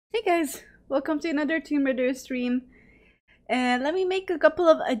Hey guys, welcome to another Tomb Raider stream. And let me make a couple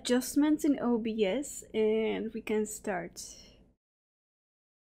of adjustments in OBS and we can start.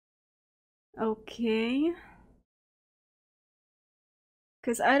 Okay.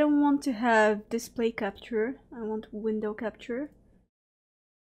 Because I don't want to have display capture, I want window capture.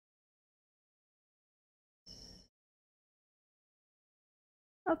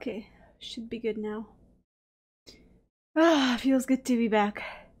 Okay, should be good now. Ah, feels good to be back.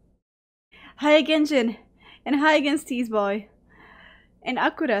 Hi again, Jin. And hi again, Steez Boy. And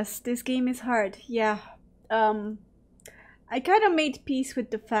Akuras, this game is hard. Yeah. I kind of made peace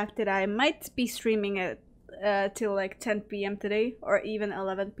with the fact that I might be streaming it till like 10 p.m. today, or even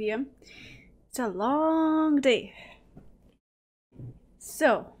 11 p.m. It's a long day.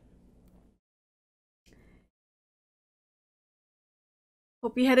 So,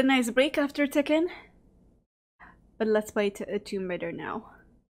 hope you had a nice break after Tekken. But let's play a Tomb Raider now.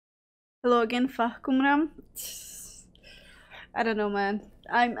 Hello again, Fahkumram. I don't know, man.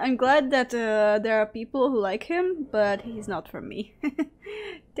 I'm glad that there are people who like him, but he's not for me.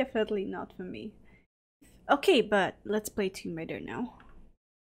 Definitely not for me. Okay, but let's play Tomb Raider now.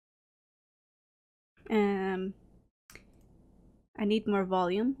 I need more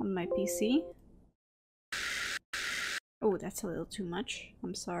volume on my PC. Oh, that's a little too much.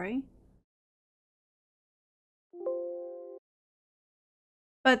 I'm sorry.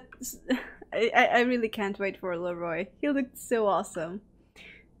 But I really can't wait for Leroy. He looked so awesome.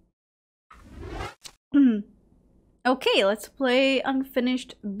 Okay, let's play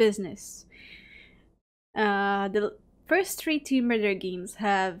Unfinished Business. The first 3 Tomb Raider games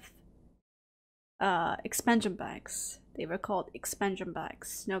have expansion packs. They were called expansion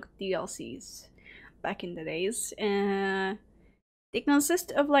packs, no DLCs back in the days. They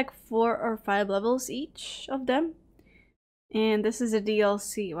consist of like 4 or 5 levels each of them. And this is a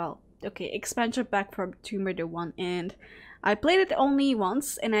DLC, well, okay, expansion pack for Tomb Raider 1, and I played it only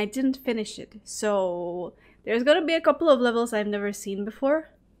once and I didn't finish it, so there's gonna be a couple of levels I've never seen before.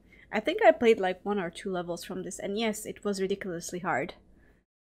 I think I played like 1 or 2 levels from this, and yes, it was ridiculously hard.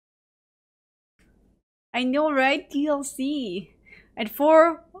 I know, right? DLC! And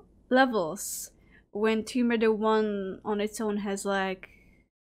 4 levels, when Tomb Raider 1 on its own has like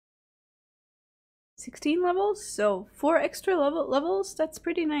 16 levels, so 4 extra levels. That's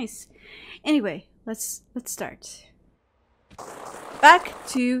pretty nice. Anyway, let's start. Back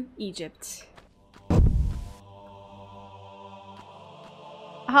to Egypt.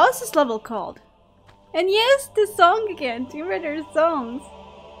 How is this level called? And yes, the song again, Tomb Raider songs.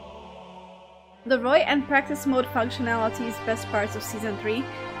 Leroy and practice mode functionalities, best parts of season 3.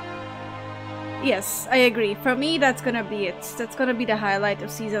 Yes, I agree. For me, that's gonna be it. That's gonna be the highlight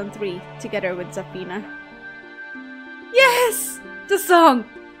of season 3, together with Zafina. Yes! The song!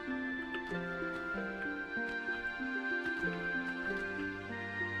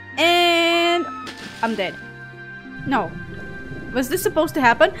 And I'm dead. No. Was this supposed to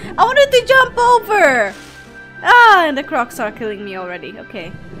happen? I wanted to jump over! Ah, and the crocs are killing me already.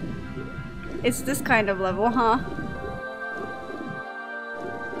 Okay. It's this kind of level, huh?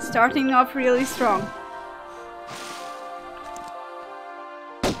 Starting off really strong.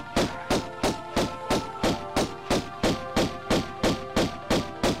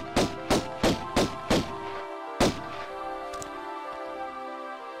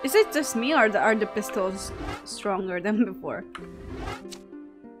 Is it just me, or are the pistols stronger than before?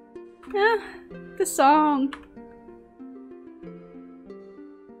 Yeah, the song.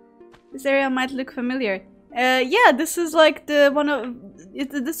 This area might look familiar. Yeah, this is like the one of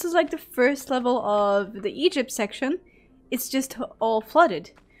this is like the first level of the Egypt section. It's just all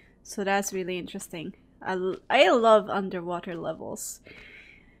flooded, so that's really interesting. I love underwater levels.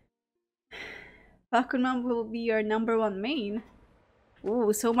 Bakuman will be your #1 main.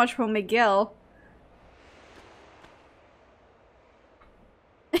 Ooh, so much from Miguel.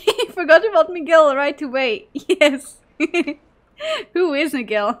 Forgot about Miguel right away. Yes. Who is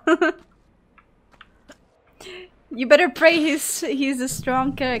Miguel? You better pray he's a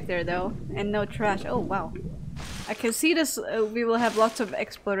strong character though, and no trash. Oh wow. I can see this, we will have lots of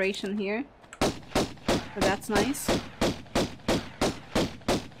exploration here. So that's nice.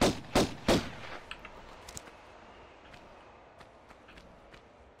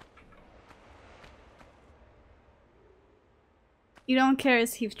 You don't care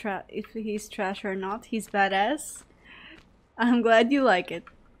if he's trash or not, he's badass. I'm glad you like it.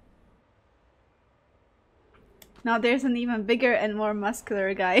 Now there's an even bigger and more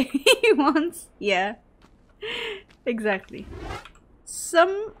muscular guy he wants. Yeah, exactly.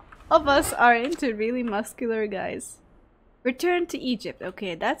 Some of us are into really muscular guys. Return to Egypt.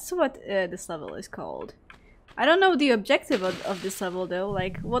 Okay, that's what this level is called. I don't know the objective of this level though.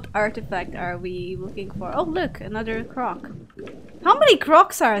 Like, what artifact are we looking for? Oh look, another croc. How many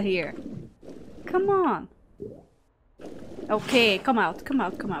crocs are here? Come on. Okay, come out, come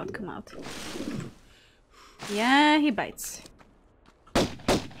out, come out, come out. Yeah, he bites.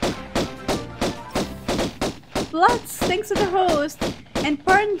 Bloods, thanks to the host. And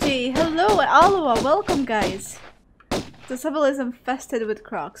Parnjay, hello, Aloha, welcome guys. This level is infested with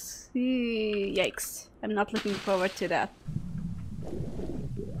crocs. Yikes. I'm not looking forward to that.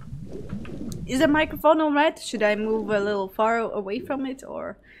 Is the microphone alright? Should I move a little far away from it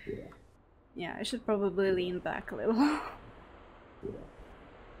or... Yeah, I should probably lean back a little.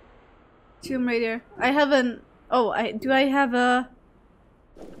 Tomb Raider. I haven't... Oh, do I have a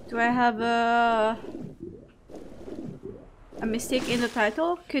mistake in the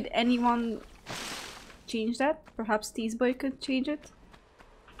title? Could anyone change that? Perhaps Teasboy could change it?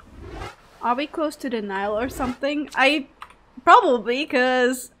 Are we close to the Nile or something? Probably,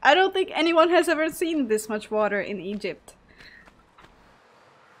 because I don't think anyone has ever seen this much water in Egypt.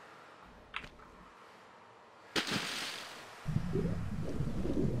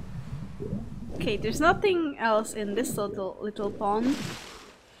 Okay, there's nothing else in this little pond.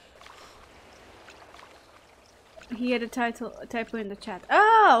 He had a typo in the chat.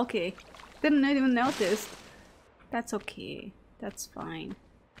 Ah, okay. Didn't even notice. That's okay. That's fine.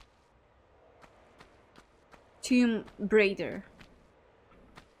 Tomb Raider.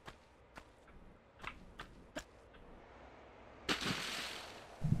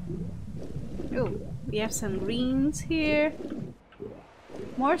 Oh, we have some greens here.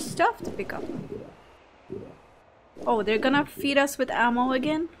 More stuff to pick up. Oh, they're gonna feed us with ammo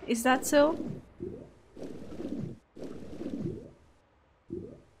again? Is that so?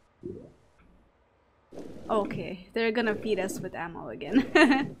 Okay, they're gonna feed us with ammo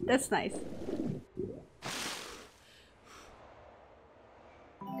again. That's nice.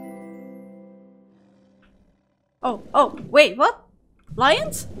 Oh, wait, what?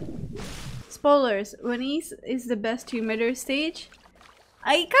 Lions? Spoilers, Venice is the best Tomb Raider stage.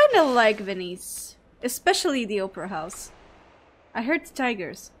 I kinda like Venice, especially the Opera House. I heard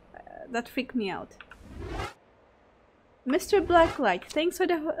tigers. That freaked me out. Mr. Blacklight, thanks for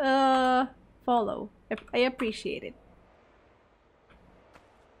the follow. I appreciate it.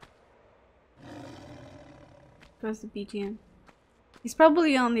 Where's the BGM? He's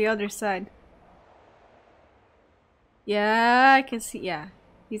probably on the other side. Yeah, I can see. Yeah,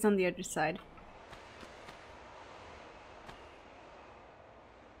 he's on the other side.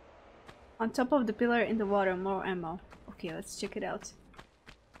 On top of the pillar in the water, more ammo. Okay, let's check it out.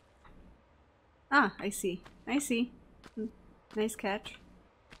 Ah, I see. I see. Nice catch.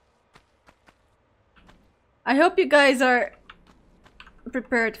 I hope you guys are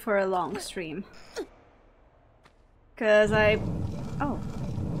prepared for a long stream. Cause oh,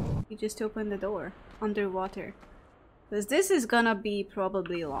 you just opened the door underwater. Cause this is gonna be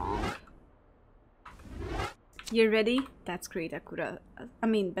probably long. You ready? That's great, Akura. I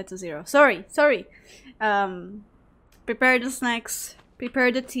mean, Beta Zero. Sorry. Prepare the snacks.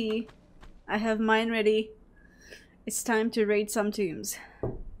 Prepare the tea. I have mine ready. It's time to raid some tombs.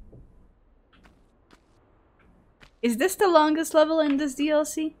 Is this the longest level in this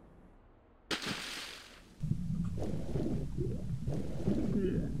DLC?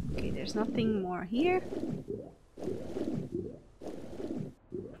 Okay, there's nothing more here.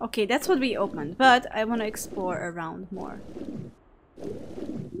 Okay, that's what we opened, but I want to explore around more.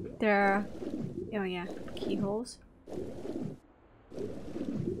 There are... oh yeah, keyholes.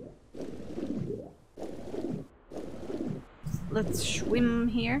 Let's swim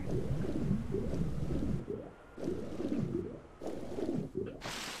here.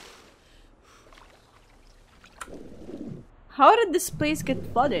 How did this place get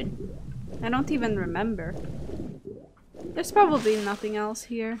flooded? I don't even remember. There's probably nothing else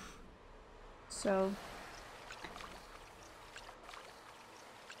here. So...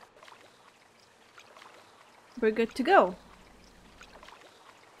 we're good to go.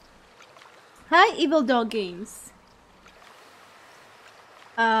 Hi, Evil Dog Games.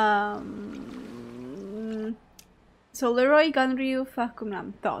 So Leroy, Ganryu,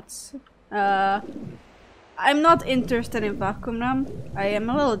 Fakumram, thoughts. I'm not interested in Fakumram. I am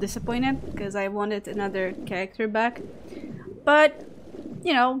a little disappointed because I wanted another character back. But,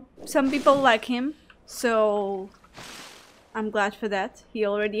 you know, some people like him, so I'm glad for that. He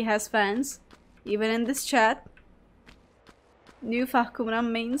already has fans, even in this chat. New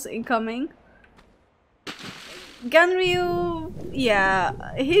Fakumram mains incoming. Ganryu, yeah,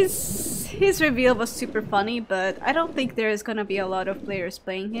 he's his reveal was super funny, but I don't think there is gonna be a lot of players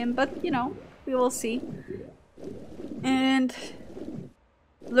playing him, but you know, we will see. And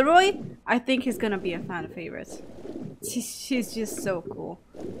Leroy, I think he's gonna be a fan favorite. She's just so cool.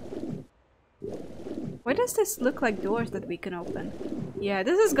 Why does this look like doors that we can open? Yeah,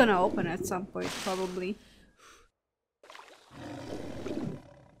 this is gonna open at some point, probably.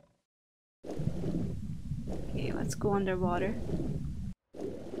 Okay, let's go underwater.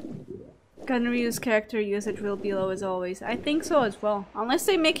 Ganryu's character usage will be low as always. I think so as well. Unless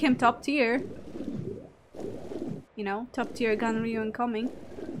they make him top tier. You know, top tier Ganryu incoming.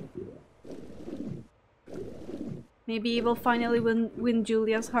 Maybe he will finally win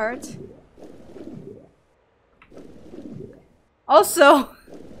Julia's heart. Also,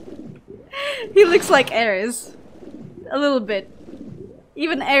 he looks like Ares. A little bit.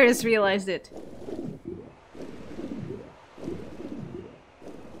 Even Ares realized it.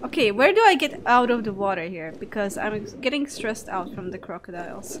 Okay, where do I get out of the water here? Because I'm getting stressed out from the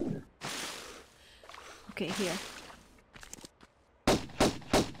crocodiles. Okay, here.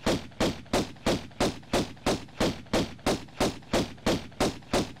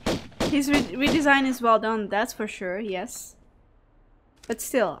 His redesign is well done, that's for sure, yes. But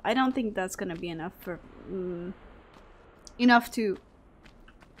still, I don't think that's gonna be enough for... enough to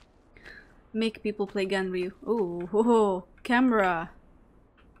make people play Ganryu. Ooh, oh, camera!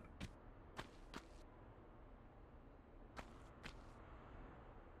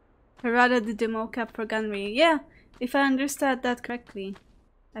 Harada did the mocap for Ganryu. Yeah, if I understand that correctly.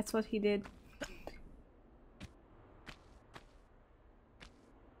 That's what he did.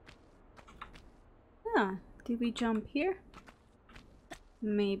 Ah, did we jump here?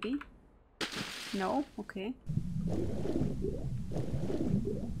 Maybe. No? Okay.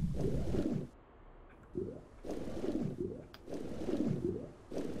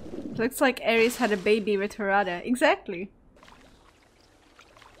 Looks like Ares had a baby with Harada. Exactly.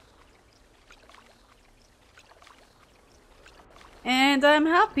 And I'm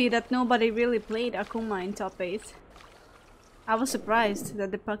happy that nobody really played Akuma in top 8. I was surprised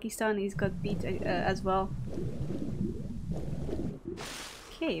that the Pakistanis got beat as well.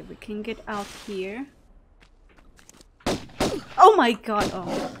 Okay, we can get out here. Oh my god! Oh.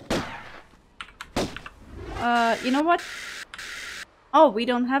 You know what? Oh, we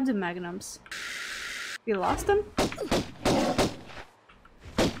don't have the magnums. We lost them?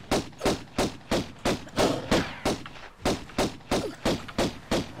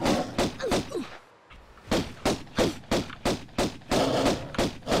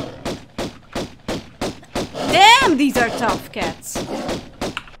 Damn, these are tough cats.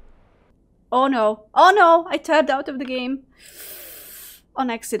 Oh no. Oh no! I tabbed out of the game. On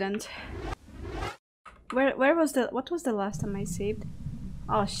accident. Where was the... what was the last time I saved?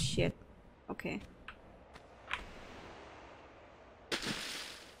 Oh shit. Okay.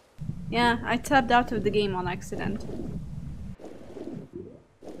 Yeah, I tabbed out of the game on accident.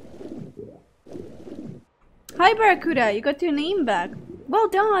 Hi Barracuda, you got your name back. Well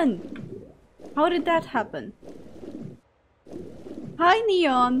done! How did that happen? Hi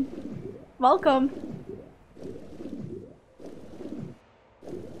Neon! Welcome!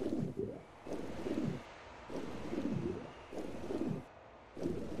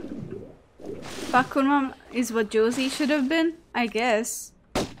 Bakuman is what Josie should have been, I guess.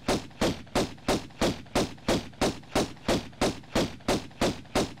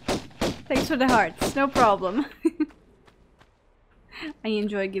 Thanks for the hearts, no problem. I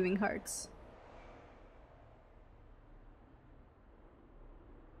enjoy giving hearts.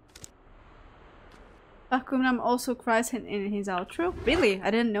 Bakuman also cries in his outro? Really?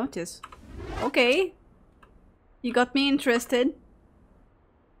 I didn't notice. Okay. You got me interested.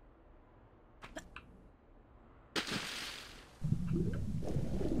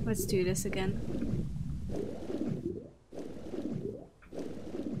 Let's do this again.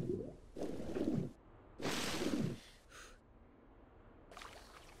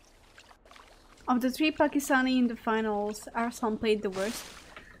 Of the 3 Pakistani in the finals, Arslan played the worst.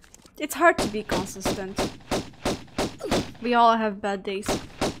 It's hard to be consistent. We all have bad days.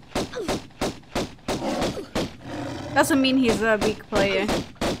 Doesn't mean he's a weak player.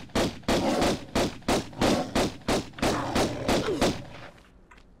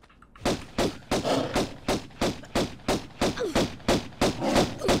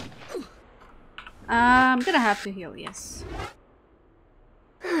 I'm gonna have to heal, yes.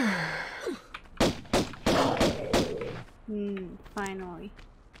 Finally.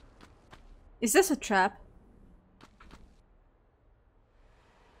 Is this a trap?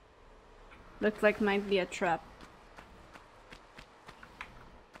 Looks like might be a trap.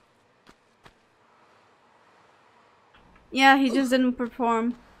 Yeah, he just didn't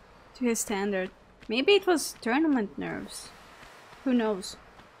perform to his standard. Maybe it was tournament nerves. Who knows?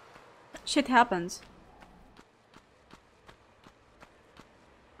 Shit happens.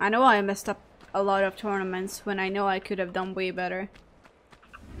 I know I messed up a lot of tournaments when I know I could have done way better.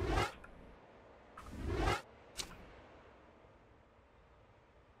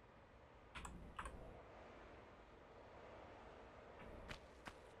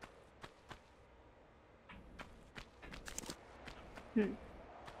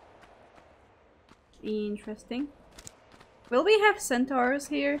 Interesting. Will we have centaurs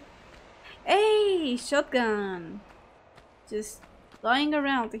here? Hey, shotgun! Just lying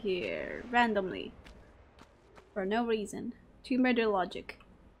around here randomly for no reason. Tomb Raider logic.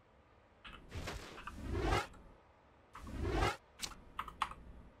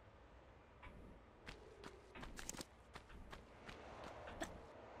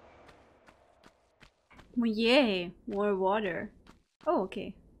 Well, yay, more water. Oh,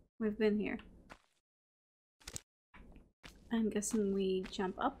 okay. We've been here. I'm guessing we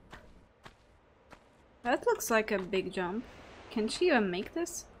jump up. That looks like a big jump. Can she even make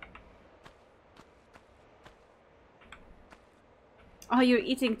this? Oh, you're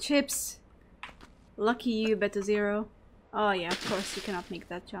eating chips! Lucky you, Beta Zero. Oh yeah, of course you cannot make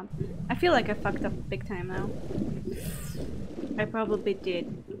that jump. I feel like I fucked up big time now. I probably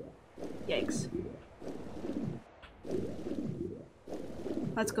did. Yikes.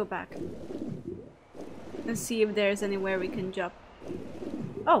 Let's go back. And see if there's anywhere we can jump.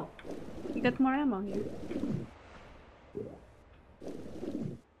 Oh! We got more ammo here.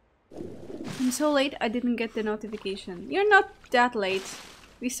 I'm so late I didn't get the notification. You're not that late.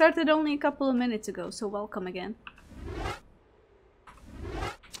 We started only a couple of minutes ago, so welcome again.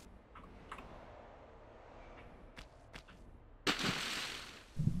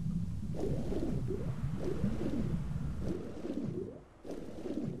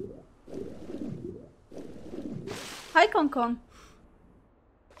 Hi, Kong Kong.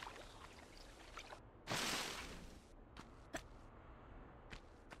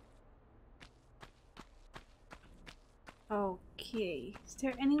 Okay, is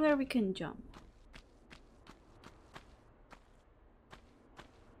there anywhere we can jump?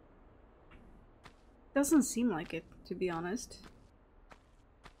 Doesn't seem like it, to be honest.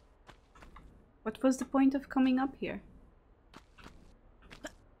 What was the point of coming up here?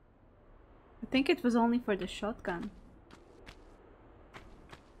 I think it was only for the shotgun.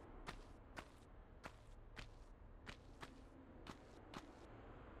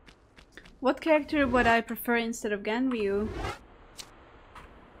 What character would I prefer instead of Ganryu?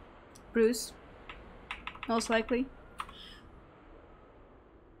 Bruce. Most likely.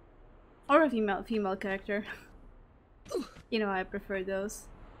 Or a female character. You know, I prefer those.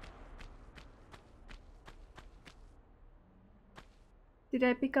 Did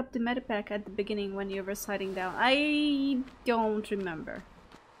I pick up the medipack at the beginning when you were sliding down? I don't remember.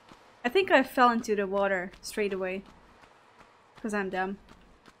 I think I fell into the water straight away. Because I'm dumb.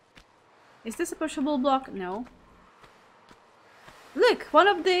 Is this a pushable block? No. Look! One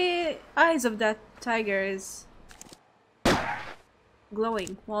of the eyes of that tiger is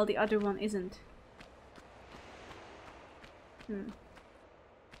glowing, while the other one isn't.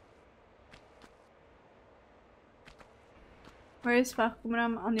 Where is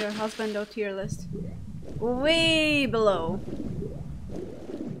Fakumram on your husband tier list? Way below.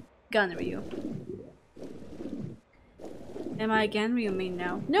 Ganryu. Am I a Ganryu main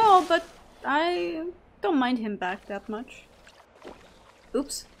now? No, but I don't mind him back that much.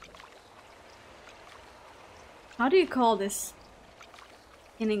 Oops. How do you call this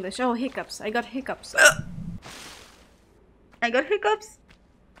in English? Oh, hiccups. I got hiccups. I got hiccups?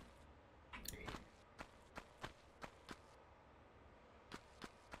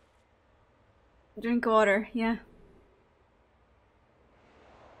 Drink water, yeah.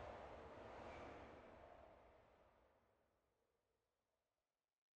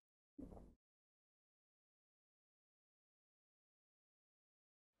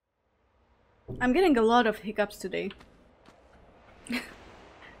 I'm getting a lot of hiccups today.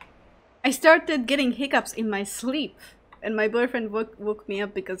 I started getting hiccups in my sleep, and my boyfriend woke me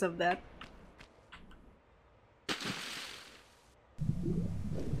up because of that.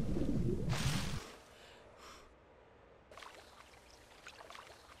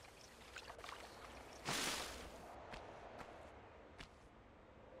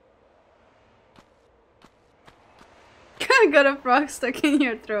 Got a frog stuck in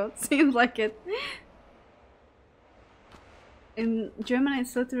your throat. Seems like it. In German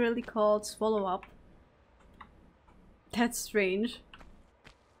it's literally called swallow up. That's strange.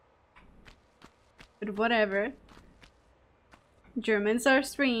 But whatever. Germans are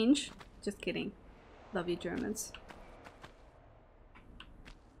strange. Just kidding. Love you, Germans.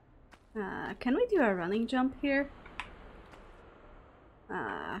 Can we do a running jump here?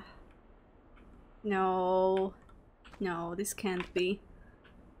 No. No, this can't be.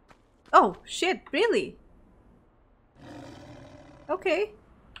 Oh, shit, really? Okay.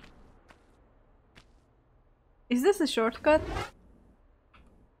 Is this a shortcut?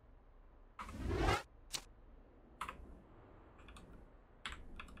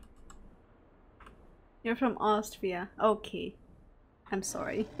 You're from Austria. Okay. I'm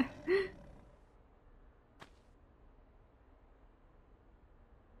sorry.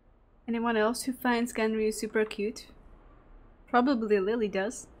 Anyone else who finds Ganryu super cute? Probably Lily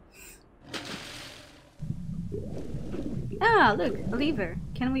does. Ah, look, a lever.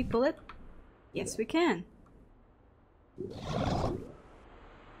 Can we pull it? Yes, we can.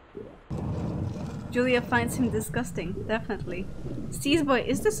 Julia finds him disgusting, definitely. Steve's boy,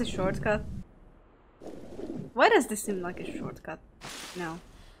 is this a shortcut? Why does this seem like a shortcut? No.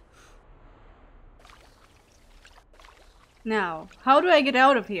 Now, how do I get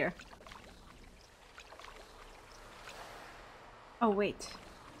out of here? Oh, wait.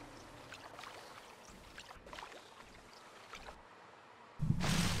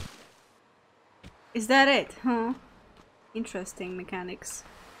 Is that it, huh? Interesting mechanics.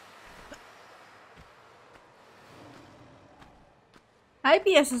 Hi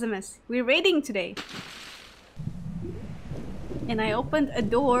PSSMS, we're raiding today. And I opened a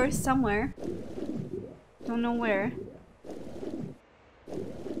door somewhere. Don't know where.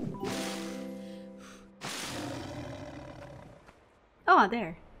 Oh,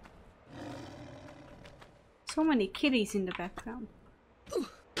 there. So many kitties in the background.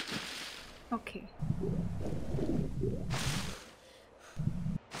 Okay.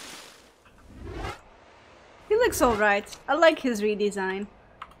 He looks alright. I like his redesign.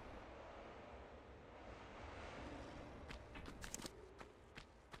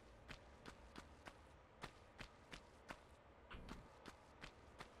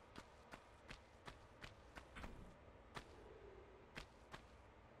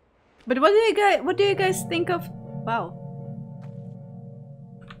 But what do you guys think of? Wow.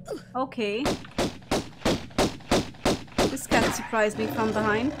 Okay. This cat surprised me from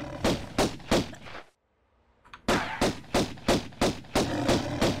behind.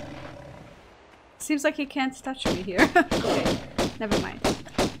 Seems like he can't touch me here. Okay, never mind.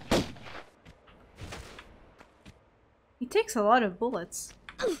 He takes a lot of bullets.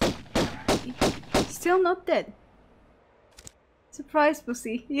 Still not dead. Surprise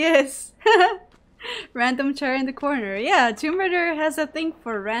pussy. Yes. Random chair in the corner. Yeah, Tomb Raider has a thing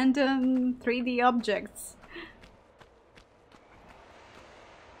for random 3D objects.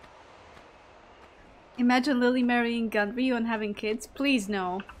 Imagine Lily marrying Ganryu and having kids. Please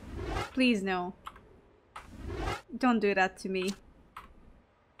no. Please no. Don't do that to me.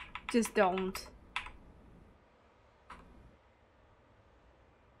 Just don't.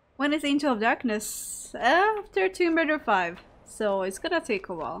 When is Angel of Darkness? After Tomb Raider 5. So it's gonna take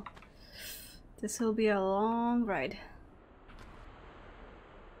a while. This will be a long ride.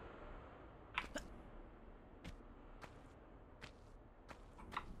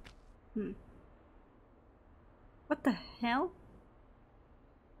 What the hell?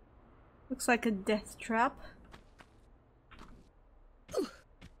 Looks like a death trap.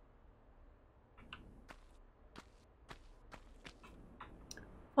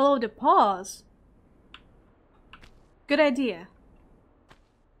 Follow the paws. Good idea.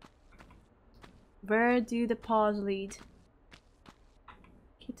 Where do the paws lead?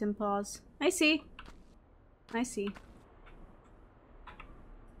 Kitten paws. I see. I see.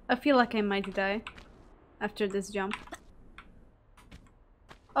 I feel like I might die after this jump.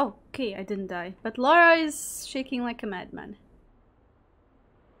 Oh, okay, I didn't die. But Lara is shaking like a madman.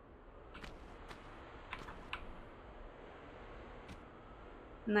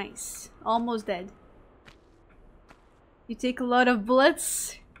 Nice. Almost dead. You take a lot of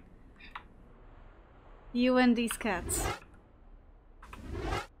bullets. You and these cats.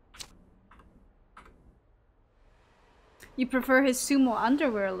 You prefer his sumo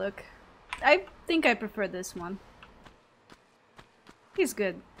underwear look? I think I prefer this one. He's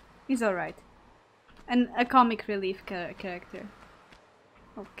good. He's alright. And a comic relief character.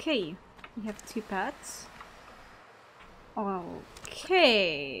 Okay. We have 2 paths.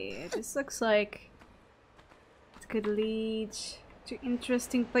 Okay. This looks like it could lead to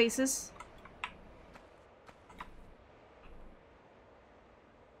interesting places.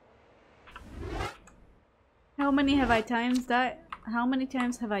 How many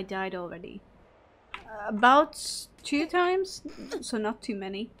times have I died already? About 2 times, so not too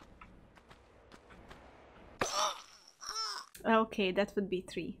many. Okay, that would be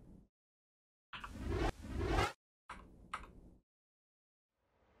 3.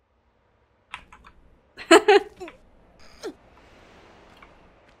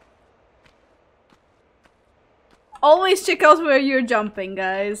 Always check out where you're jumping,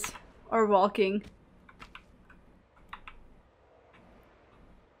 guys. Or walking.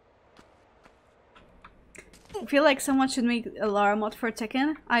 I feel like someone should make a Lara mod for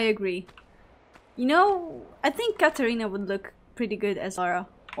Tekken. I agree. You know, I think Katarina would look pretty good as Lara.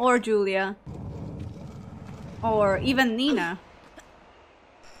 Or Julia. Or even Nina.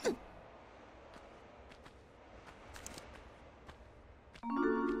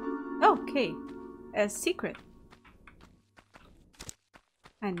 Okay. A secret.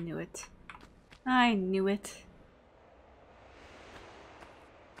 I knew it. I knew it.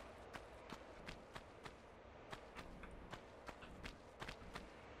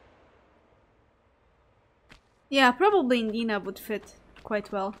 Yeah, probably Nina would fit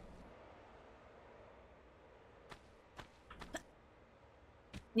quite well.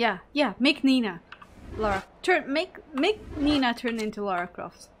 Yeah, make Nina Lara. Make Nina turn into Lara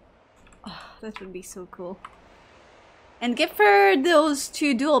Croft. Oh, that would be so cool. And give her those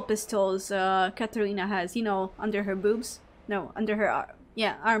 2 dual pistols Katarina has, you know, under her boobs. No, under her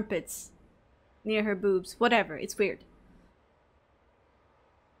yeah, armpits. Near her boobs. Whatever, it's weird.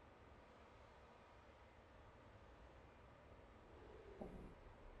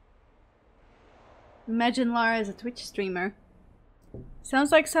 Imagine Lara as a Twitch streamer.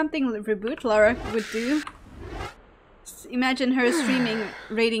 Sounds like something Reboot Lara would do. Imagine her streaming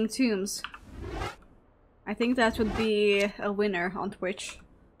raiding tombs. I think that would be a winner on Twitch.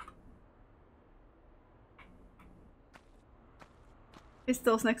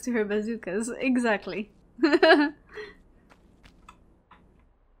 Pistols next to her bazookas. Exactly.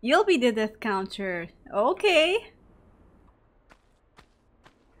 You'll be the death counter. Okay.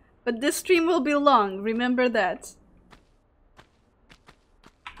 But this stream will be long, remember that.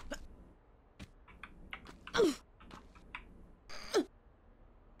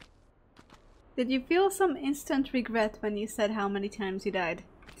 Did you feel some instant regret when you said how many times you died?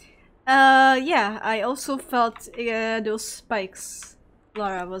 Yeah, I also felt those spikes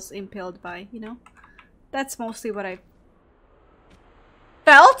Lara was impaled by, you know? That's mostly what I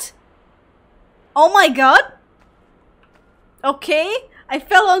felt? Oh my god! Okay, I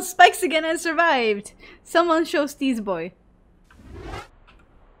fell on spikes again and survived. Someone show Steve's boy.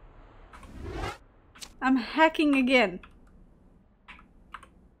 I'm hacking again.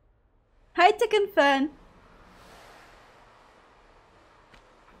 Hi Tekken fan.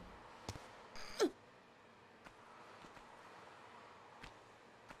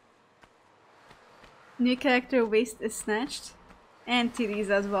 New character waist is snatched. And titties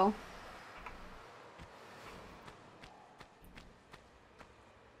as well.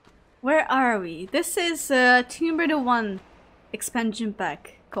 Where are we? This is Tomb Raider 1 expansion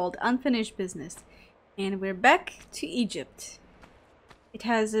pack called Unfinished Business. And we're back to Egypt. It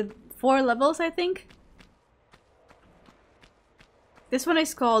has 4 levels, I think. This one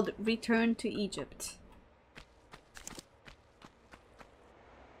is called Return to Egypt.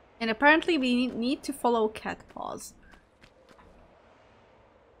 And apparently we need to follow cat paws.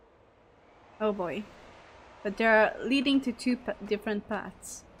 Oh boy. But they are leading to 2 different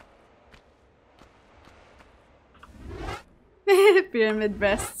paths. Pyramid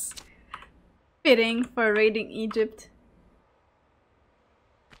breasts. Fitting for raiding Egypt.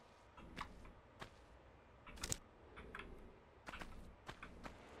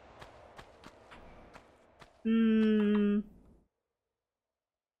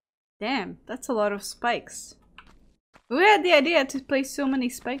 Damn, that's a lot of spikes. Who had the idea to place so many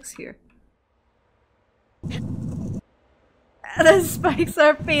spikes here? The spikes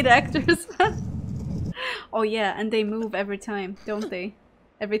are paid actors. Oh yeah, and they move every time, don't they?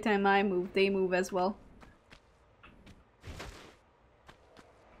 Every time I move, they move as well.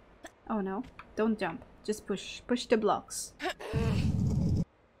 Oh no, don't jump. Just push. Push the blocks.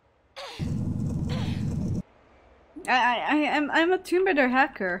 I'm a Tomb Raider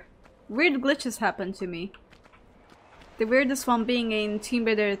hacker. Weird glitches happen to me. The weirdest one being in Tomb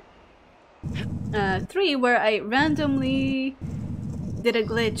Raider 3, where I randomly did a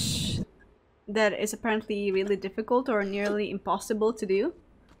glitch that is apparently really difficult or nearly impossible to do.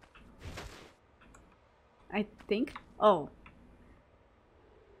 I think. Oh.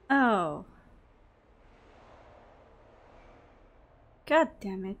 Oh. God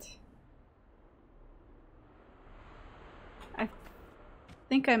damn it. I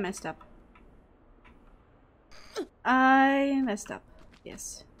think I messed up. I messed up.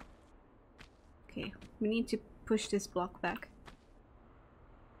 Yes. Okay, we need to push this block back.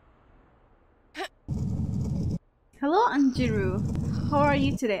 Hello, Anjiru. How are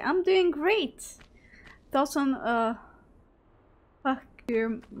you today? I'm doing great. Thoughts on fuck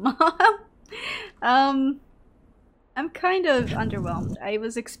your mom? I'm kind of underwhelmed. I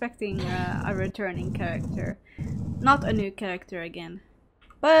was expecting a returning character, not a new character again.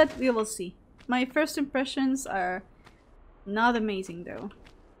 But we will see. My first impressions are not amazing though.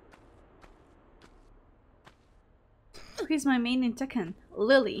 Who's my main in Tekken?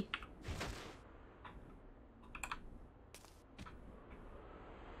 Lily.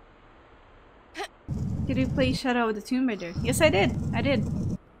 Did you play Shadow of the Tomb Raider? Yes, I did. I did.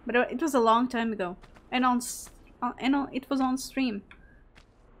 But it was a long time ago. And it was on stream.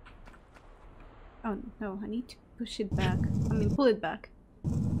 Oh no, I need to push it back. I mean, pull it back.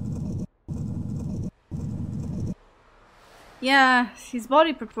 Yeah, his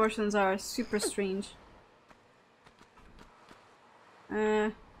body proportions are super strange.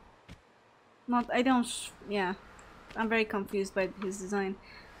 Yeah. I'm very confused by his design.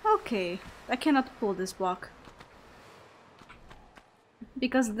 Okay, I cannot pull this block.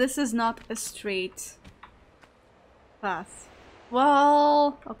 Because this is not a straight path.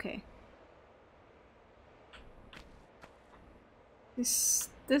 Well, okay. This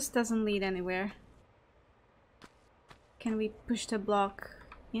doesn't lead anywhere. Can we push the block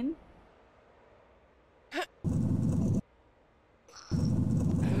in?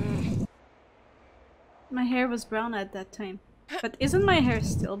 My hair was brown at that time. But isn't my hair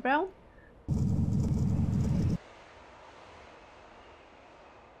still brown?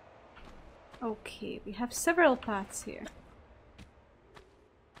 Okay, we have several paths here.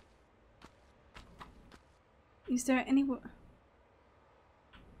 Is there any...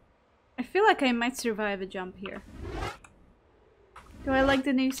 I feel like I might survive a jump here. Do I like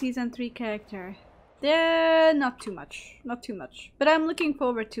the new Season 3 character? Not too much. Not too much. But I'm looking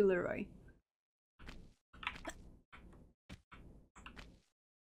forward to Leroy.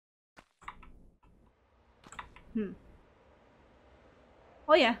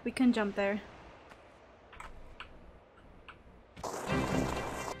 Oh yeah, we can jump there.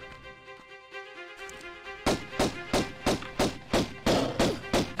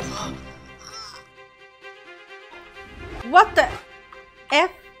 What the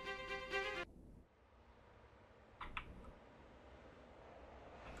F?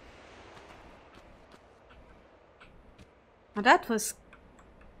 Oh, that was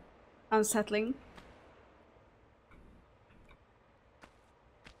unsettling.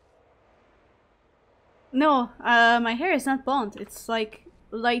 No, my hair is not blonde. It's like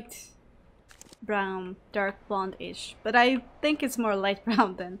light brown, dark blonde-ish. But I think it's more light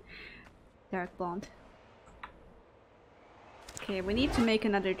brown than dark blonde. Okay, we need to make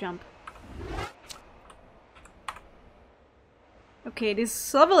another jump. Okay,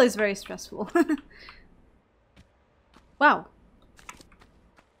 this level is very stressful. Wow.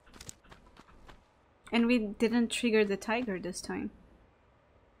 And we didn't trigger the tiger this time.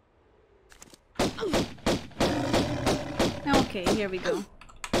 Okay, here we go.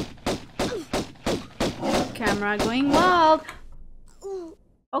 Camera going wild!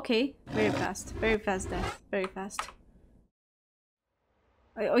 Okay, very fast death, very fast.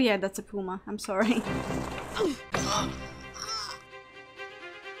 Oh yeah, that's a puma, I'm sorry.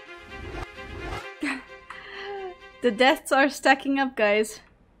 The deaths are stacking up, guys.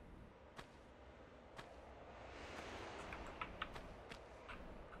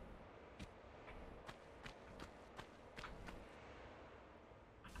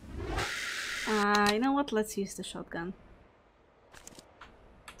 You know what? Let's use the shotgun.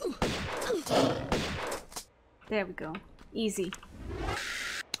 There we go. Easy.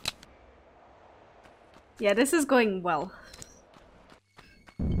 Yeah, this is going well.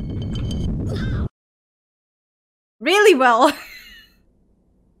 Really well!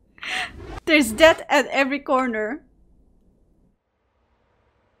 There's death at every corner.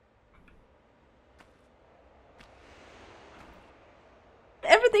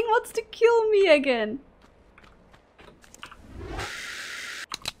 Everything wants to kill me again.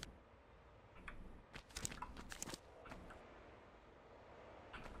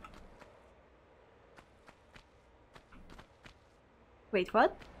 Wait,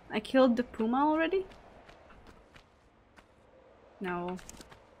 what? I killed the puma already? No.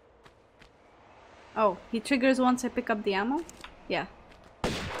 Oh, he triggers once I pick up the ammo? Yeah.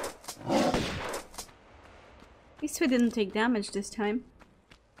 At least we didn't take damage this time.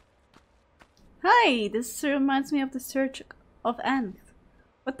 Hi! This reminds me of the Search of Nth.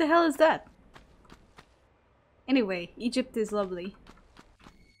 What the hell is that? Anyway, Egypt is lovely.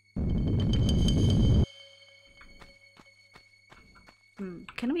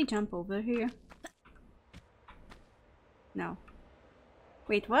 Can we jump over here? No.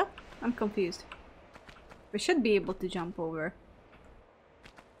 Wait, what? I'm confused. We should be able to jump over.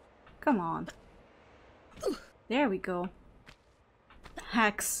 Come on. There we go.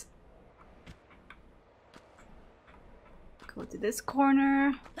 Hacks. Go to this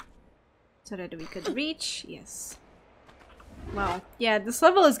corner so that we could reach. Yes. Wow. Yeah, this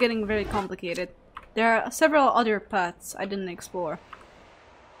level is getting very complicated. There are several other paths I didn't explore.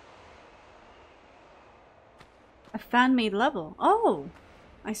 A fan-made level. Oh,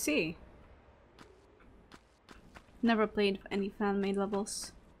 I see. Never played any fan-made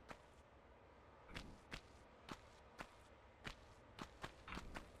levels.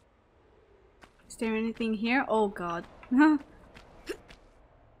 Is there anything here? Oh god.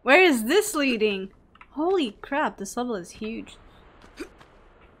 Where is this leading? Holy crap, this level is huge.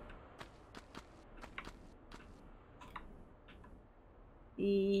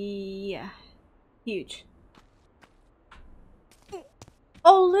 Yeah, huge.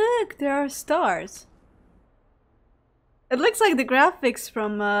 Oh look, there are stars. It looks like the graphics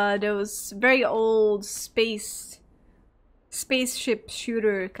from those very old spaceship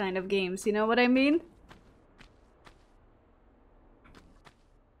shooter kind of games, you know what I mean?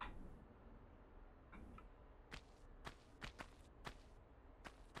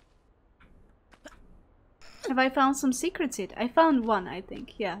 Have I found some secrets yet? I found one, I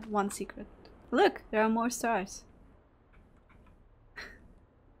think. Yeah, one secret. Look, there are more stars.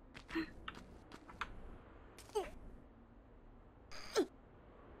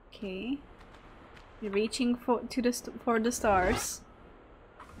 Okay. You're reaching for the stars.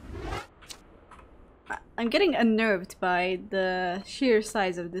 I'm getting unnerved by the sheer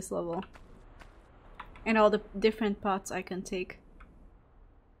size of this level. And all the different paths I can take.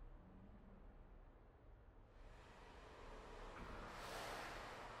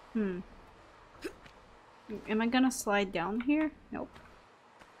 Am I gonna slide down here? Nope.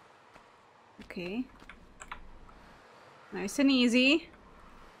 Okay. Nice and easy.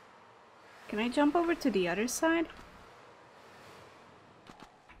 Can I jump over to the other side?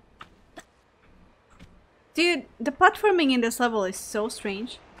 Dude, the platforming in this level is so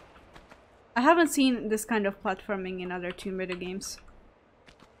strange. I haven't seen this kind of platforming in other Tomb Raider games.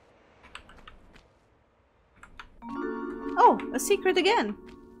 Oh, a secret again!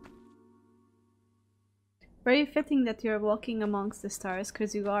 Very fitting that you're walking amongst the stars,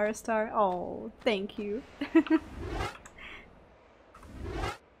 because you are a star. Oh, thank you.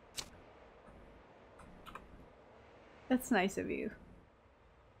 That's nice of you.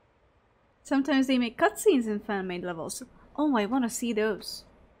 Sometimes they make cutscenes in fan-made levels. Oh, I want to see those.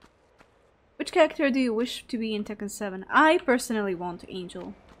 Which character do you wish to be in Tekken 7? I personally want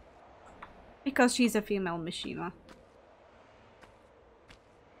Angel. Because she's a female Mishima.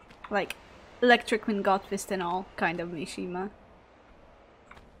 Like, Electric Wind Godfist and all kind of Mishima.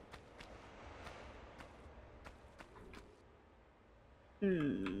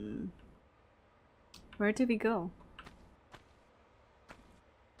 Where do we go?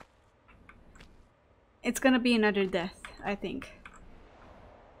 It's gonna be another death, I think.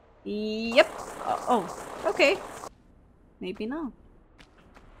 Yep. Oh, okay. Maybe not.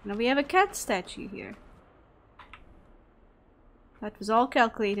 Now we have a cat statue here. That was all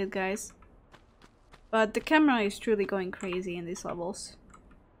calculated, guys. But the camera is truly going crazy in these levels.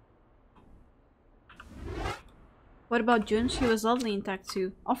 What about June? She was lovely in Act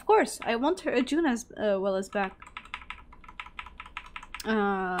 2. Of course, I want her June as well as back.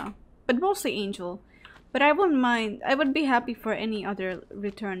 But mostly Angel. But I wouldn't mind. I would be happy for any other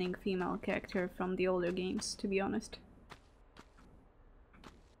returning female character from the older games, to be honest.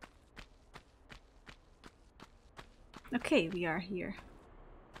 Okay, we are here.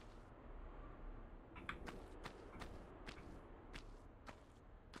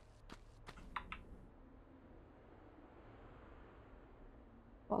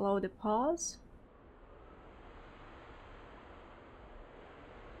 Follow the paws.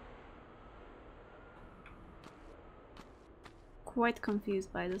 Quite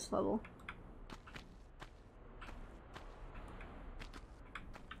confused by this level.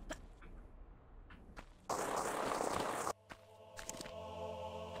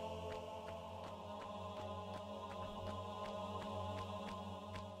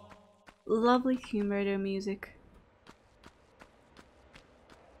 Lovely Tomb Raider music.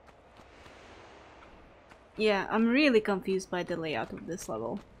 Yeah, I'm really confused by the layout of this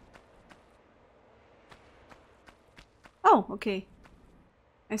level. Oh, okay.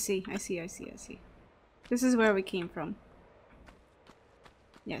 I see. This is where we came from.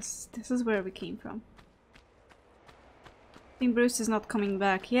 Yes, this is where we came from. I think Bruce is not coming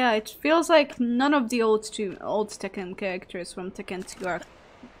back. Yeah, it feels like none of the old Tekken characters from Tekken 2 are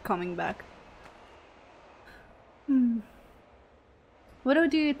coming back. What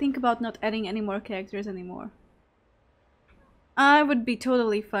do you think about not adding any more characters anymore? I would be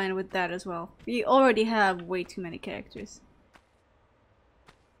totally fine with that as well. We already have way too many characters.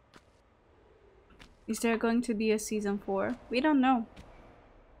 Is there going to be a season 4? We don't know.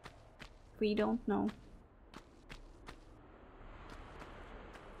 We don't know.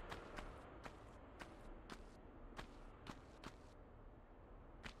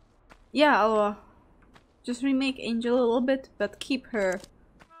 Yeah, I'll just remake Angel a little bit, but keep her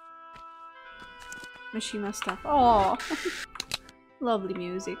Mishima stuff. Oh, lovely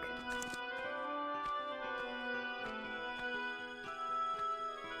music.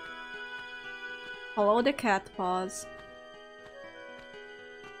 Follow the cat paws.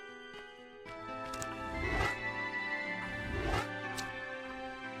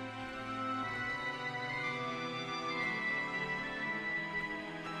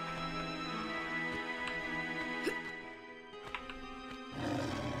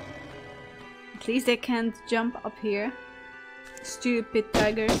 At least they can't jump up here. Stupid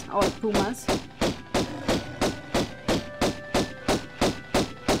tigers or pumas.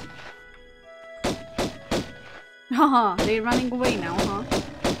 Haha, they're running away now, huh?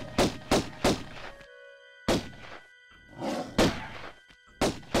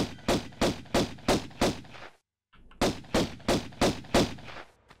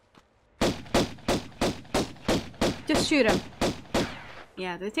 Just shoot them.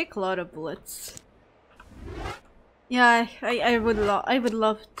 Yeah, they take a lot of bullets. Yeah, I would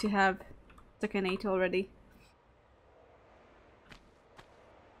love to have Tekken 8 already.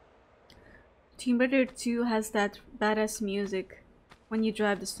 Tomb Raider 2 has that badass music when you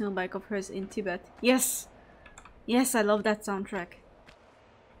drive the snowbike of hers in Tibet. Yes! Yes, I love that soundtrack.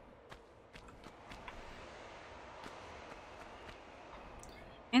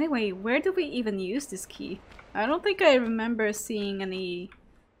 Anyway, where do we even use this key? I don't think I remember seeing any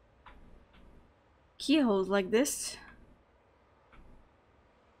keyholes like this.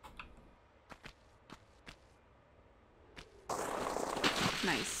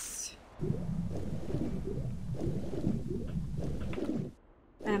 Nice.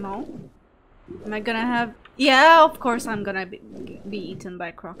 Ammo. Am I gonna have... Yeah, of course I'm gonna be eaten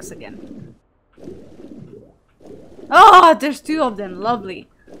by crocs again. Oh, there's two of them. Lovely.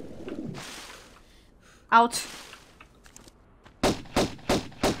 Out.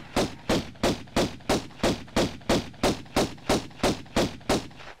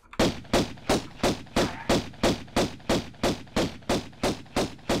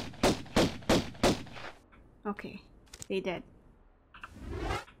 Okay, they dead.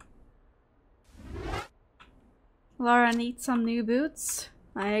 Lara needs some new boots.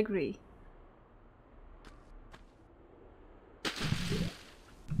 I agree.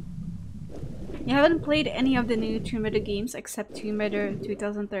 You haven't played any of the new Tomb Raider games except Tomb Raider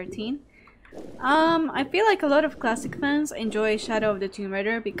 2013? I feel like a lot of classic fans enjoy Shadow of the Tomb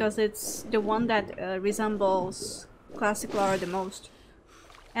Raider because it's the one that resembles classic Lara the most.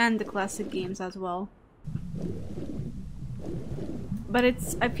 And the classic games as well. But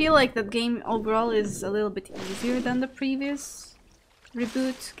I feel like that game overall is a little bit easier than the previous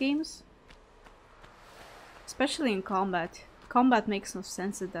reboot games. Especially in combat. Combat makes no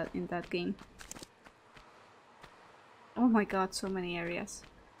sense in that game. Oh my god, so many areas.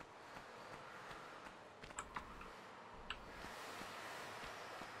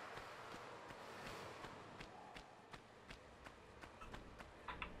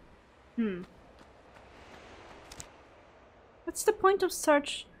 What's the point of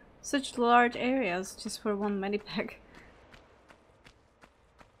such large areas just for one medipack?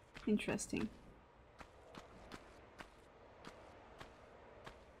 Interesting.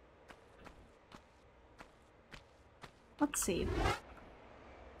 Let's save.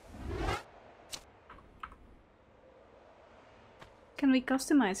 Can we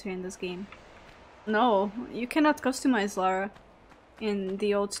customize her in this game? No, you cannot customize Lara in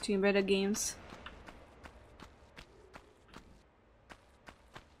the old Tomb Raider games.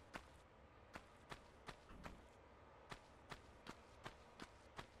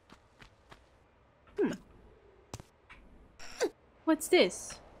 What's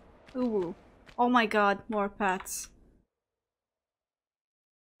this? Ooh. Oh my god, more paths.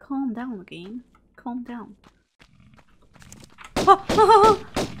 Calm down, game. Calm down.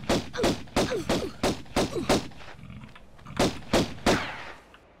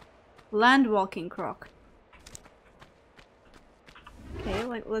 Land walking croc.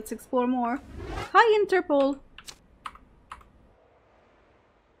 let's explore more. Hi, Interpol!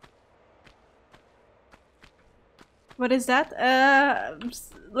 What is that?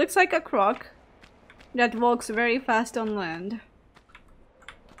 Looks like a croc that walks very fast on land.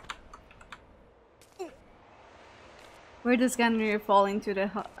 Where does Ganrir fall into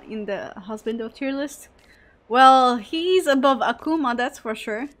in the husband of tier list? Well, he's above Akuma, that's for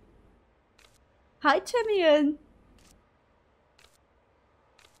sure. Hi, Timian!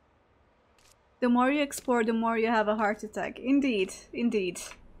 The more you explore, the more you have a heart attack. Indeed, indeed.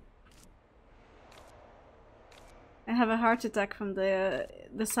 I have a heart attack from the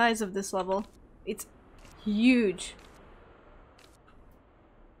size of this level. It's huge.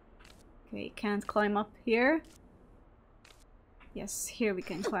 Okay, can't climb up here. Yes, here we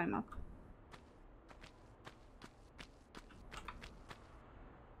can climb up.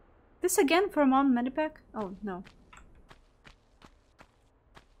 This again for Mom Medipack? Oh, no.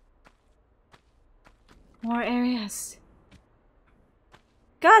 More areas.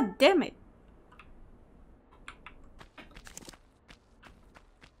 God damn it!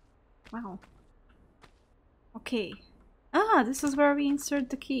 Wow. Okay. Ah, this is where we insert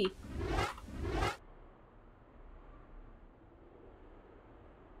the key.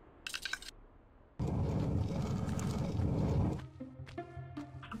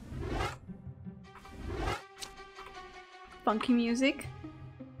 Funky music.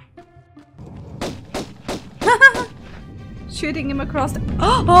 Shooting him across the—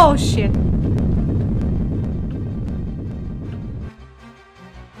 oh shit!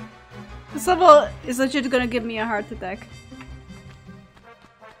 This level is legit gonna give me a heart attack.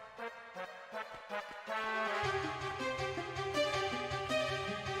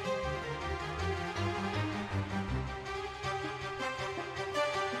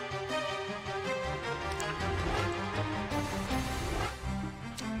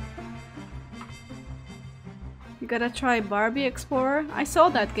 You gotta try Barbie Explorer. I saw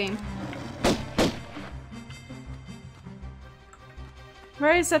that game.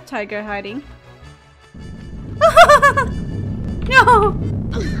 Where is that tiger hiding? No!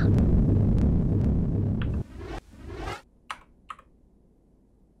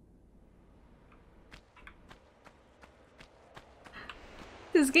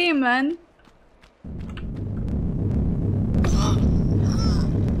 This game, man.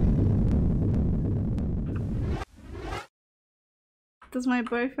 Does my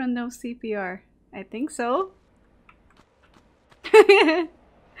boyfriend know CPR? I think so.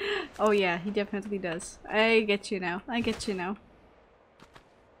 Oh yeah, he definitely does. I get you now. I get you now.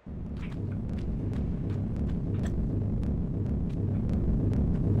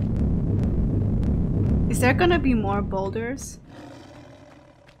 Is there gonna be more boulders?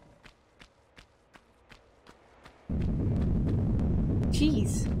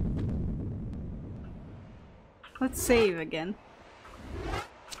 Jeez. Let's save again.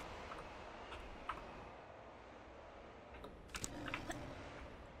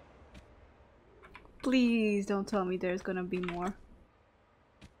 Please don't tell me there's gonna be more.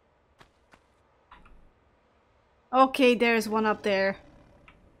 Okay, there's one up there.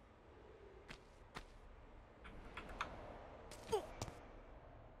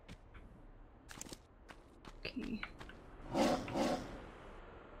 Okay.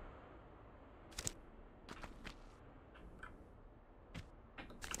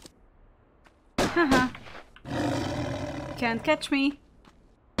 Haha. Can't catch me.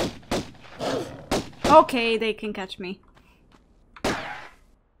 Okay, they can catch me.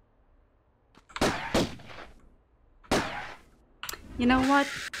 You know what?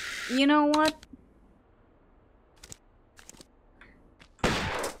 You know what?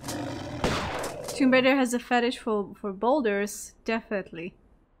 Tomb Raider has a fetish for boulders, definitely.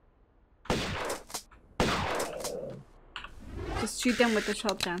 Just shoot them with the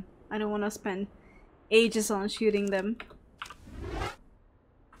shotgun. I don't want to spend ages on shooting them.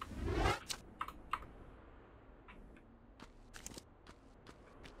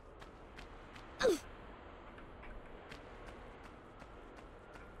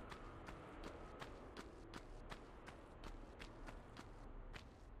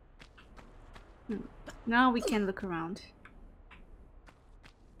 Now we can look around.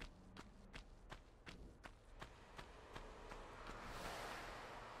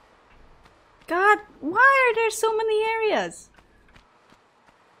 God, why are there so many areas?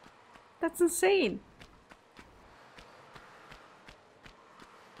 That's insane.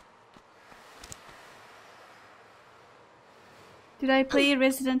 Did I play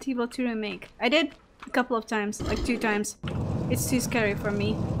Resident Evil 2 Remake? I did a couple of times, like 2 times. It's too scary for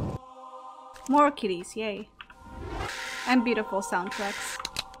me. More kitties, yay. And beautiful soundtracks.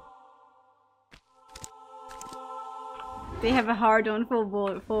 They have a hard on for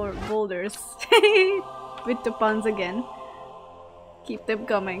boulders. With the puns again. Keep them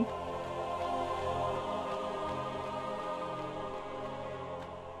coming.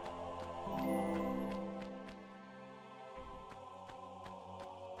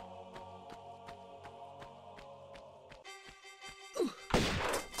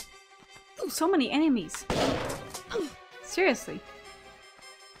 So many enemies. Seriously.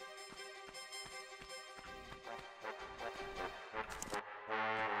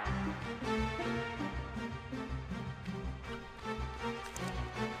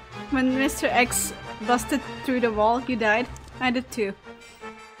 When Mr. X busted through the wall, you died? I did too.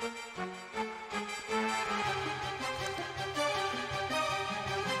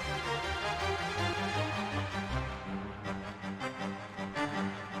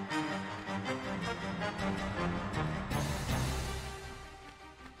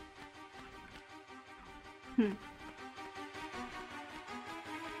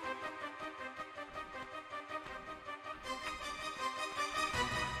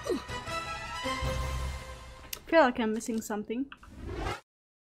 I feel like I'm missing something.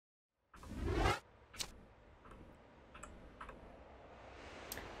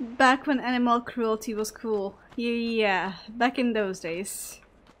 Back when animal cruelty was cool. Yeah, back in those days.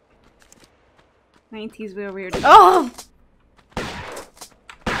 90s were weird. Oh!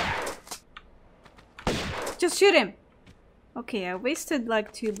 Just shoot him! Okay, I wasted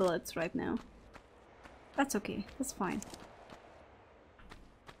like 2 bullets right now. That's okay, that's fine.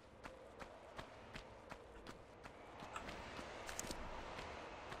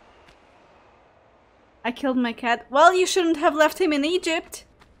 I killed my cat. Well, you shouldn't have left him in Egypt.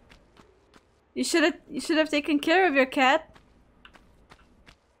 You should have taken care of your cat.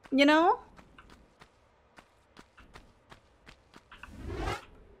 You know?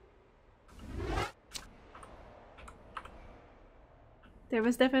 There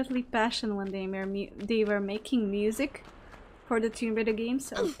was definitely passion when they were making music for the Tomb Raider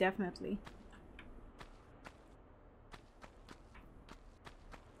games. Oh, definitely.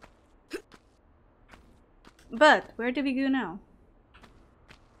 But where do we go now?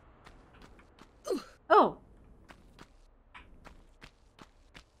 Oh!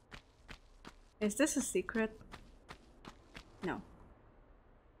 Is this a secret? No.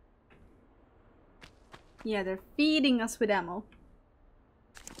 Yeah, they're feeding us with ammo.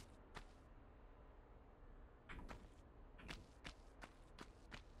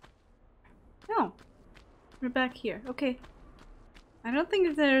 Oh. We're back here. Okay. I don't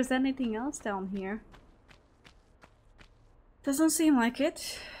think there's anything else down here. Doesn't seem like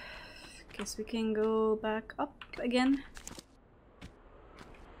it. Guess we can go back up again.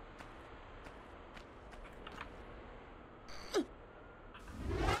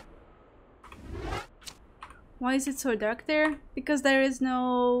 Why is it so dark there? Because there is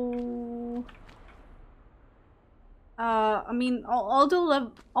no... I mean, all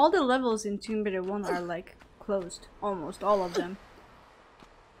the levels in Tomb Raider 1 are like closed. Almost all of them.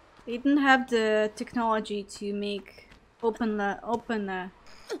 They didn't have the technology to make open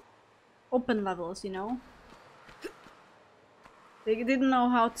levels, you know? They didn't know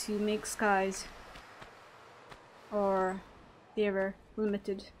how to make skies. Or they were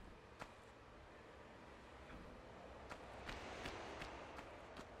limited.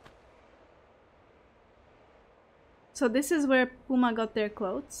 So this is where Puma got their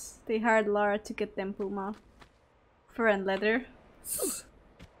clothes. They hired Lara to get them Puma fur and leather.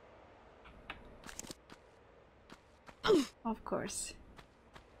 Of course.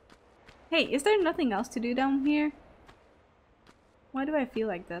 Hey, is there nothing else to do down here? Why do I feel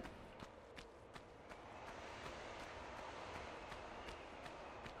like that?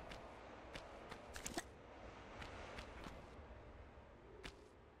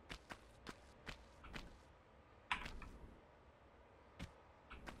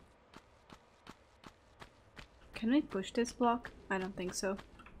 Can we push this block? I don't think so.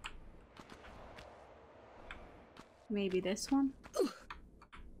 Maybe this one?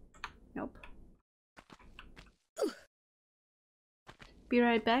 Nope. Be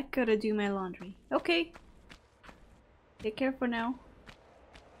right back, gotta do my laundry. Okay. Take care for now.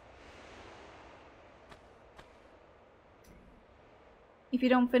 If you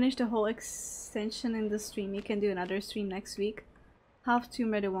don't finish the whole extension in the stream, you can do another stream next week. Half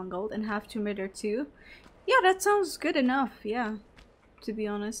Tomb Raider 1 Gold and half Tomb Raider 2. Yeah, that sounds good enough, yeah. To be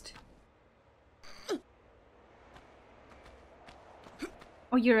honest.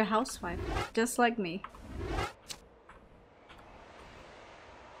 Oh, you're a housewife. Just like me.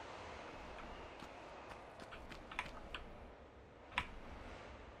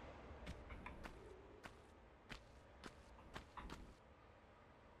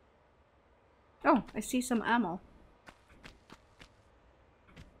 Oh, I see some ammo.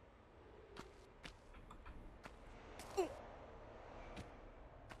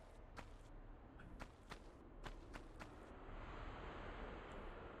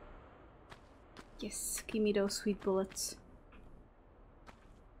 Yes, give me those sweet bullets.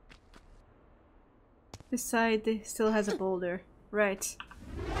 This side still has a boulder. Right.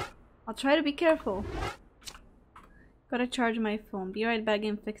 I'll try to be careful. Gotta charge my phone. Be right back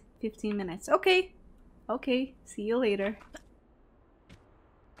in 15 minutes. Okay. Okay. See you later.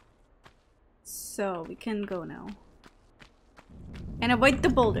 So, we can go now. And avoid the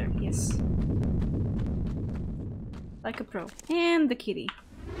boulder. Yes. Like a pro. And the kitty.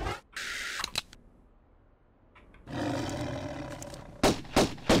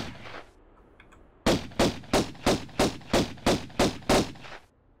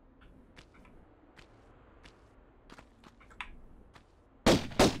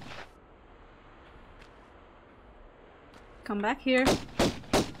 Come back here.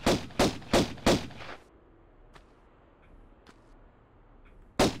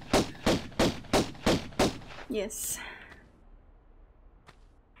 Yes.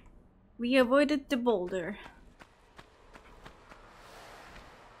 We avoided the boulder.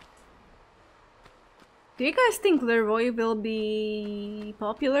 Do you guys think Leroy will be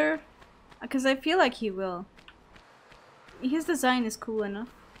popular? Because I feel like he will. His design is cool enough.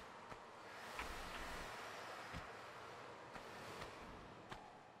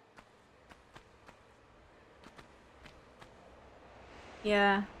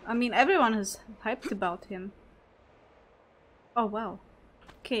 Yeah, I mean everyone is hyped about him. Oh wow.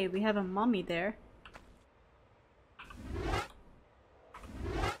 Okay, we have a mummy there.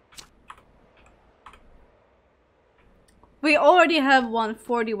 We already have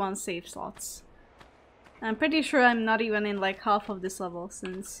 141 save slots. I'm pretty sure I'm not even in like half of this level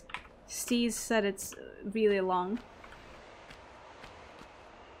since Steve said it's really long.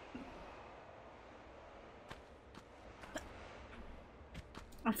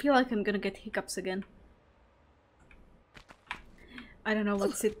 I feel like I'm gonna get hiccups again. I don't know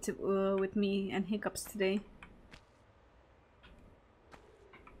what's it with me and hiccups today.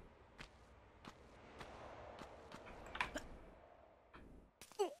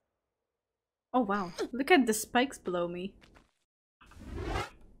 Oh wow, look at the spikes below me.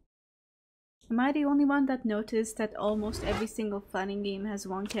 Am I the only one that noticed that almost every single fighting game has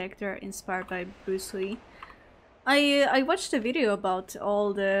one character inspired by Bruce Lee? I watched a video about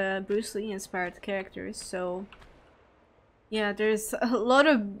all the Bruce Lee inspired characters, so yeah, there's a lot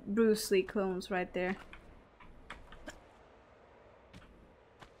of Bruce Lee clones right there.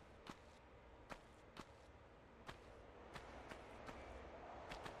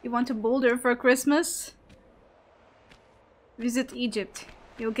 You want a boulder for Christmas? Visit Egypt.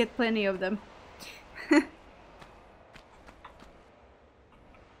 You'll get plenty of them.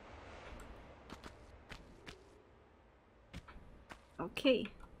 Okay.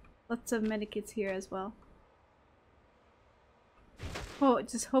 Lots of medikits here as well. Oh,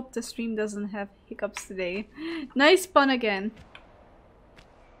 just hope the stream doesn't have hiccups today. Nice pun again.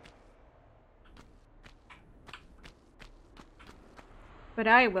 But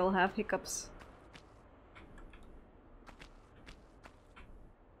I will have hiccups.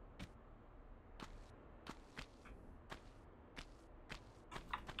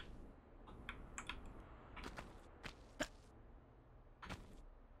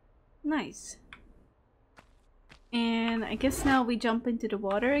 Nice. And I guess now we jump into the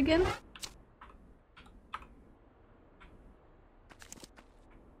water again.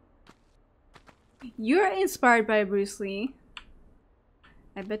 You're inspired by Bruce Lee.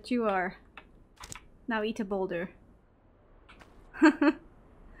 I bet you are. Now eat a boulder.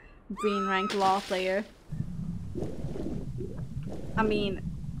 Green rank law player. I mean,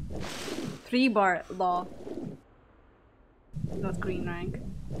 3-bar law. Not green rank.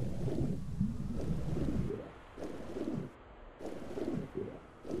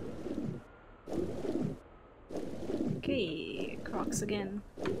 Okay, Crocs again.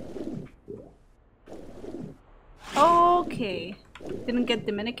 Okay. Didn't get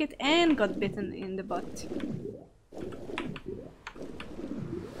the minikit and got bitten in the butt.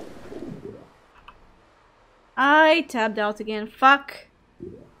 I tabbed out again. Fuck.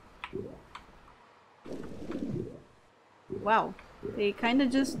 Wow. They kinda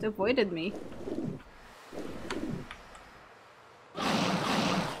just avoided me.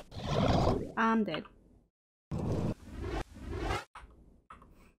 I'm dead.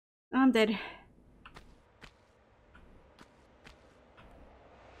 I'm dead.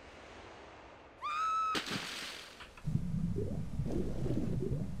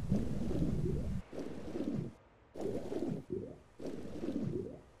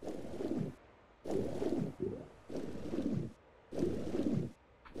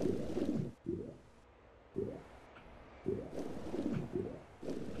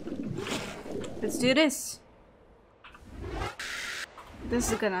 Let's do this.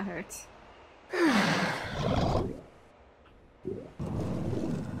 This is gonna hurt.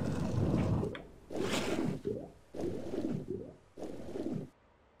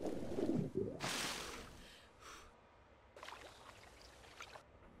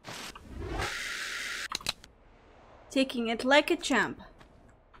 Taking it like a champ.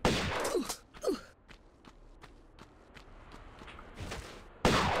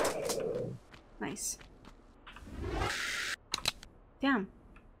 Nice. Damn.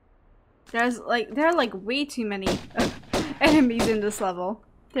 There are like way too many enemies in this level.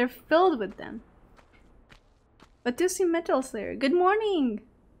 They're filled with them. But do see Metal Slayer. Good morning!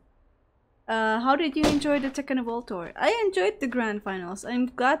 How did you enjoy the Tekken World Tour? I enjoyed the grand finals. I'm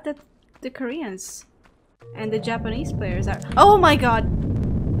glad that the Koreans and the Japanese players are— oh my god!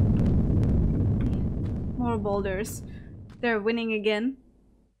 More boulders. They're winning again.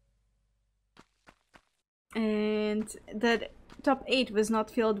 And the top 8 was not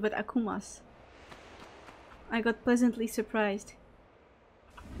filled with Akumas. I got pleasantly surprised.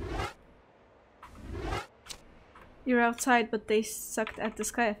 You're outside, but they sucked at the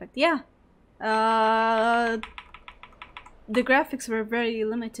sky effect. Yeah! The graphics were very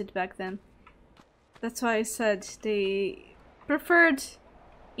limited back then. That's why I said they preferred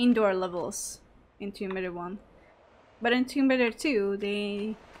indoor levels in Tomb Raider 1. But in Tomb Raider 2,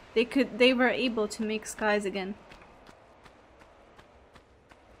 they were able to make skies again.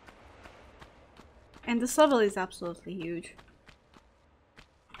 And this level is absolutely huge.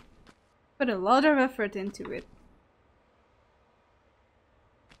 Put a lot of effort into it.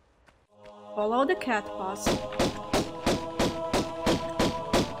 Follow the cat paws.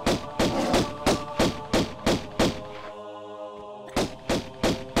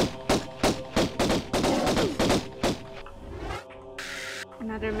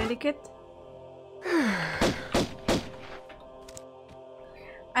 Another medikit.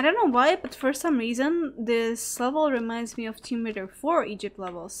 I don't know why, but for some reason this level reminds me of Tomb Raider 4 Egypt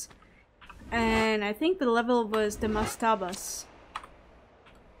levels. And I think the level was the mastabas.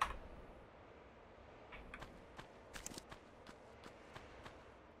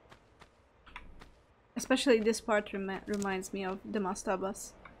 Especially this part reminds me of the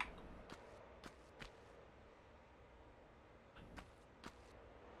mastabas.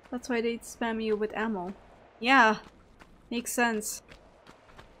 That's why they spam you with ammo. Yeah, makes sense.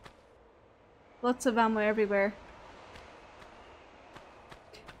 Lots of ammo everywhere.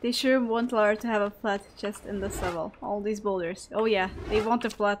 They sure want Lara to have a flat chest in this level. All these boulders. Oh yeah, they want a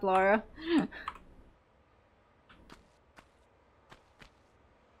flat Lara.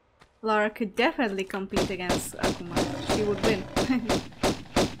 Lara could definitely compete against Akuma. She would win.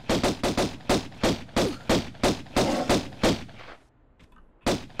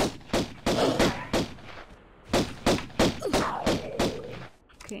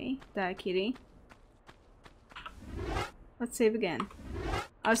 Okay, die kitty. Let's save again.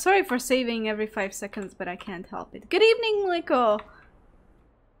 I'm sorry for saving every 5 seconds, but I can't help it. Good evening, Moiko!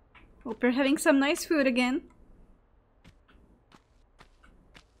 Hope you're having some nice food again.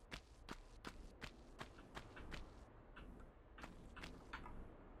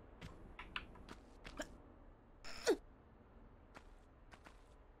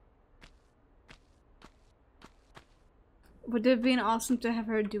 Would it have been awesome to have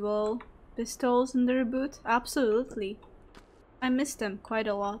her dual pistols in the reboot? Absolutely. I miss them quite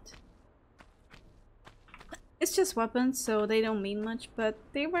a lot. It's just weapons, so they don't mean much, but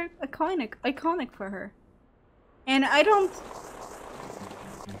they were iconic for her. And I don't—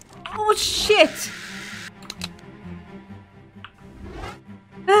 oh shit!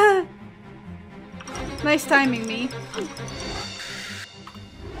 Ah. Nice timing, me.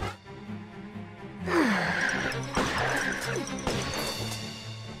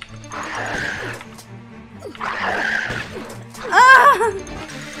 Ah!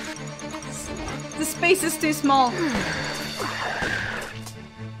 The space is too small.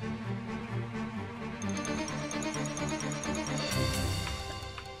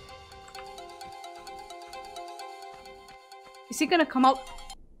 Is he gonna come out?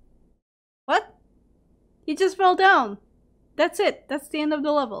 What? He just fell down. That's it. That's the end of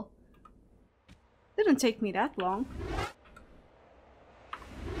the level. Didn't take me that long.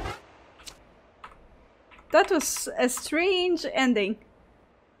 That was a strange ending.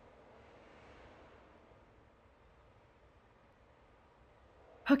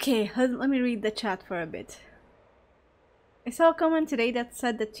 Okay, let me read the chat for a bit. I saw a comment today that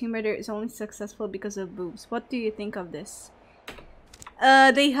said that Tomb Raider is only successful because of boobs. What do you think of this?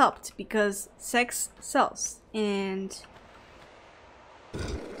 They helped because sex sells, and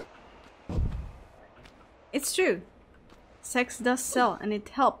It's true. Sex does sell, and it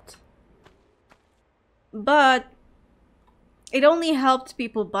helped. But it only helped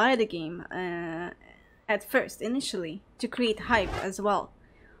people buy the game at first, initially, to create hype as well.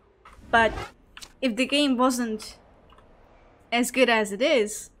 But if the game wasn't as good as it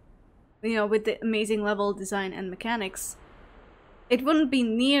is, you know, with the amazing level design and mechanics, it wouldn't be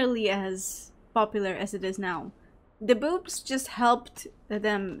nearly as popular as it is now. The boobs just helped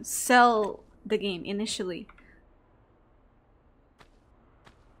them sell the game initially.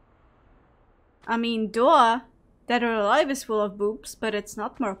 I mean, Doa, Dead or Alive is full of boobs, but it's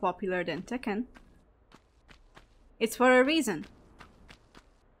not more popular than Tekken. It's for a reason.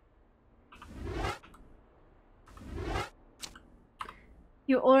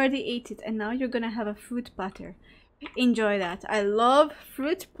 You already ate it and now you're gonna have a fruit platter. Enjoy that. I love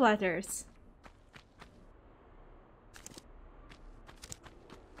fruit platters.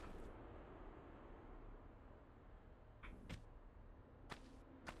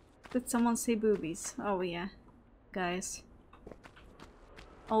 Did someone say boobies? Oh yeah, guys.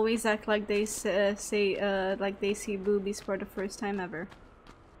 Always act like they like they see boobies for the first time ever.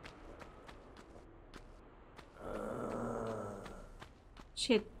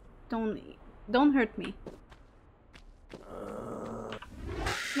 Shit! Don't hurt me.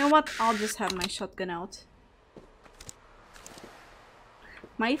 You know what? I'll just have my shotgun out.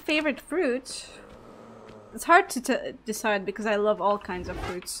 My favorite fruit. It's hard to decide because I love all kinds of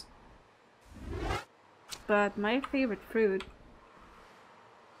fruits. But my favorite fruit.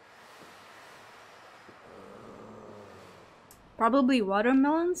 Probably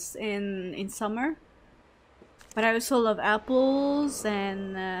watermelons in summer. But I also love apples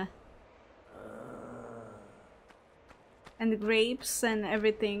and grapes and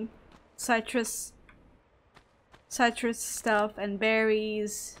everything. Citrus stuff and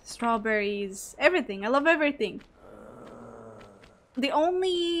berries, strawberries, everything. I love everything. The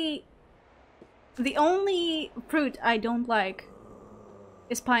only fruit I don't like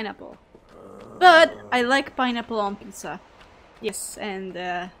is pineapple. But I like pineapple on pizza. Yes, and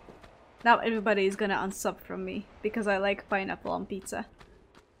now everybody is gonna unsub from me because I like pineapple on pizza.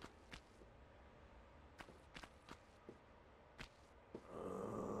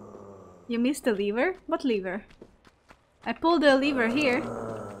 You missed the lever? What lever? I pulled the lever here.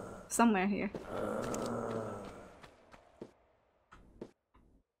 Somewhere here.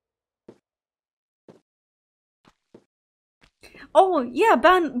 Oh, yeah,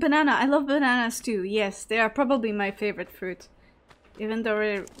 banana. I love bananas too. Yes, they are probably my favorite fruit. Even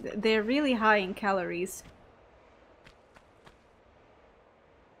though they're really high in calories.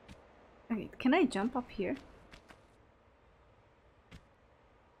 Okay, can I jump up here?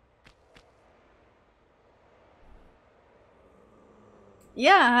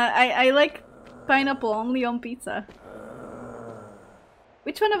 Yeah, I like pineapple only on pizza.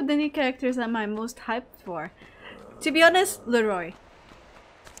 Which one of the new characters am I most hyped for? To be honest, Leroy.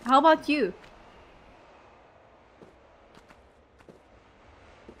 How about you?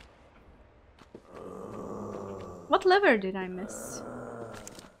 What lever did I miss?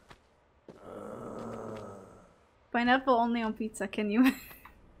 Pineapple only on pizza, can you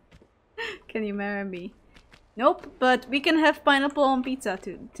can you marry me? Nope, but we can have pineapple on pizza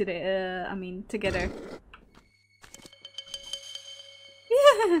today. I mean, together.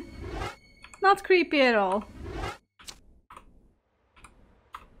 Yeah, not creepy at all.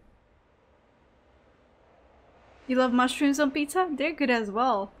 You love mushrooms on pizza? They're good as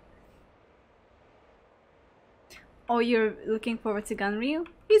well. Oh, you're looking forward to Gunryu?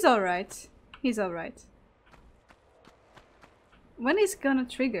 He's alright. He's alright. When is gonna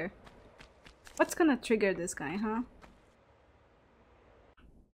trigger? What's gonna trigger this guy, huh?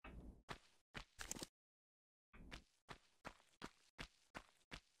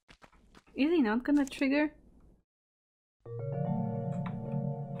 Is he not gonna trigger?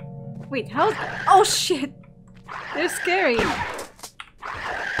 Wait, how? Oh shit! They're scary!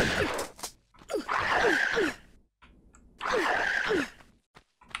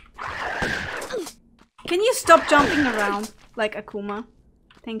 Can you stop jumping around like Akuma?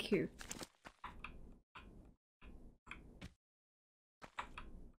 Thank you.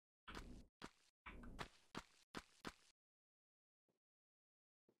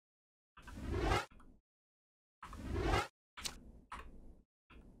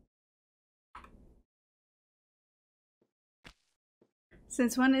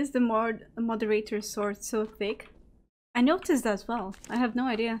 Since when is the moderator sword so thick? I noticed as well. I have no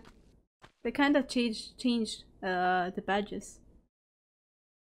idea. They kind of changed the badges.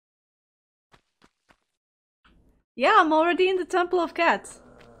 Yeah, I'm already in the Temple of Cats.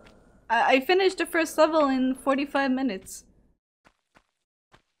 I finished the first level in 45 minutes.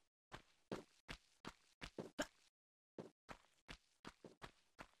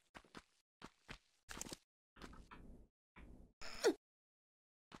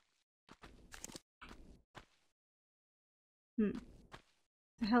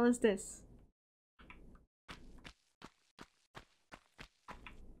 The hell is this?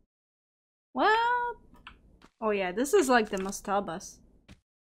 What? Oh yeah, this is like the mastabas.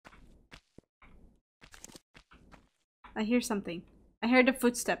 I hear something. I heard a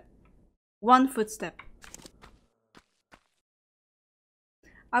footstep. One footstep.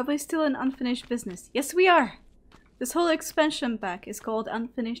 Are we still in unfinished business? Yes, we are! This whole expansion pack is called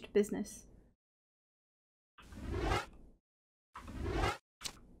Unfinished Business.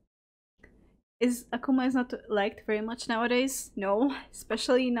 Akuma is not liked very much nowadays? No,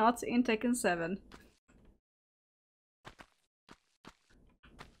 especially not in Tekken 7.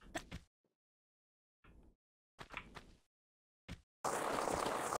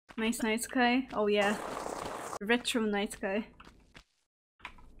 Nice night sky. Oh yeah, retro night sky,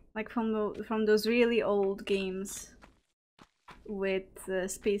 like from those really old games with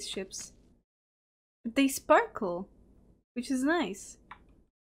spaceships. But they sparkle, which is nice.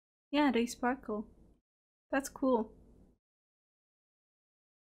 Yeah, they sparkle. That's cool.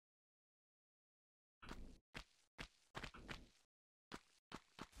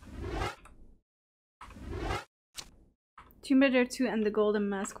 Tomb Raider 2 and the Golden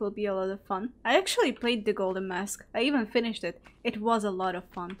Mask will be a lot of fun. I actually played the Golden Mask. I even finished it. It was a lot of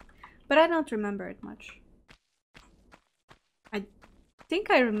fun. But I don't remember it much. I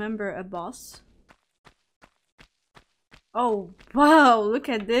think I remember a boss. Oh, wow, look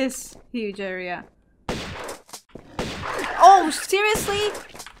at this huge area. Oh, seriously?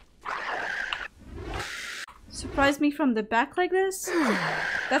 Surprise me from the back like this?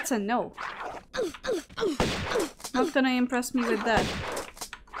 That's a no. Not gonna impress me with that.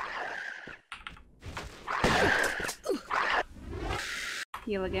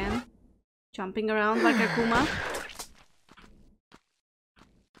 Heal again. Jumping around like Akuma.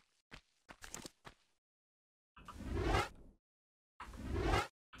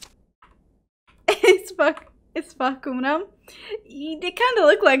 It's Fakumram. They kinda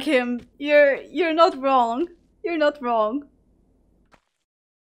look like him. You're not wrong. You're not wrong.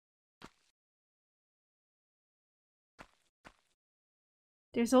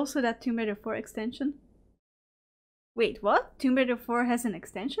 There's also that Tomb Raider 4 extension. Wait, what? Tomb Raider 4 has an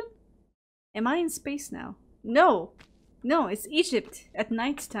extension? Am I in space now? No! No, it's Egypt at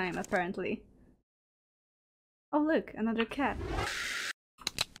night time, apparently. Oh look, another cat.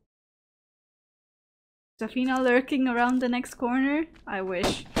 Zafina lurking around the next corner? I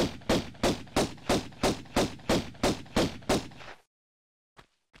wish.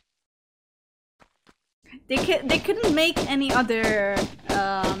 They couldn't make any other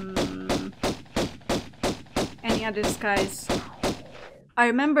skies. I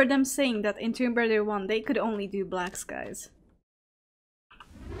remember them saying that in Tomb Raider 1 they could only do black skies.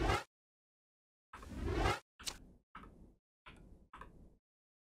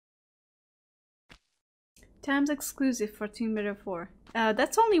 Times exclusive for Tomb Raider 4.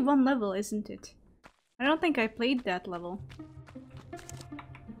 That's only one level, isn't it? I don't think I played that level.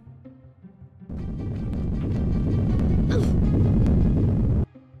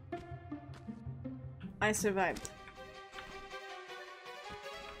 I survived.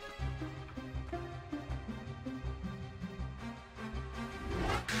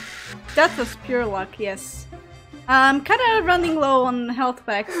 That was pure luck, yes. I'm kinda running low on health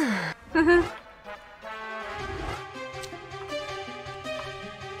packs.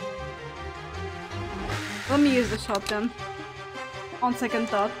 Let me use the shotgun. On second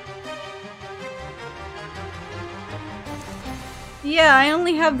thought. Yeah, I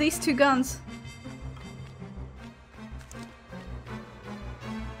only have these two guns.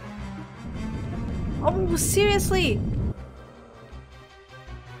 Oh, seriously?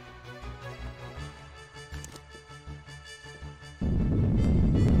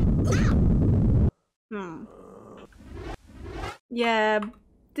 Yeah,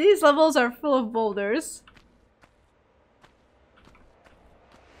 these levels are full of boulders.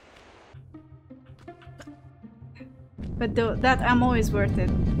 But that ammo is worth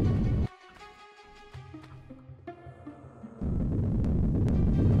it.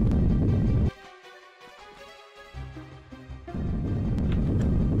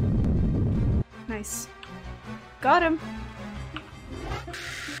 Nice. Got him.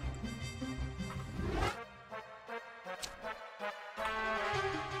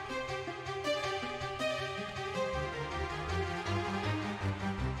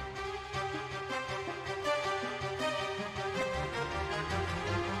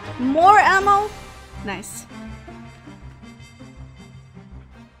 More ammo? Nice.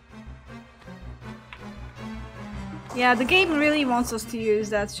 Yeah, the game really wants us to use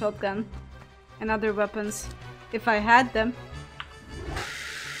that shotgun and other weapons, if I had them.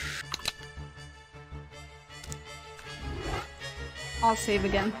 I'll save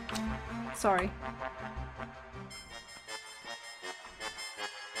again. Sorry.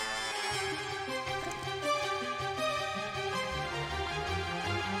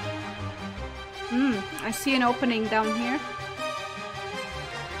 I see an opening down here.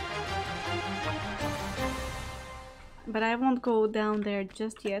 But I won't go down there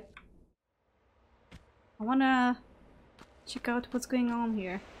just yet. I wanna check out what's going on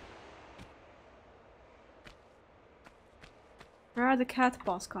here. Where are the cat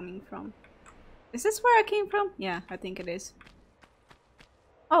paws coming from? Is this where I came from? Yeah, I think it is.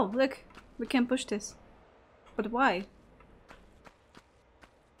 Oh, look! We can push this. But why?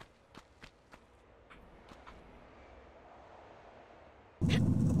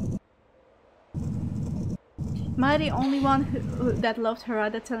 Am I the only one that loved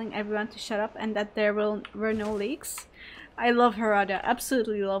Harada telling everyone to shut up and that there were no leaks? I love Harada.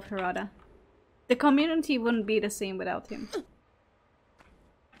 Absolutely love Harada. The community wouldn't be the same without him.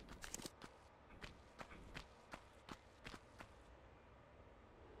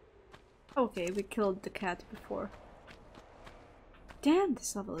 Okay, we killed the cat before. Damn,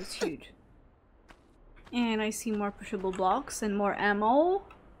 this level is huge. And I see more pushable blocks and more ammo.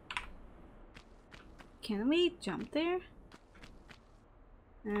 Can we jump there?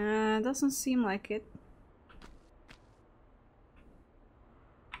 Doesn't seem like it.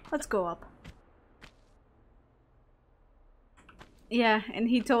 Let's go up. Yeah, and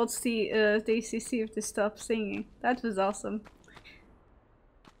he told Stacy Steve to stop singing. That was awesome.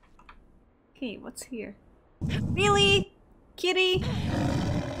 Okay, what's here? Really? Kitty?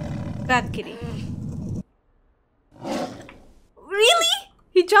 Bad kitty. Really?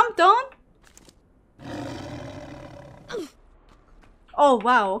 He jumped on? Oh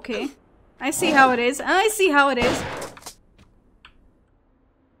wow, okay. I see how it is. I see how it is.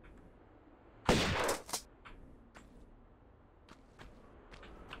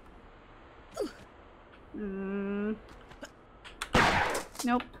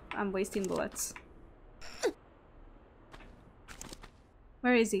 Nope, I'm wasting bullets.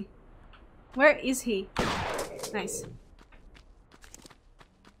 Where is he? Where is he? Nice.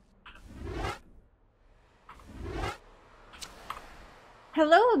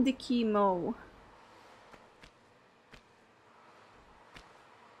 Hello, Dicky Mo.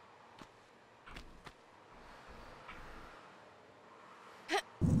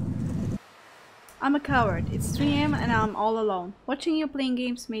 I'm a coward. It's 3 AM and I'm all alone. Watching you playing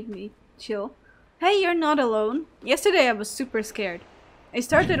games made me chill. Hey, you're not alone. Yesterday I was super scared. I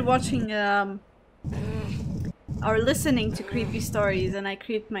started watching or listening to creepy stories and I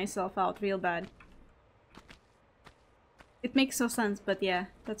creeped myself out real bad. It makes no sense, but yeah,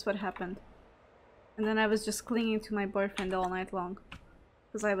 that's what happened. And then I was just clinging to my boyfriend all night long.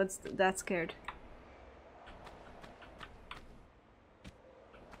 Because I was that scared.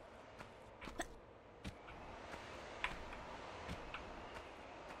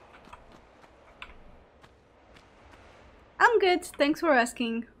 I'm good, thanks for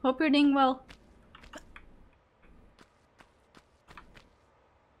asking. Hope you're doing well.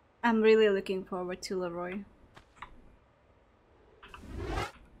 I'm really looking forward to Leroy.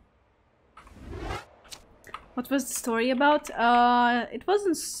 What was the story about? It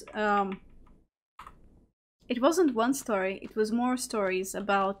wasn't one story. It was more stories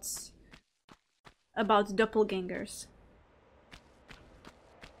about doppelgangers.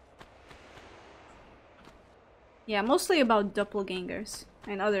 Yeah, mostly about doppelgangers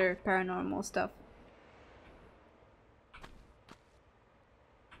and other paranormal stuff.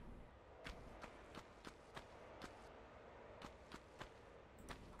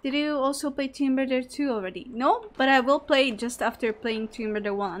 Did you also play Tomb Raider 2 already? No, but I will play just after playing Tomb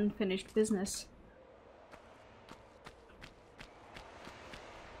Raider 1 Unfinished Business.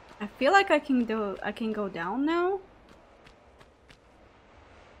 I feel like I can go down now.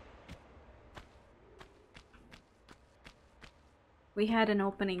 We had an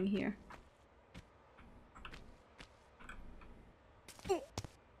opening here.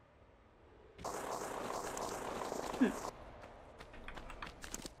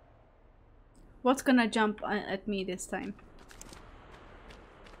 What's gonna jump at me this time?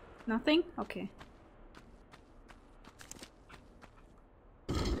 Nothing? Okay.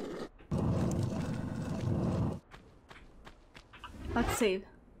 Let's save.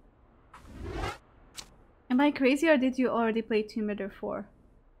 Am I crazy or did you already play Tomb Raider 4?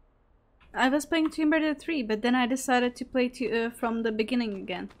 I was playing Tomb Raider 3, but then I decided to play from the beginning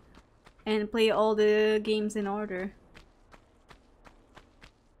again. And play all the games in order.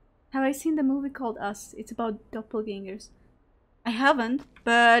 Have I seen the movie called Us? It's about doppelgangers. I haven't,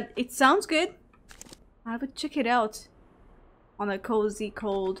 but it sounds good. I would check it out on a cozy,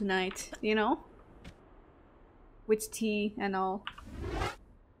 cold night, you know? With tea and all.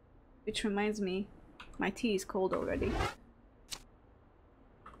 Which reminds me, my tea is cold already.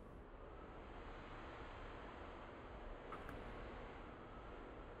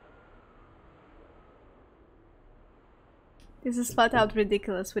 This is flat out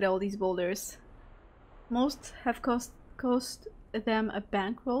ridiculous with all these boulders. Most have cost them a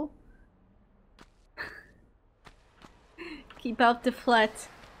bankroll. Keep out the flat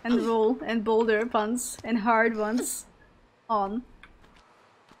and roll and boulder ones and hard ones on.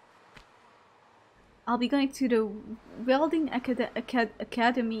 I'll be going to the welding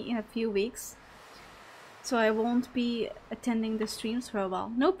academy in a few weeks, so I won't be attending the streams for a while.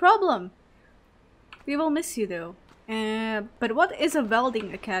 No problem! We will miss you though. But what is a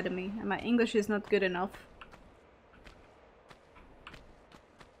welding academy? My English is not good enough.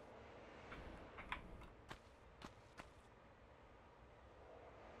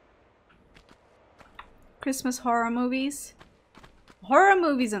 Christmas horror movies? Horror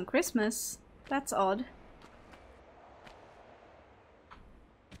movies on Christmas? That's odd.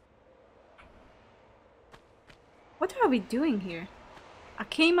 What are we doing here? I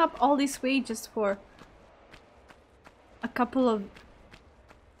came up all this way just for a couple of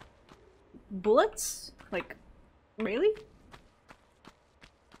bullets? Like, really?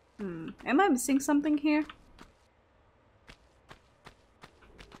 Am I missing something here?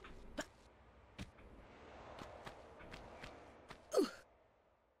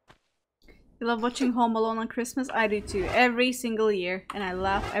 You love watching Home Alone on Christmas? I do too. Every single year. And I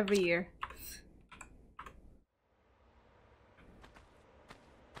laugh every year.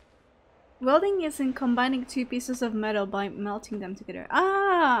 Welding is in combining two pieces of metal by melting them together.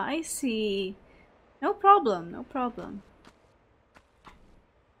 Ah, I see. No problem, no problem.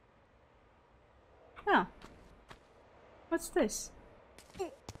 Ah. What's this?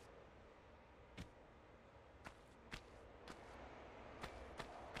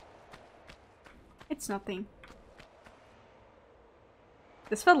 It's nothing.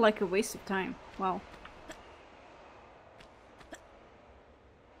 This felt like a waste of time. Wow.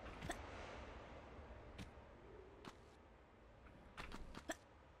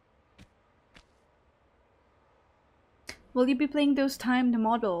 Will you be playing those timed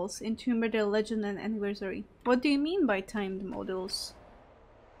models in Tomb Raider Legend and Anniversary? What do you mean by timed models?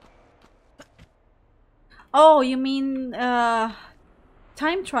 Oh, you mean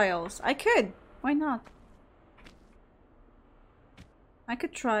time trials? I could. Why not? I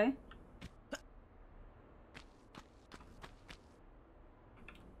could try.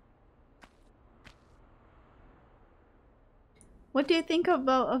 What do you think of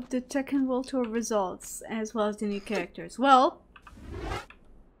the Tekken World Tour results as well as the new characters? Well,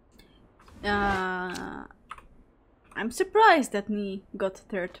 I'm surprised that Nee got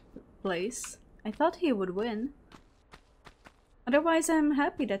third place. I thought he would win. Otherwise, I'm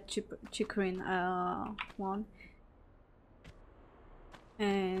happy that Chikrin won.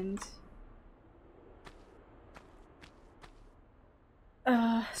 And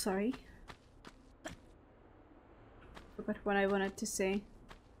sorry. Forgot what I wanted to say.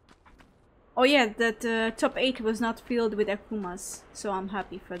 Oh yeah, that top 8 was not filled with Akumas, so I'm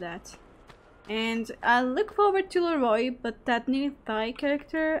happy for that. And I look forward to Leroy, but that new Thai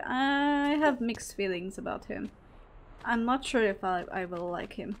character, I have mixed feelings about him. I'm not sure if I will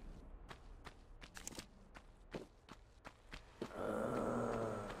like him.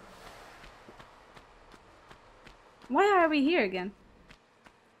 Why are we here again?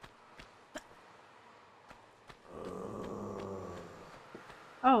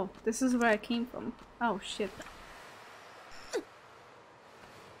 Oh, this is where I came from. Oh shit.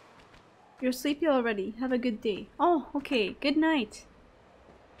 You're sleepy already. Have a good day. Oh, okay. Good night.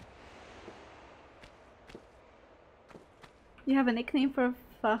 You have a nickname for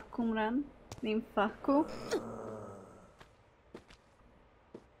Fakumran? Named Faku?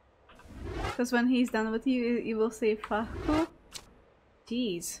 Because when he's done with you, you will say Faku?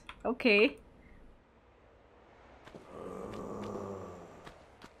 Jeez. Okay.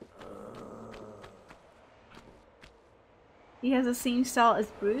 He has the same style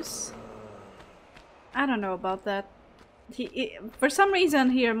as Bruce? I don't know about that. For some reason,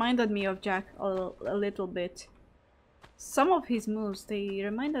 he reminded me of Jack a little bit. Some of his moves, they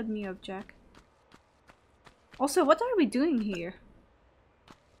reminded me of Jack. Also, what are we doing here?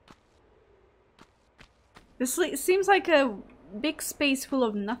 This seems like a big space full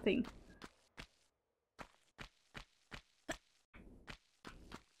of nothing.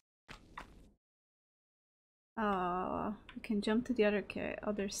 We can jump to the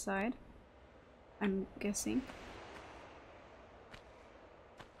other side, I'm guessing.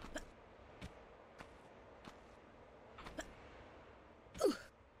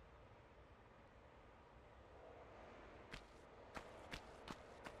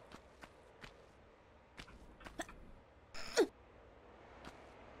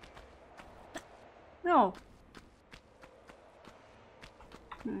 No.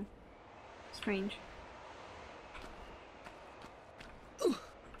 Strange.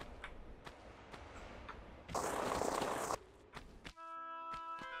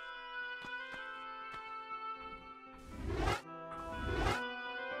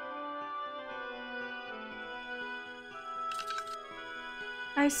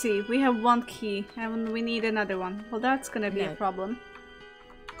 I see. We have one key and we need another one. Well, that's gonna be a problem.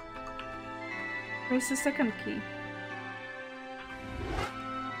 Where's the second key?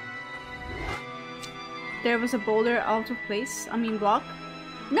 There was a boulder out of place. I mean block.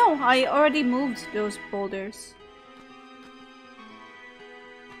 No, I already moved those boulders.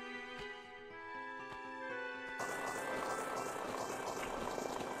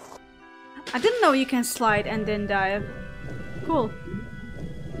 I didn't know you can slide and then dive. Cool.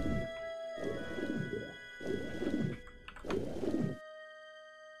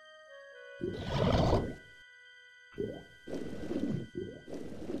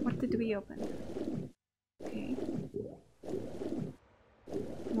 What did we open? Okay.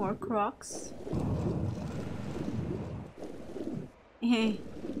 More crocs. I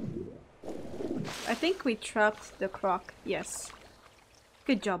think we trapped the croc. Yes.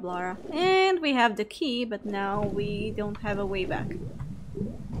 Good job, Lara. And we have the key, but now we don't have a way back.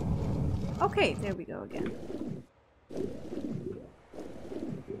 Okay, there we go again.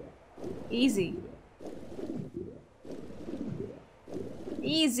 Easy.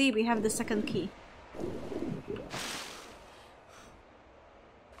 Easy, we have the second key.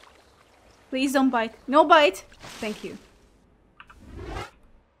 Please don't bite. No bite! Thank you.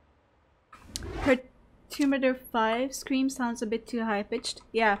 Her Terminator 5 scream sounds a bit too high-pitched.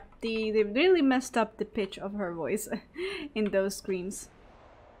 Yeah, they really messed up the pitch of her voice in those screams.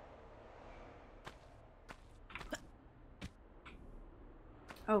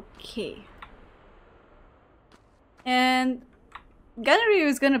 Okay. And Ganryu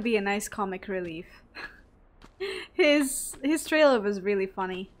is gonna be a nice comic relief. His trailer was really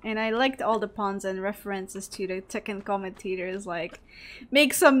funny, and I liked all the puns and references to the Tekken commentators, like,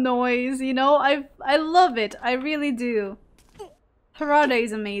 make some noise, you know? I love it, I really do. Harada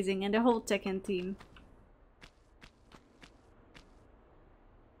is amazing, and the whole Tekken team.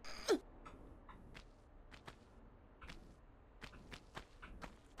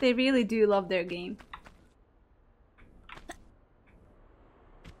 They really do love their game.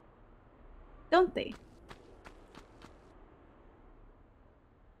 Don't they?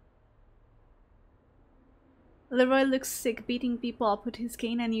 Leroy looks sick beating people up with his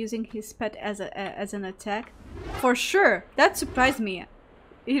cane and using his pet as an attack. For sure! That surprised me.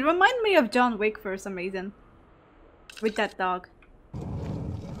 He reminded me of John Wick for some reason. With that dog.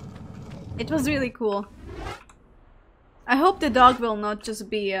 It was really cool. I hope the dog will not just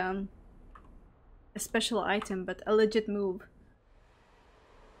be a special item, but a legit move.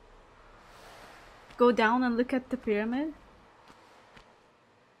 Go down and look at the pyramid?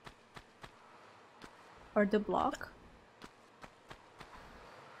 Or the block?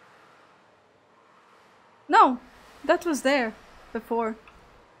 No! That was there before.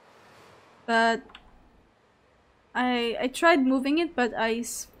 But I tried moving it, but I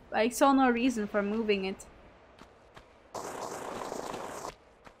saw no reason for moving it.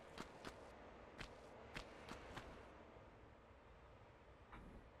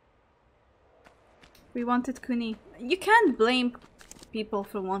 We wanted Kuni. You can't blame people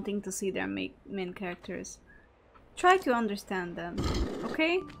for wanting to see their main characters. Try to understand them,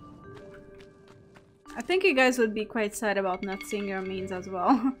 okay? I think you guys would be quite sad about not seeing your mains as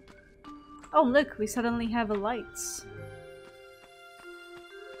well. Oh look, we suddenly have a lights.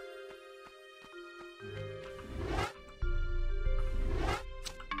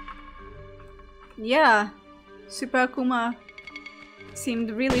 Yeah, Super Akuma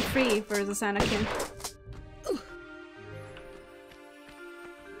seemed really free versus Anakin.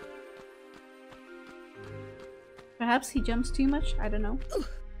 Perhaps he jumps too much? I don't know.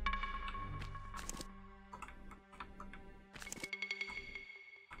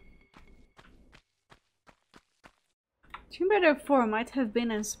 Tomb Raider 4 might have been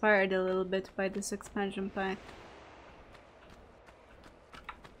inspired a little bit by this expansion pack.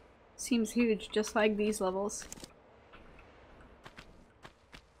 Seems huge, just like these levels.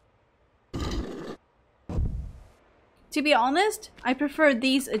 To be honest, I prefer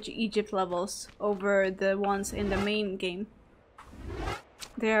these Egypt levels over the ones in the main game.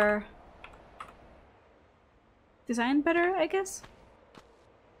 They're designed better, I guess?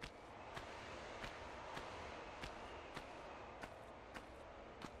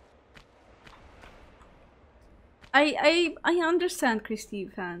 I understand Christie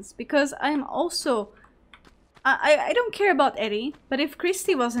fans, because I'm also... I don't care about Eddie, but if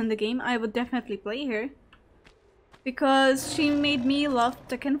Christie was in the game, I would definitely play her. Because she made me love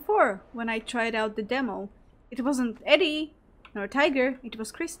Tekken 4 when I tried out the demo. It wasn't Eddie, nor Tiger, it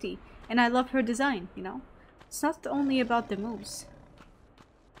was Christie. And I love her design, you know? It's not only about the moves.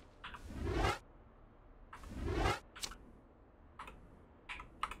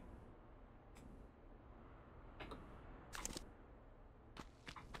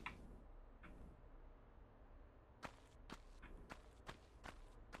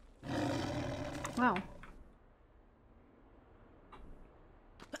 Wow.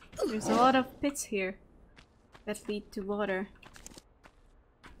 There's a lot of pits here that lead to water.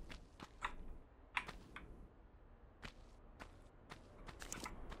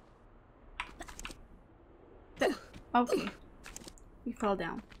 Okay. We fell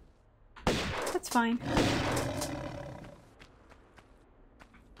down. That's fine.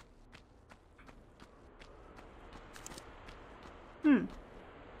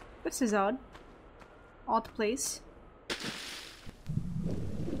 This is odd. Odd place.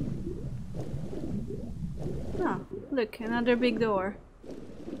 Ah, look, another big door.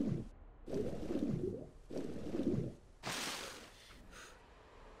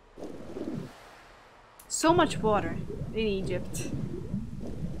 So much water in Egypt.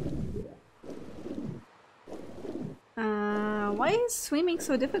 Why is swimming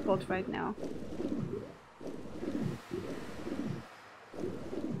so difficult right now?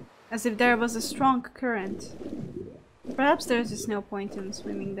 As if there was a strong current. Perhaps there's just no point in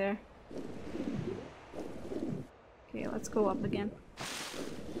swimming there. Okay, let's go up again.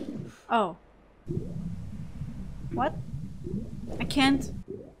 Oh. What? I can't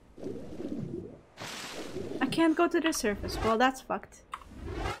go to the surface. Well, that's fucked.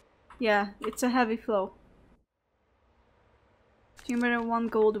 Yeah, it's a heavy flow. Do you remember 1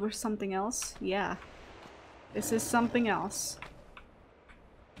 gold or something else? Yeah. This is something else.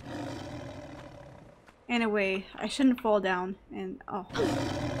 Anyway, I shouldn't fall down and... oh.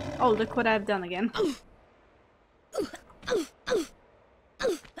 Oh, look what I've done again.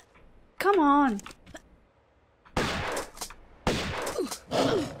 Come on!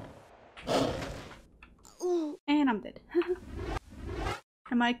 And I'm dead.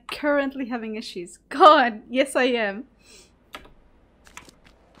 Am I currently having issues? God, yes I am.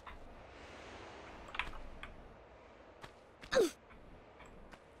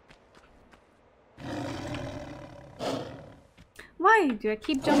 Why do I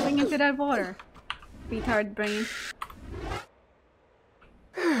keep jumping into that water? Retard brain.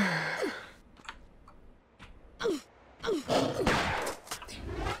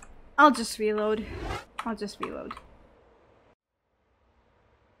 I'll just reload.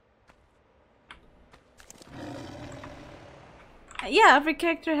 Yeah, every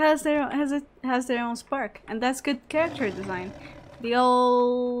character has their own spark, and that's good character design. They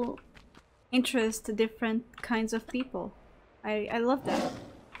all interest different kinds of people. I love that.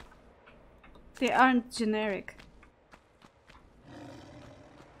 They aren't generic.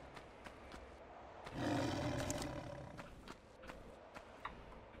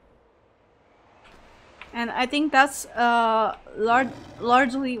 And I think that's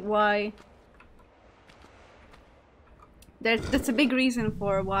largely why that's a big reason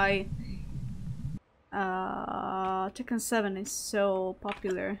for why Tekken 7 is so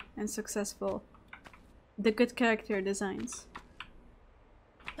popular and successful. The good character designs.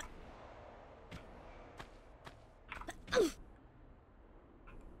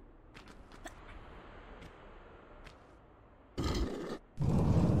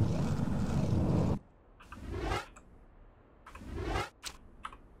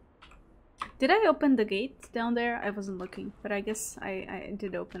 Did I open the gate down there? I wasn't looking, but I guess I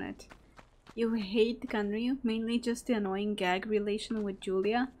did open it. You hate Ganryu? Mainly just the annoying gag relation with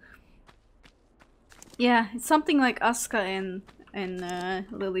Julia? Yeah, it's something like Asuka and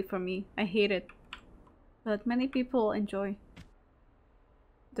Lily for me. I hate it. But many people enjoy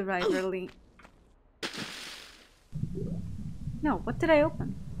the rivalry. No, what did I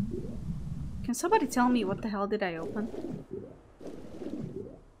open? Can somebody tell me what the hell did I open?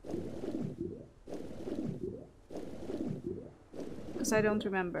 Because I don't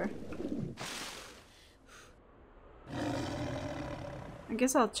remember. I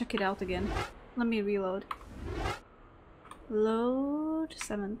guess I'll check it out again. Let me reload. Load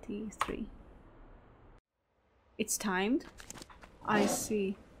 73. It's timed? I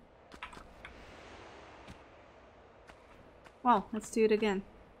see. Well, let's do it again.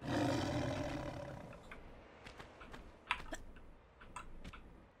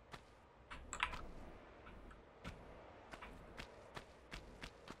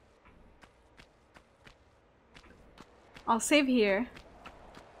 I'll save here.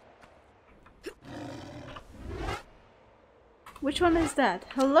 Which one is that?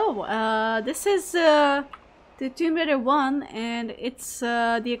 Hello, this is the Tomb Raider 1 and it's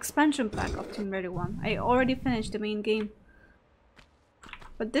the expansion pack of Tomb Raider 1. I already finished the main game.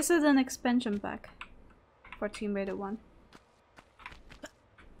 But this is an expansion pack for Tomb Raider 1.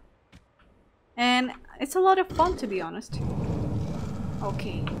 And it's a lot of fun, to be honest.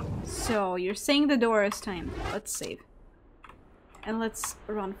 Okay, so you're saying the door is timed. Let's save. And let's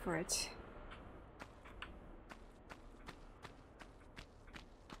run for it.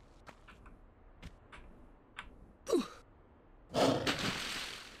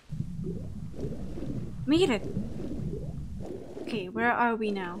 Made it! Okay, where are we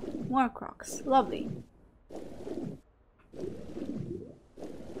now? More crocs. Lovely.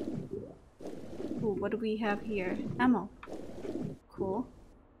 Ooh, what do we have here? Ammo. Cool.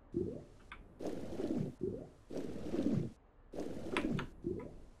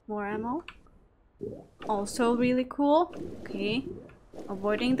 More ammo. Also really cool. Okay.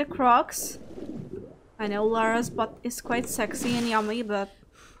 Avoiding the crocs. I know Lara's butt is quite sexy and yummy, but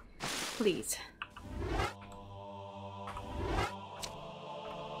please.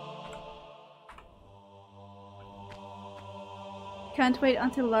 Can't wait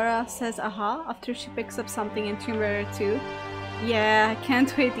until Lara says aha after she picks up something in Tomb Raider 2. Yeah, I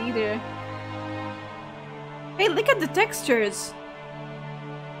can't wait either. Hey, look at the textures!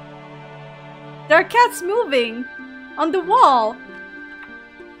 There are cats moving on the wall!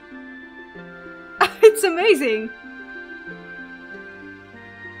 It's amazing!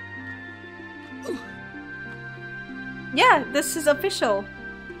 Yeah, this is official.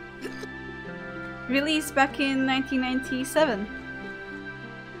 Released back in 1997.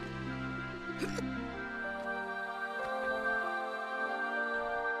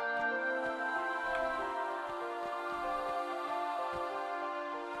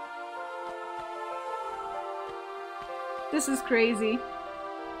 This is crazy.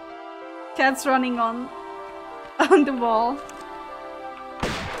 Cats running on the wall.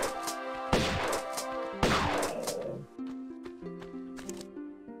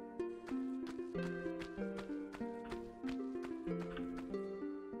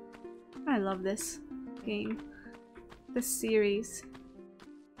 I love this game. This series.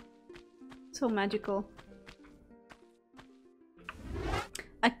 So magical.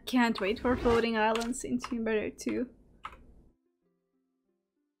 I can't wait for floating islands in Tomb Raider 2.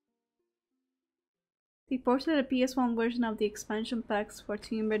 They ported a PS1 version of the expansion packs for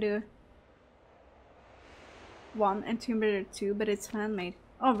Tomb Raider 1 and Tomb Raider 2, but it's fan-made.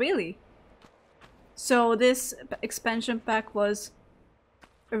 Oh, really? So this expansion pack was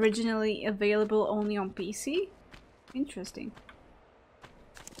originally available only on PC? Interesting.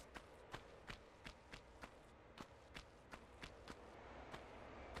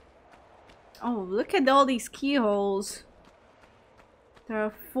 Oh, look at all these keyholes. There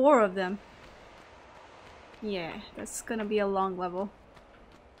are 4 of them. Yeah, that's gonna be a long level.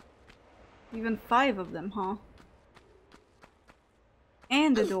 Even 5 of them, huh?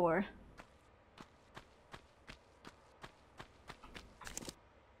 And a door.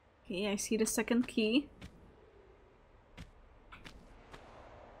 Okay, I see the second key.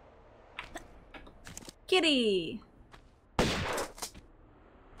 Kitty!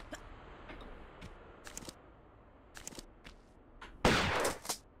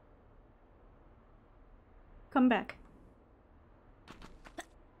 Come back.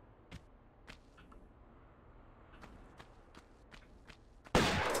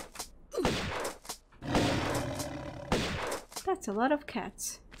 That's a lot of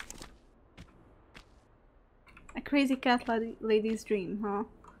cats. A crazy cat lady's dream, huh?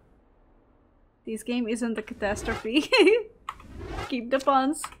 This game isn't a catastrophe. Keep the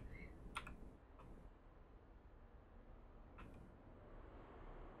puns.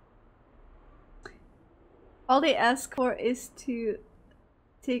 All they ask for is to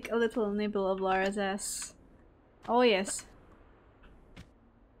take a little nibble of Lara's ass. Oh yes.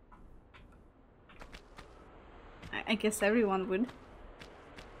 I guess everyone would.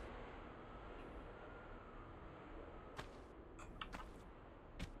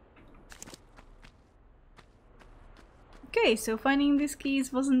 Okay, so finding these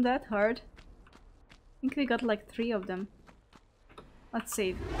keys wasn't that hard. I think we got like 3 of them. Let's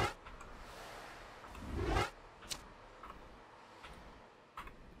save.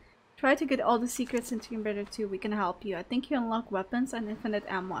 Try to get all the secrets in Tomb Raider 2. We can help you. I think you unlock weapons and infinite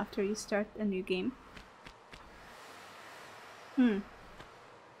ammo after you start a new game. I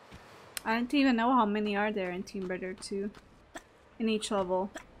don't even know how many are there in Tomb Raider 2. In each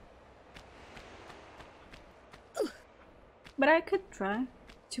level. But I could try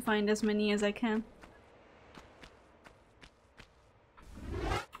to find as many as I can.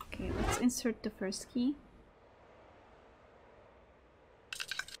 Okay, let's insert the first key.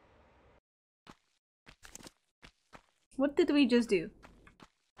 What did we just do?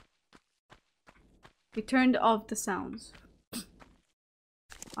 We turned off the sounds.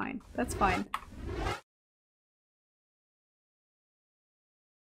 Fine, that's fine.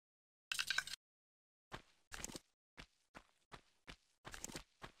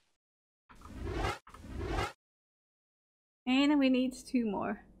 And we need 2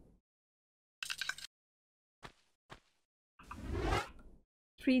 more.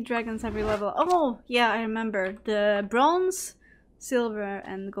 3 dragons every level. Oh, yeah, I remember. The bronze, silver,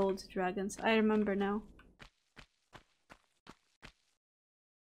 and gold dragons. I remember now.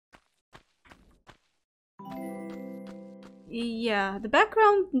 Yeah, the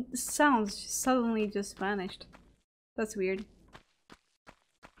background sounds suddenly just vanished. That's weird.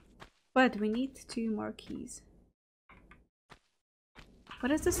 But we need 2 more keys.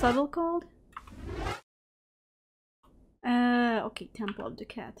 What is this level called? Okay, Temple of the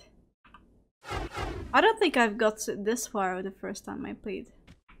Cat. I don't think I've got this far the first time I played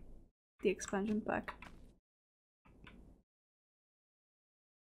the expansion pack.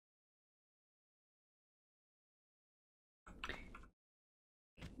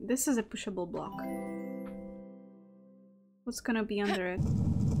 This is a pushable block. What's gonna be under it?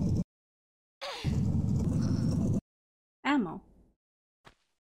 Ammo.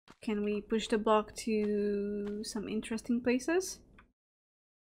 Can we push the block to some interesting places?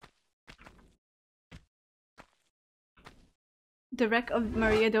 The wreck of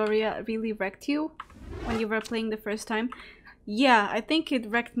Maria Doria really wrecked you when you were playing the first time? Yeah, I think it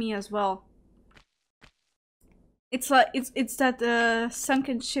wrecked me as well. It's like it's that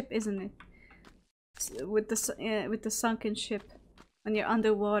sunken ship, isn't it? With the sunken ship when you're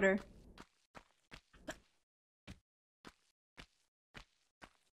underwater.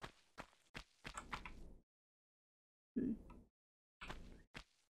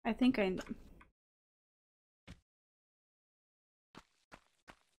 I think I know.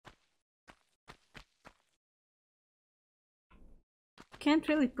 Can't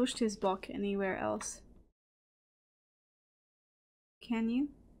really push this block anywhere else. Can you?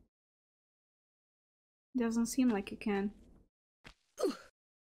 Doesn't seem like you can.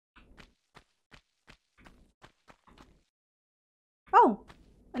 Oh!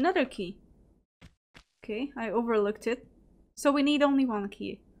 Another key. Okay, I overlooked it. So we need only 1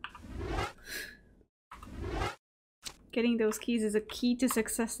 key. Getting those keys is a key to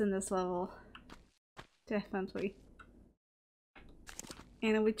success in this level. Definitely.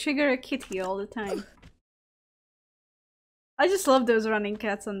 And we trigger a kitty all the time. I just love those running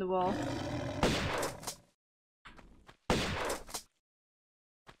cats on the wall.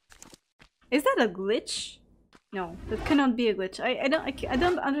 Is that a glitch? No, that cannot be a glitch. I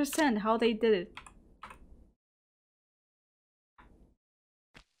don't understand how they did it.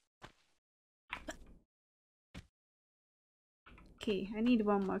 Okay, I need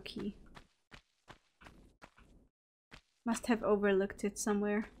 1 more key. Must have overlooked it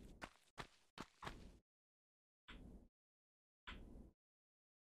somewhere.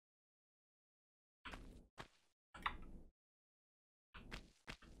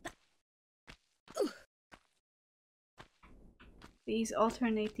 These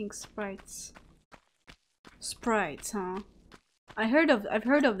alternating sprites. Sprites, huh? I've heard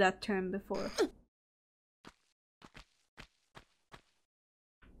of that term before.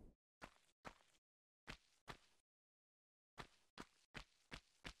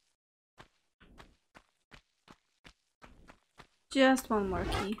 Just 1 more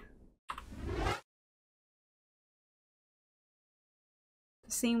key.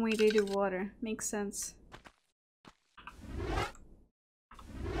 The same way they do water. Makes sense.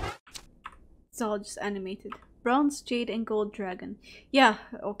 It's all just animated. Bronze, jade, and gold dragon. Yeah,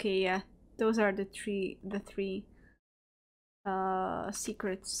 okay, yeah. Those are the three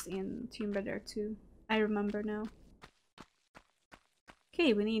secrets in Tomb Raider 2. I remember now.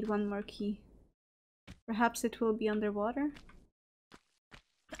 Okay, we need 1 more key. Perhaps it will be underwater?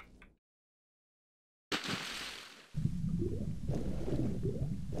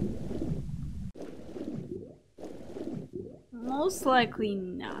 Most likely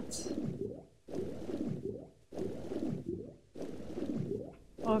not.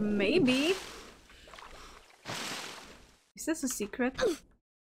 Or maybe. Is this a secret?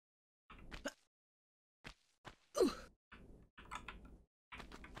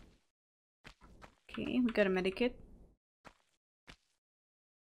 Okay, we got a medikit.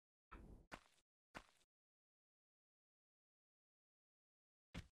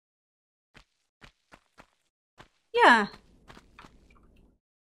 Yeah.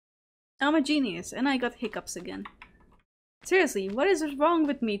 I'm a genius, and I got hiccups again. Seriously, what is wrong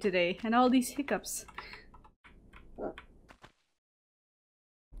with me today and all these hiccups?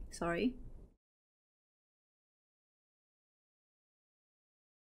 Sorry.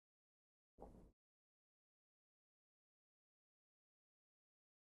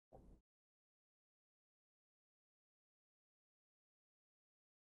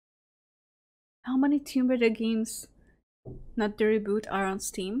 How many Tomb Raider games, not the reboot, are on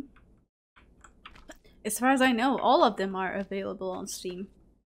Steam? As far as I know, all of them are available on Steam.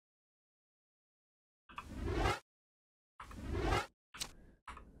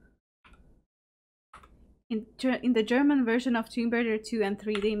 In the German version of Tomb Raider 2 and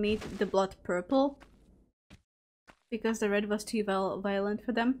 3, they made the blood purple because the red was too violent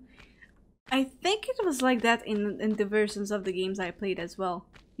for them. I think it was like that in the versions of the games I played as well.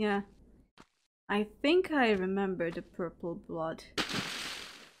 Yeah. I think I remember the purple blood.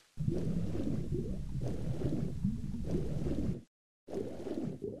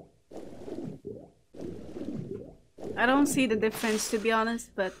 I don't see the difference, to be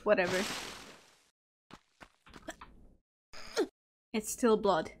honest, but whatever. It's still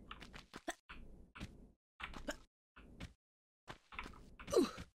blood.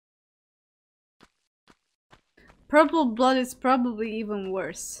 Purple blood is probably even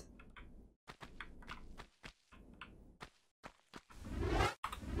worse.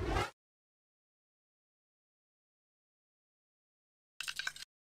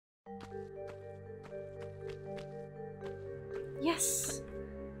 Yes!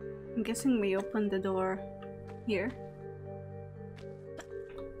 I'm guessing we opened the door here.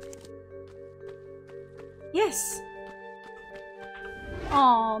 Yes!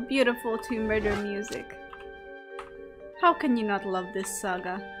 Aw, beautiful Tomb Raider music. How can you not love this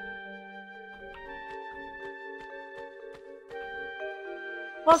saga?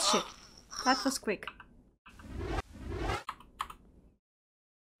 Well, shit. That was quick.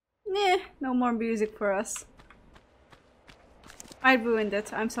 Nah, no more music for us. I ruined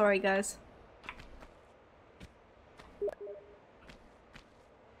it. I'm sorry, guys.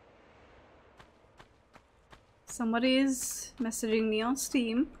 Somebody is messaging me on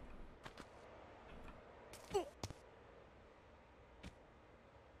Steam.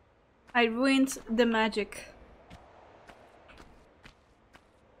 I ruined the magic.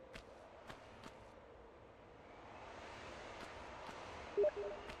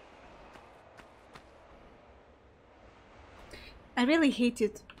 I really hate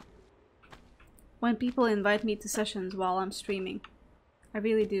it when people invite me to sessions while I'm streaming. I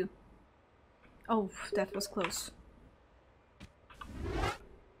really do. Oh, that was close.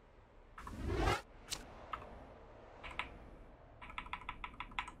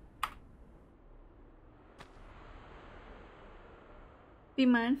 Be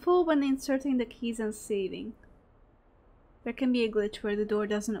mindful when inserting the keys and saving. There can be a glitch where the door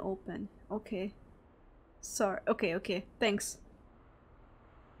doesn't open. Okay. Sorry. Okay. Thanks.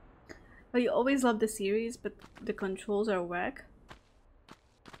 Oh, you always love the series, but the controls are whack.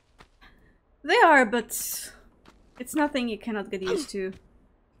 They are, but it's nothing you cannot get used to.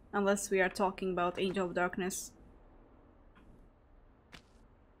 Unless we are talking about Angel of Darkness.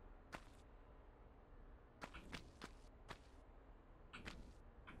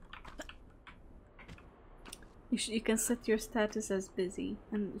 You can set your status as busy,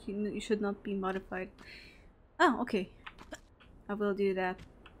 and you should not be modified. Oh, okay. I will do that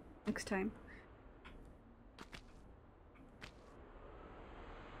next time.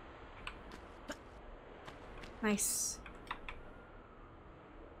 Nice.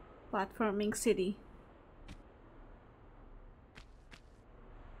 Platforming city.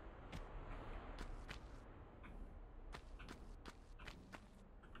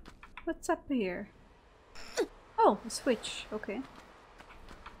 What's up here? Oh, a switch. Okay.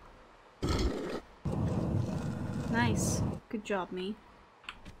 Nice. Good job, me.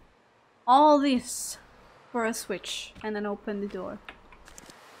 All this for a switch and then open the door.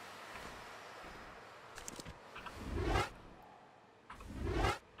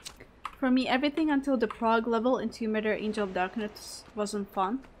 For me, everything until the prog level in Tomb Raider Angel of Darkness wasn't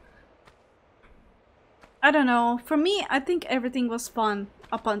fun. I don't know. For me, I think everything was fun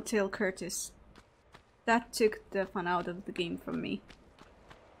up until Curtis. That took the fun out of the game from me.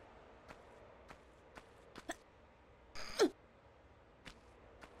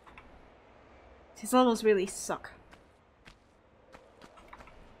 These levels really suck.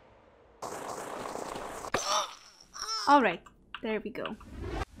 Alright, there we go.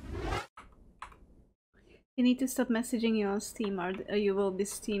 You need to stop messaging you on Steam or you will be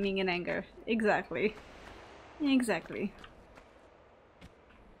steaming in anger. Exactly. Exactly.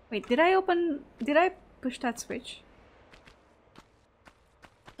 Wait, did I push that switch?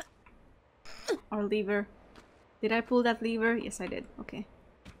 Or lever? Did I pull that lever? Yes, I did. Okay.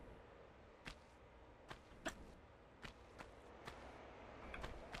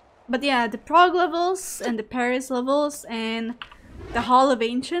 But yeah, the Prague levels and the Paris levels and the Hall of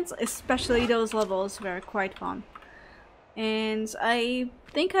Ancients, especially those levels, were quite fun. And I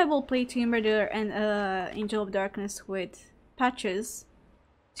think I will play Tomb Raider and Angel of Darkness with patches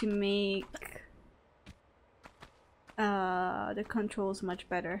to make the controls much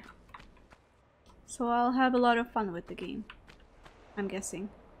better. So I'll have a lot of fun with the game, I'm guessing.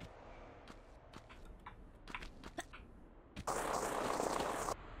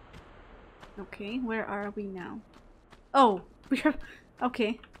 Okay, where are we now? Oh, we're...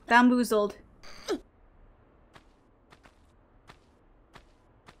 okay, bamboozled.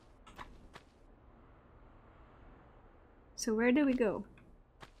 So where do we go?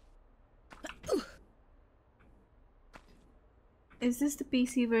 Is this the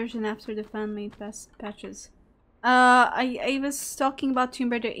PC version after the fan-made patches? I was talking about Tomb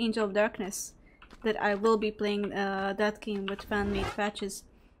Raider Angel of Darkness. That I will be playing that game with fan-made patches.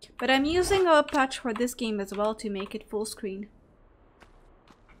 But I'm using a patch for this game as well to make it full screen.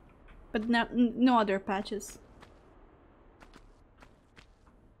 But no other patches.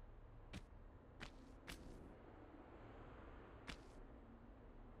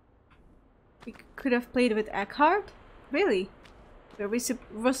 We could have played with Eckhart? Really?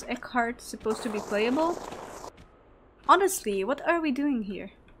 Was Eckhart supposed to be playable? Honestly, what are we doing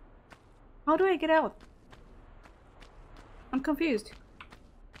here? How do I get out? I'm confused.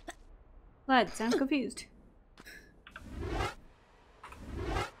 Lads, I'm confused.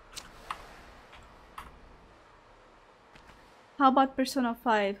 How about Persona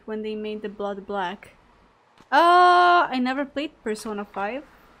 5 when they made the blood black? I never played Persona 5.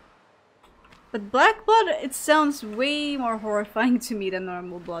 But black blood, it sounds way more horrifying to me than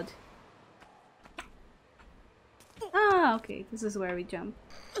normal blood. Ah, okay, this is where we jump.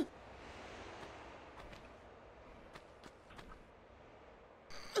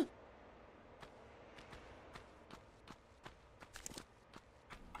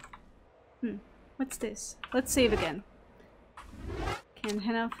 What's this? Let's save again.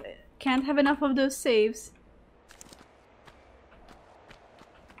 Can't have enough of those saves.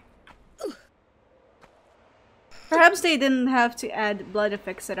 Perhaps they didn't have to add blood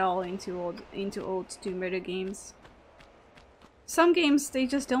effects at all into old Tomb Raider games. Some games they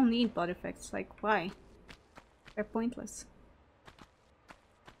just don't need blood effects. Like why? They're pointless.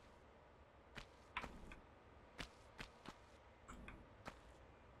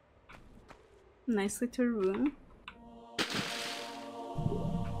 Nice little room.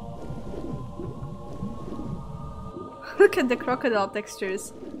 Look at the crocodile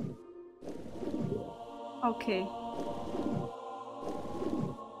textures. Okay.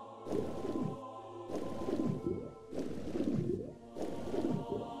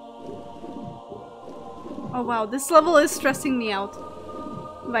 Oh wow, this level is stressing me out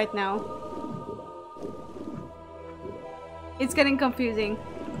right now. It's getting confusing.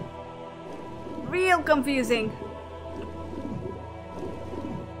 Real confusing.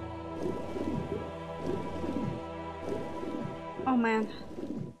 Oh man.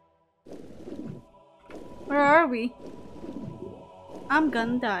 Where are we? I'm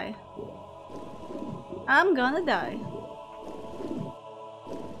gonna die. I'm gonna die.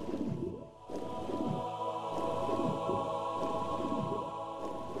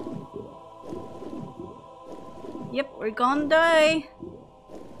 Yep, we're gonna die.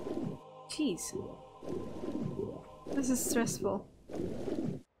 Jeez. This is stressful.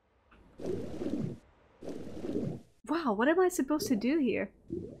 Wow, what am I supposed to do here?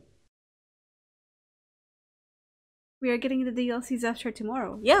 We are getting the DLCs after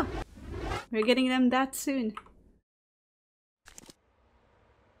tomorrow. Yeah! We're getting them that soon.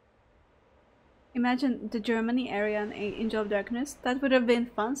 Imagine the Germany area in Angel of Darkness. That would have been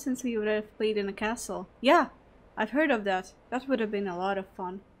fun since we would have played in a castle. Yeah! I've heard of that. That would have been a lot of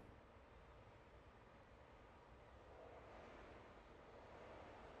fun.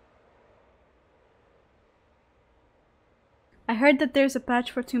 I heard that there's a patch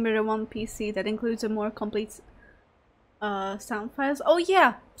for Tomb Raider 1 PC that includes a more complete sound files. Oh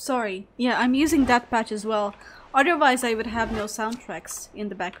yeah, sorry. Yeah, I'm using that patch as well. Otherwise I would have no soundtracks in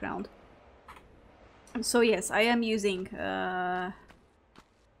the background. So yes, I am using I'm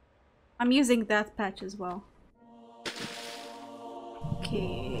using that patch as well.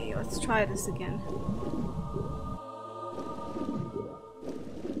 Okay, let's try this again.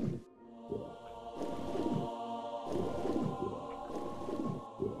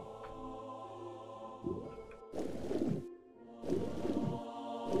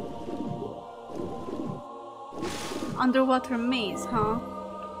 Underwater maze, huh?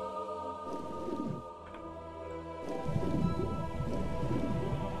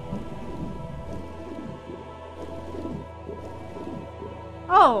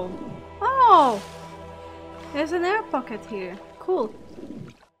 Oh! Oh! There's an air pocket here. Cool.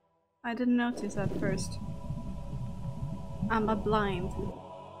 I didn't notice at first. I'm a blind.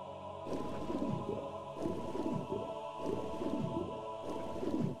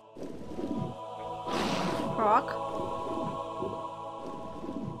 Croc?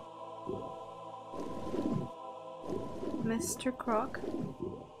 Mr. Croc?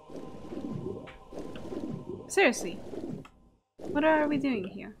 Seriously? What are we doing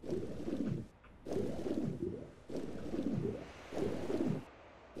here?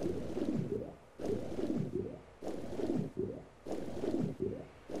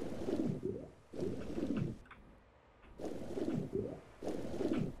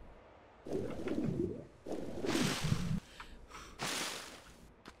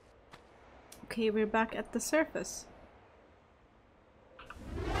 Okay, we're back at the surface.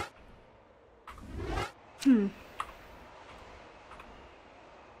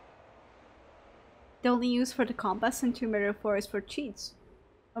 The only use for the compass in Tomb Raider 4 is for cheats.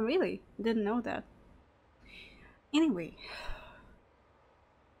 Oh really? Didn't know that. Anyway.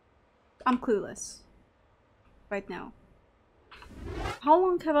 I'm clueless. Right now. How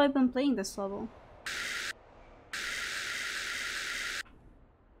long have I been playing this level?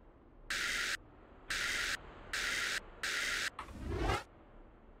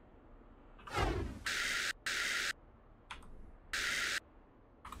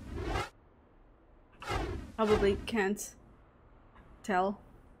 Probably can't tell.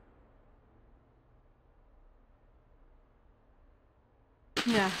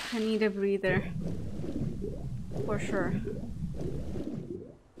 Yeah, I need a breather. For sure.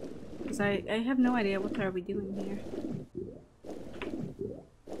 Because I have no idea what are we doing here.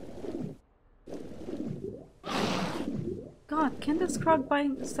 God, can this croc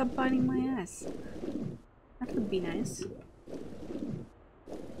stop biting my ass? That would be nice.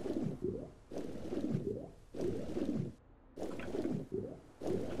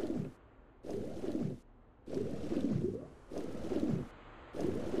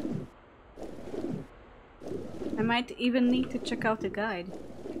 I might even need to check out the guide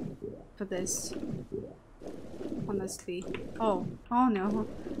for this. Honestly. Oh no.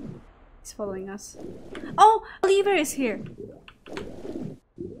 He's following us. Oh! A lever is here!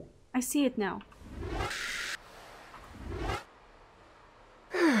 I see it now.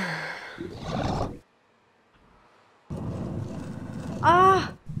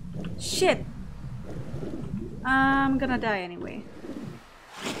 Ah! Shit! I'm gonna die anyway.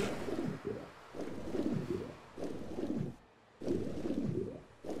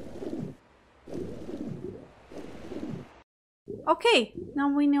 Okay, now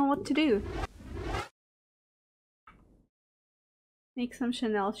we know what to do. Make some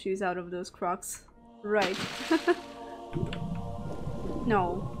Chanel shoes out of those Crocs. Right.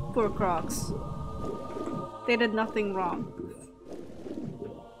 No, poor Crocs. They did nothing wrong.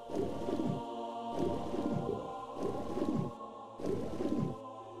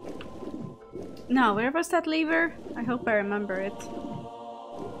 Now, where was that lever? I hope I remember it.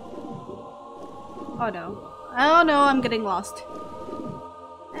 Oh no. Oh no, I'm getting lost.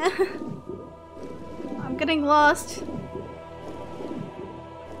 I'm getting lost.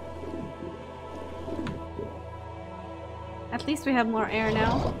 At least we have more air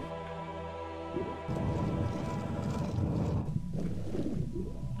now.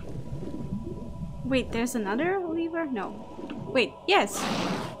 Wait, there's another lever? No. Wait, yes!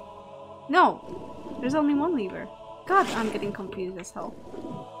 No! There's only one lever. God, I'm getting confused as hell.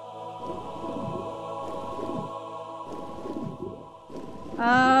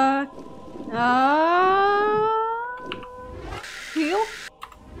 Heal?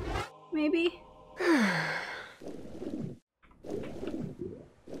 Maybe?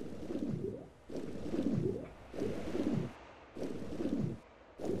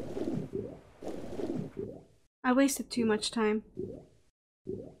 I wasted too much time.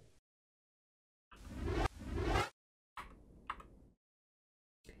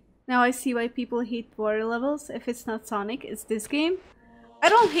 Now I see why people hate water levels. If it's not Sonic, it's this game. I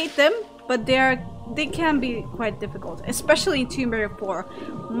don't hate them, but they can be quite difficult, especially in Tomb Raider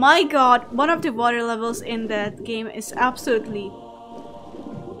 4. My god, one of the water levels in that game is absolutely...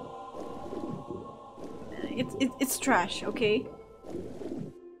 It's trash, okay?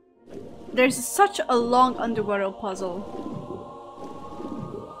 There's such a long underwater puzzle.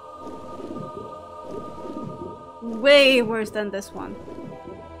 Way worse than this one.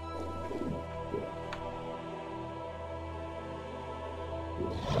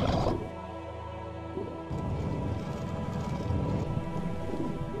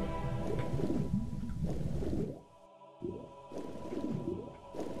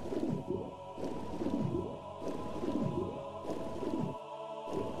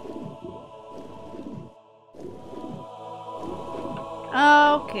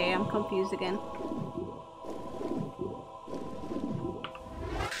 Okay, I'm confused again.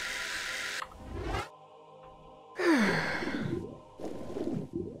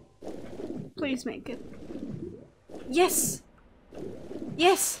 Please make it. Yes!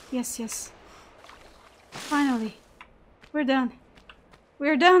 Yes! Yes, yes. Finally. We're done.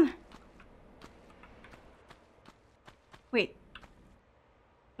 We're done! Wait.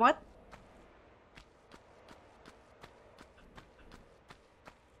 What?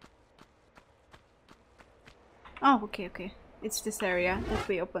 Oh, okay, okay. It's this area that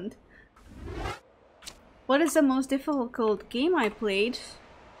we opened. What is the most difficult game I played?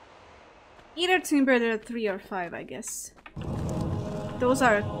 Either Tomb Raider 3 or 5, I guess. Those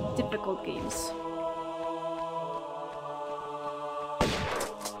are difficult games.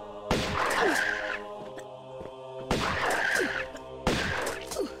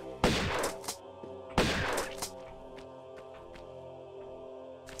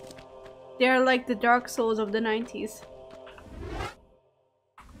 They are like the Dark Souls of the 90s.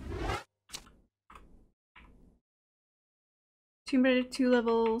 Tomb Raider 2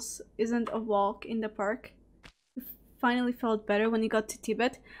 levels isn't a walk in the park. You finally felt better when you got to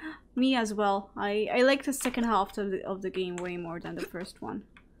Tibet. Me as well. I like the second half of the game way more than the first one.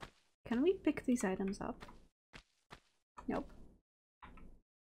 Can we pick these items up? Nope.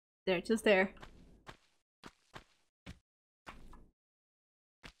 They're just there.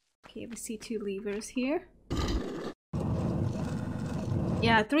 Okay, we see 2 levers here.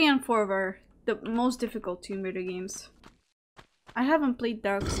 Yeah, 3 and 4 were the most difficult Tomb Raider games. I haven't played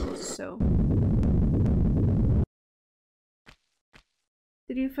Dark Souls, so...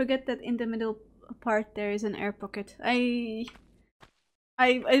 Did you forget that in the middle part there is an air pocket? I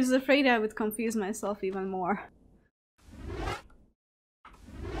was afraid I would confuse myself even more.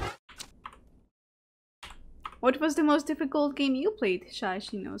 What was the most difficult game you played, Shy?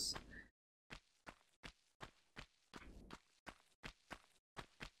 She knows.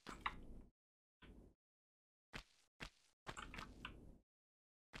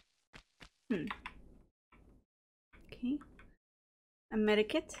 Okay. A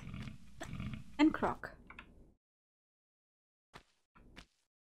medikit. And Croc.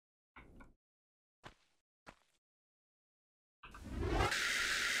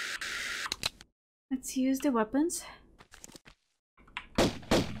 Let's use the weapons.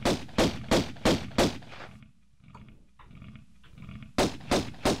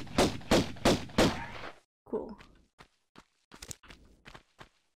 Cool.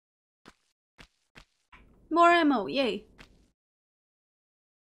 More ammo, yay!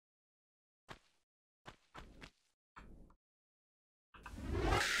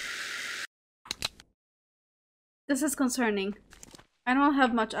 This is concerning. I don't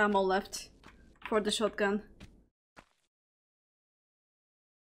have much ammo left for the shotgun.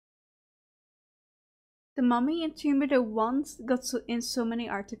 The Mummy and Tomb Raider once got in so many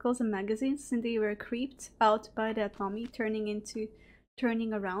articles and magazines, and they were creeped out by that mummy turning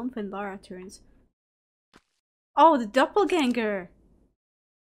around when Lara turns. Oh, the doppelganger!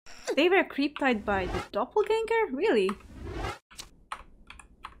 They were creeped out by the doppelganger? Really?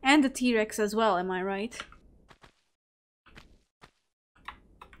 And the T-Rex as well, am I right?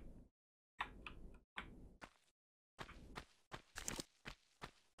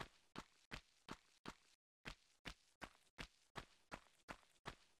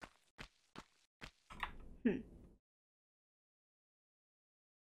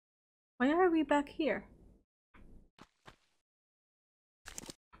 Why are we back here?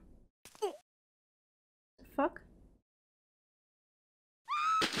 The fuck?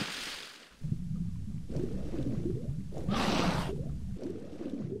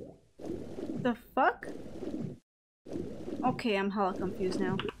 The fuck? Okay, I'm hella confused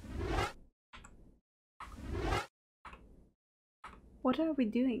now. What are we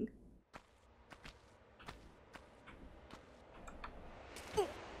doing?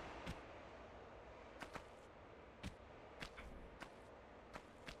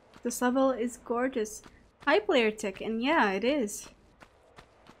 This level is gorgeous. Hi player tech, and yeah, it is.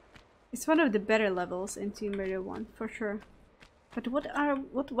 It's one of the better levels in Tomb Raider 1, for sure. But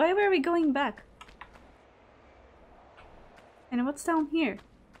why were we going back? And what's down here?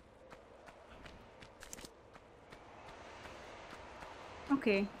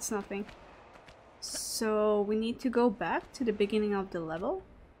 Okay, it's nothing. So we need to go back to the beginning of the level?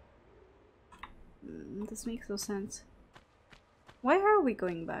 This makes no sense. Why are we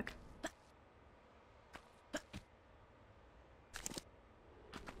going back?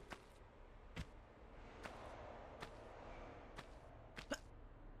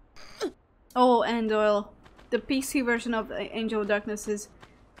 Oh, and oil. The PC version of Angel of Darkness is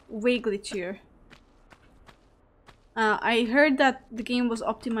way glitchier. I heard that the game was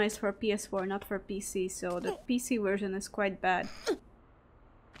optimized for PS4, not for PC, so the PC version is quite bad.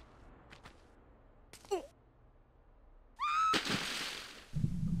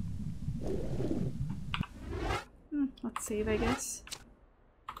 Let's save, I guess.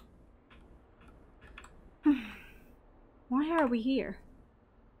 Why are we here?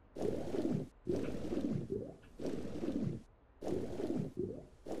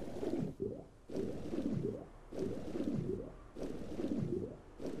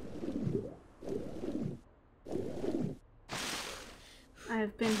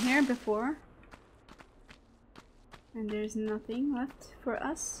 I've been here before, and there's nothing left for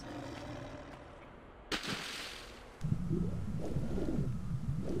us.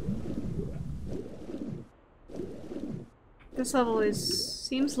 This level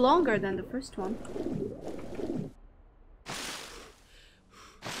seems longer than the first one.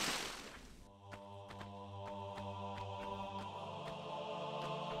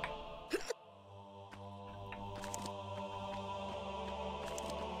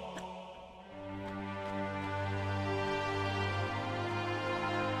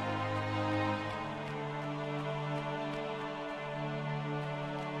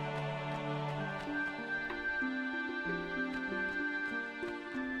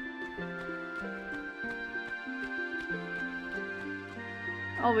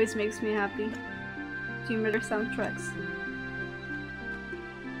 Always makes me happy. Tomb Raider soundtracks.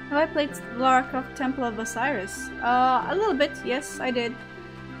 Have I played Lara Croft Temple of Osiris? A little bit, yes, I did.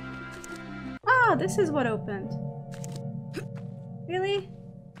 Ah, this is what opened. Really?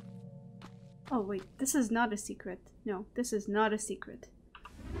 Oh wait, this is not a secret. No, this is not a secret.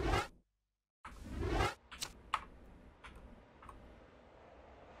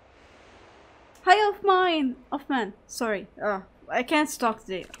 Hi, Offman! Sorry. I can't talk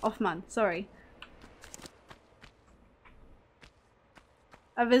today. Offman, sorry.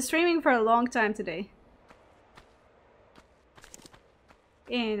 I've been streaming for a long time today.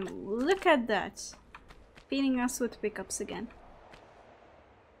 And look at that. Feeding us with pickups again.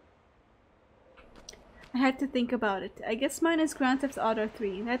 I had to think about it. I guess mine is Grand Theft Auto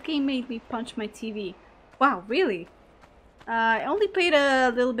 3. That game made me punch my TV. Wow, really? I only played a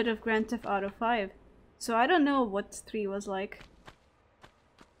little bit of Grand Theft Auto 5. So I don't know what 3 was like.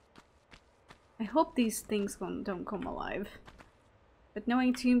 I hope these things don't come alive. But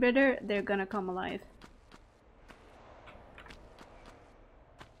knowing Tomb Raider, they're gonna come alive.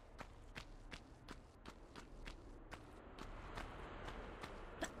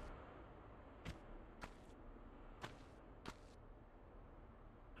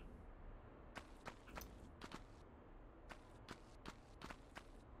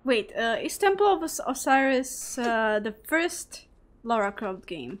 Wait, is Temple of Osiris the first Lara Croft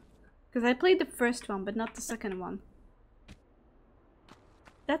game? Because I played the first one, but not the second one.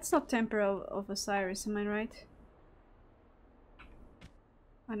 That's not Temple of Osiris, am I right?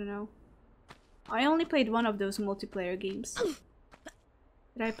 I don't know. I only played one of those multiplayer games.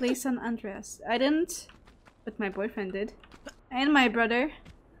 Did I play San Andreas? I didn't, but my boyfriend did. And my brother.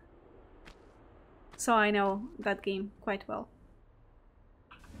 So I know that game quite well.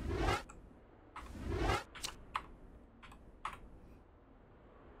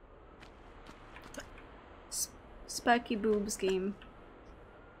 Spiky Boobs game.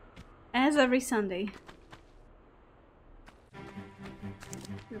 As every Sunday.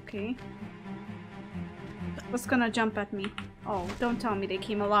 Okay. What's gonna jump at me? Oh, don't tell me they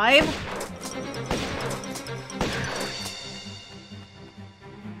came alive.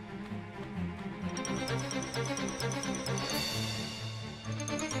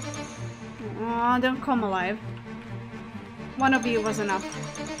 Aw, don't come alive. One of you was enough.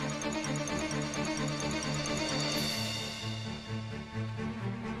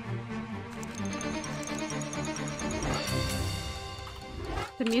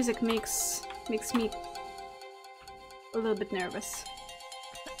 The music makes me a little bit nervous.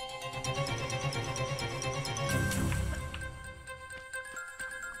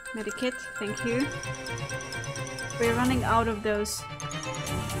 Medikit, thank you. We're running out of those.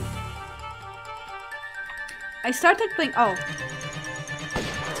 I started playing. Oh.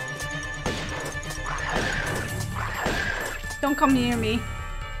 Don't come near me.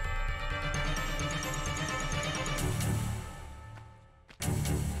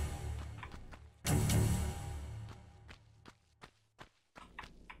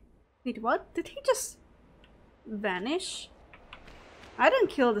 Wait, what? Did he just vanish? I didn't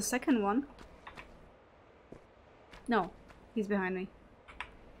kill the second one. No, he's behind me.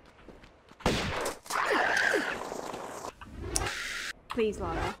 Please,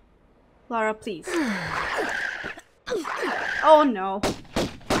 Lara. Lara, please. Oh no.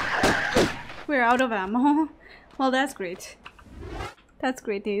 We're out of ammo. Well, that's great. That's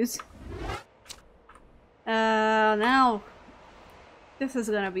great news. Now this is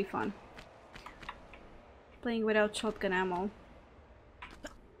gonna be fun. Playing without shotgun ammo.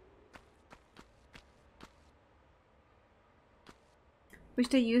 Wish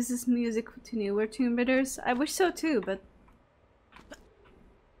they used this music to newer Tomb Raiders. I wish so too, but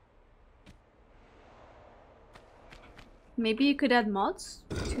maybe you could add mods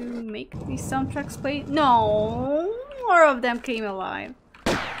to make these soundtracks play. No, more of them came alive.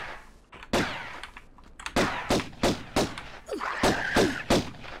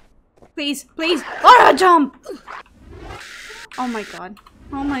 Please, please, Lara, jump! Oh my god.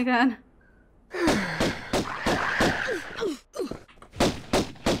 Oh my god.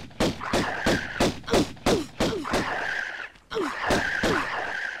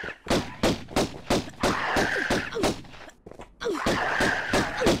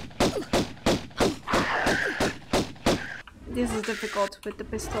 This is difficult with the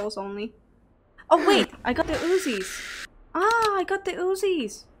pistols only. Oh wait, I got the Uzis. Ah, I got the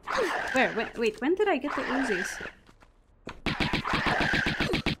Uzis. Where? Wait, when did I get the Uzis?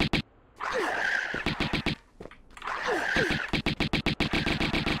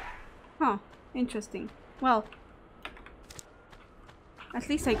 Huh, interesting. Well, at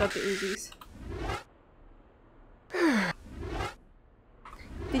least I got the Uzis.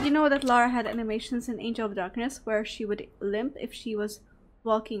 Did you know that Lara had animations in Angel of Darkness where she would limp if she was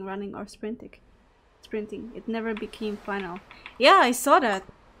walking, running, or sprinting? It never became final. Yeah, I saw that.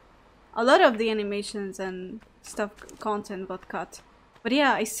 A lot of the animations and stuff, content got cut. But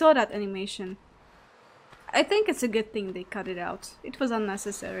yeah, I saw that animation. I think it's a good thing they cut it out. It was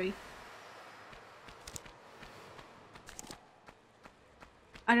unnecessary.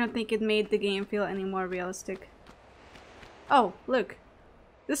 I don't think it made the game feel any more realistic. Oh, look.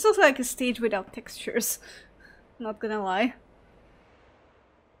 This looks like a stage without textures. Not gonna lie.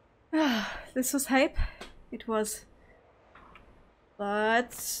 This was hype. It was.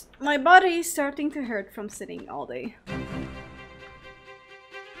 But my body is starting to hurt from sitting all day.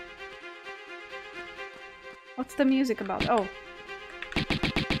 What's the music about? Oh.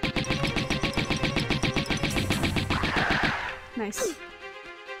 Nice.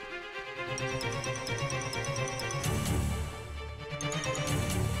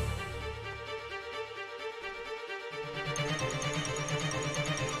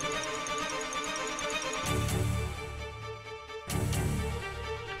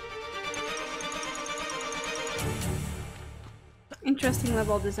 Interesting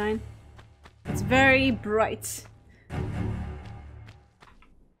level design. It's very bright.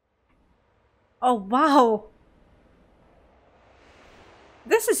 Oh wow!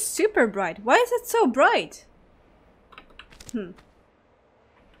 This is super bright. Why is it so bright?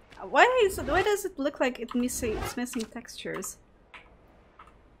 Why does it look like it's missing textures?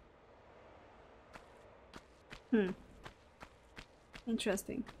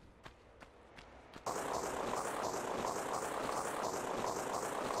 Interesting.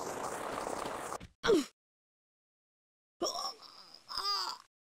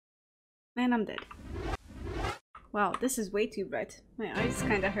 And I'm dead. Wow, this is way too bright. My eyes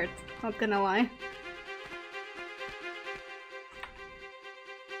kinda hurt, not gonna lie.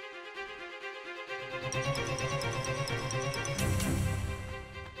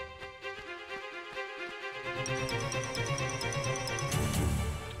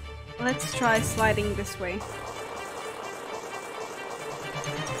 Let's try sliding this way.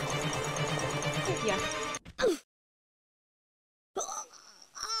 Yeah.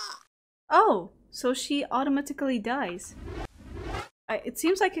 Oh, so she automatically dies. It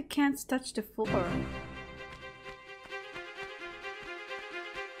seems like it can't touch the floor.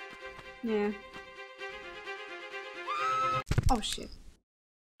 Yeah. Oh shit.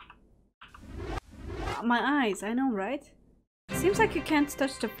 My eyes, I know, right? Seems like you can't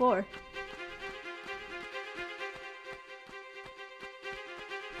touch the floor.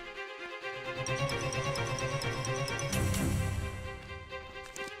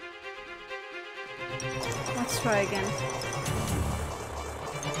 Let's try again.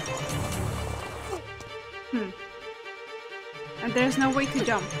 And there's no way to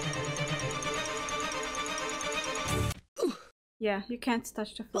jump. Yeah, you can't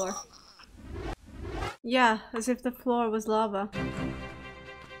touch the floor. Yeah, as if the floor was lava.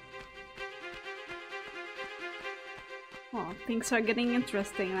 Oh, things are getting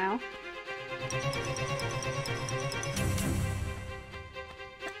interesting now.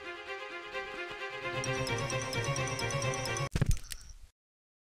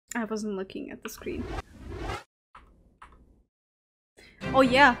 I wasn't looking at the screen. Oh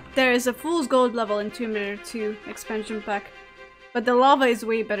yeah, there is a Fool's Gold level in Tomb Raider 2 expansion pack. But the lava is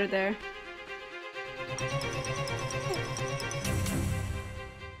way better there.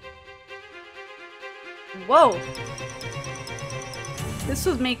 Whoa! This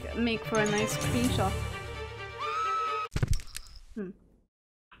would make for a nice screenshot.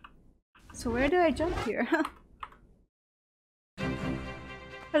 So where do I jump here?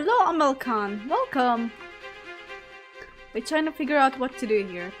 Hello, Amal Khan. Welcome! We're trying to figure out what to do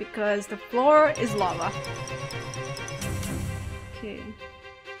here, because the floor is lava. Okay.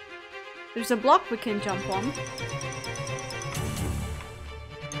 There's a block we can jump on.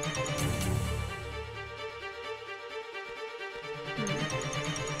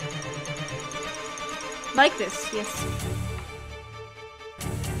 Like this, yes.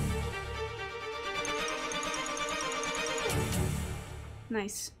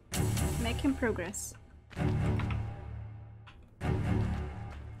 Nice. Making progress.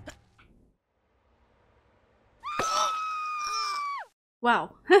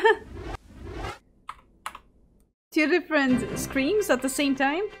 Wow. Two different screams at the same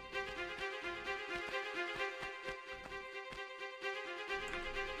time?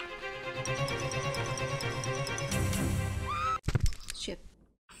 Shit.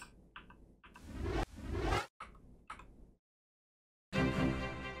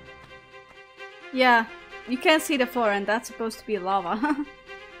 Yeah, you can't see the floor and that's supposed to be lava.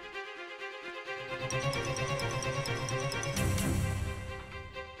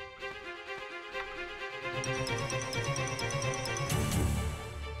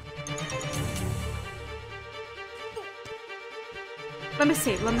 Let me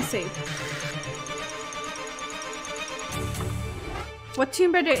save, let me save. What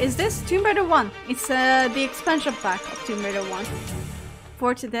Tomb Raider is this? Tomb Raider 1. It's the expansion pack of Tomb Raider 1.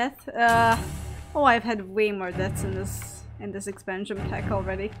 40 death. Oh, I've had way more deaths in this expansion pack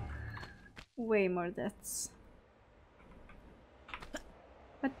already. Way more deaths.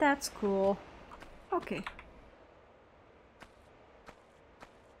 But that's cool. Okay.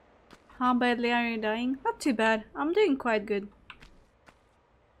 How badly are you dying? Not too bad. I'm doing quite good.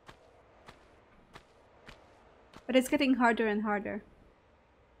 But it's getting harder and harder.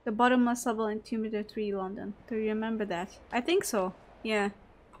 The bottomless level in Tomb Raider 3 London. Do you remember that? I think so. Yeah.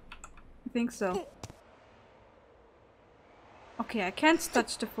 I think so. Okay, I can't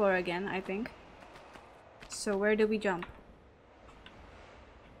touch the floor again, I think. So where do we jump?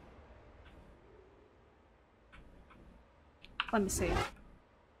 Let me save.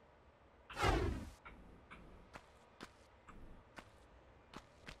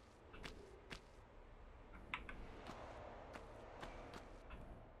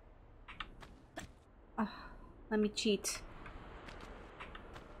 Let me cheat.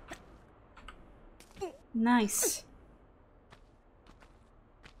 Nice.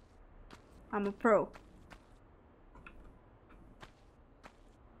 I'm a pro.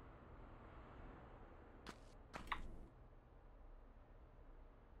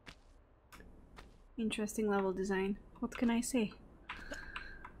 Interesting level design. What can I say?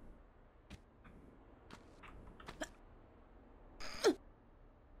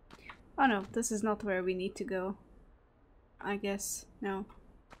 Oh no, this is not where we need to go. I guess. No.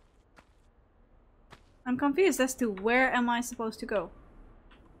 I'm confused as to where am I supposed to go?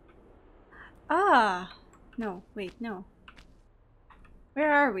 Ah! No, wait, no.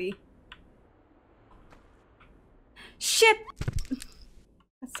 Where are we? Shit!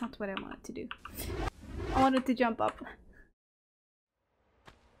 That's not what I wanted to do. I wanted to jump up.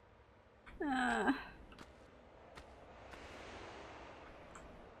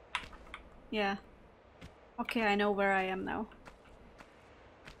 Yeah. Okay, I know where I am now.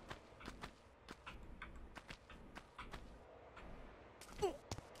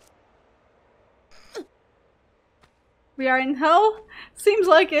 We are in hell? Seems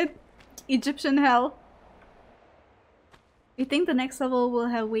like it. Egyptian hell. You think the next level will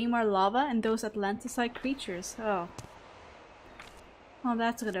have way more lava and those Atlanticide creatures? Oh. Well,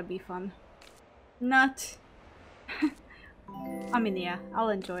 that's gonna be fun. Not... I mean, yeah, I'll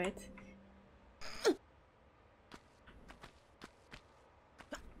enjoy it.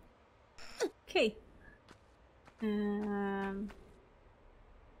 Okay.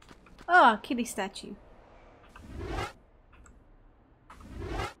 Oh, kitty statue.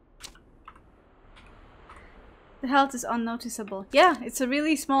 The health is unnoticeable. Yeah, it's a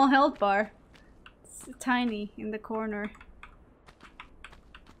really small health bar. It's tiny in the corner.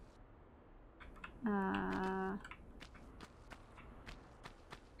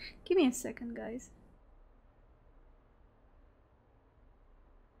 Give me a second, guys.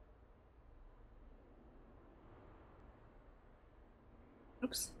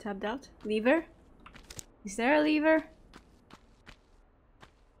 Oops, tabbed out. Lever? Is there a lever?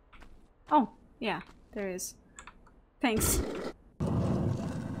 Oh, yeah, there is. Thanks.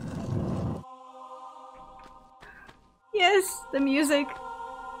 Yes, the music.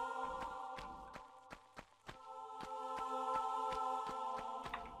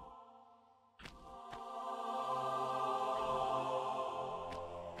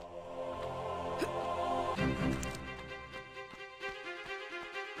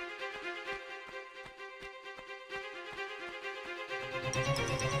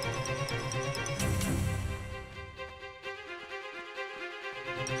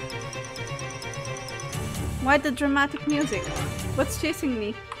 Why the dramatic music? What's chasing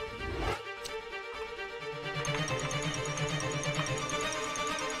me?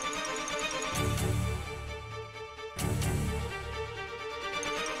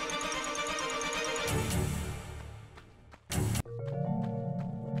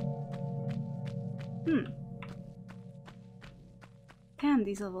 Damn,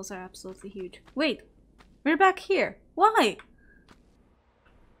 these levels are absolutely huge. Wait, we're back here. Why?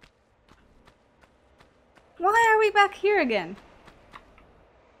 Why are we back here again?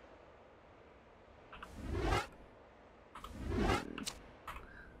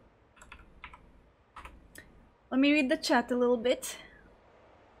 Let me read the chat a little bit.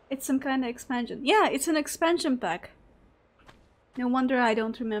 It's some kind of expansion. Yeah, it's an expansion pack. No wonder I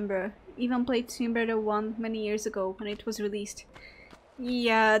don't remember. Even played Tomb Raider 1 many years ago when it was released.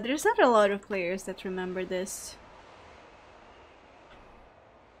 Yeah, there's not a lot of players that remember this.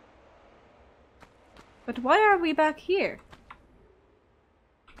 But why are we back here?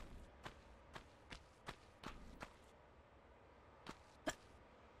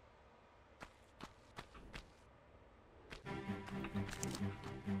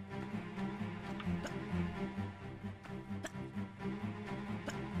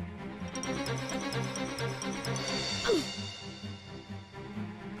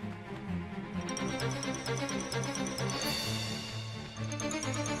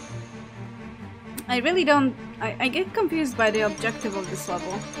 I really don't... I get confused by the objective of this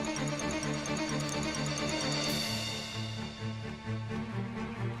level.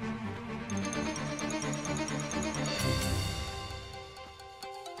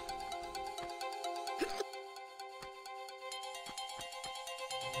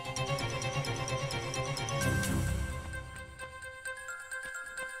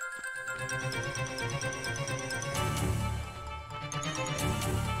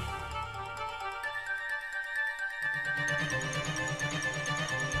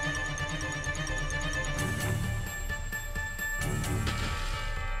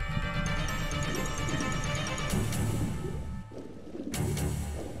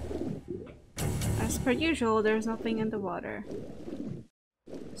 As per usual, there's nothing in the water.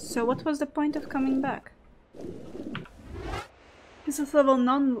 So what was the point of coming back? Is this level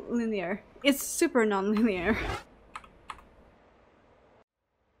non-linear? It's super non-linear.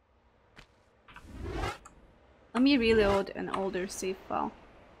 Let me reload an older save file,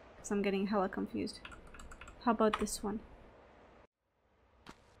 because I'm getting hella confused. How about this one?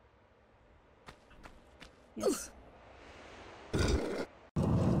 Yes.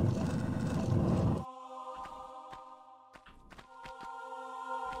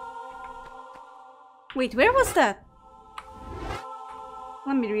 Wait, where was that?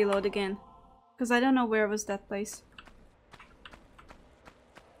 Let me reload again, because I don't know where was that place.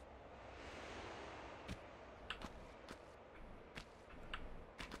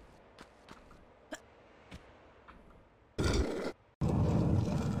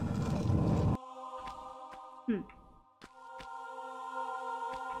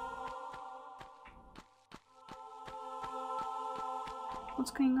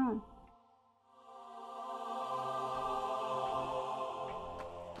 What's going on?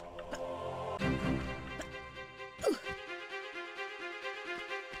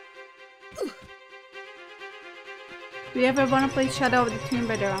 Do you ever want to play Shadow of the Tomb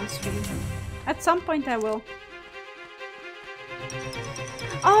Raider on stream? At some point I will.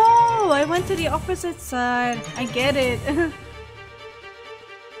 Oh, I went to the opposite side. I get it.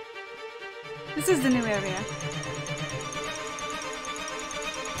 This is the new area.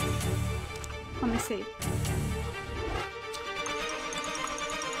 Let me see.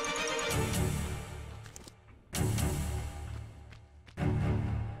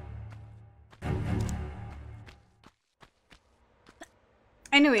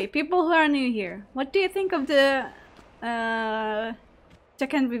 Anyway, people who are new here, what do you think of the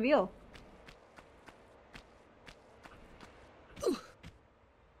second reveal?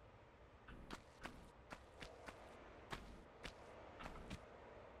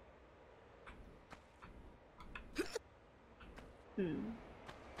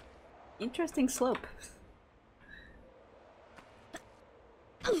 Interesting slope.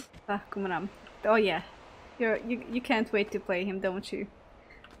 Ah, Kumaram. Oh yeah, you can't wait to play him, don't you?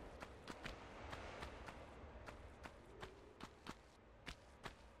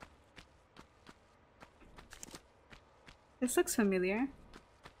 This looks familiar.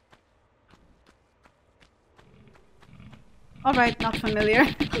 Alright, not familiar.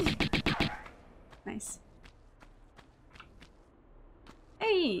 Nice.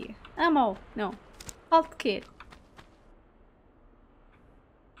 Hey! Ammo! No. Health kit.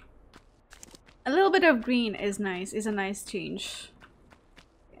 A little bit of green is nice, is a nice change.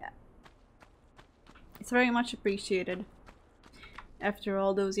 Yeah. It's very much appreciated. After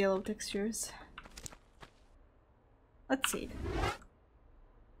all those yellow textures. Let's see.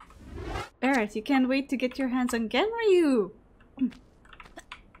 Barrett, you can't wait to get your hands on Genryu!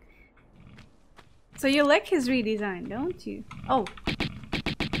 So you like his redesign, don't you? Oh.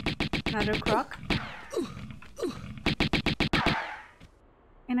 Another croc.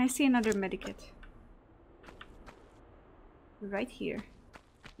 And I see another medikit. Right here.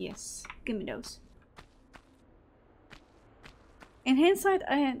 Yes, give me those. In hindsight,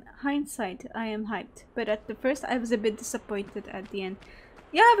 I am hyped, but at the first I was a bit disappointed at the end.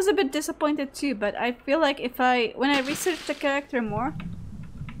 Yeah, I was a bit disappointed too, but I feel like when I research the character more,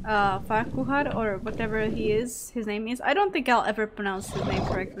 Farquhar or whatever his name is, I don't think I'll ever pronounce his name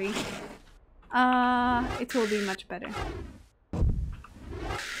correctly. It will be much better.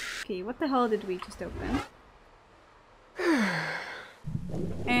 Okay, what the hell did we just open?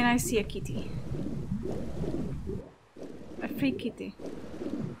 And I see a kitty. A free kitty.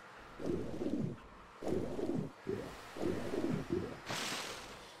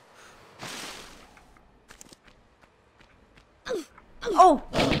 Oh!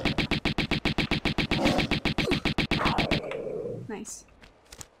 Nice.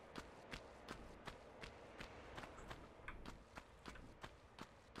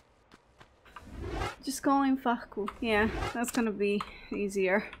 Just call him Farku. Yeah, that's gonna be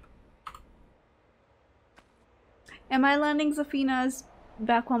easier. Am I landing Zafina's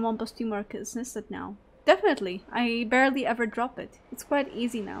back 1-1 plus 2 more consistent now? Definitely. I barely ever drop it. It's quite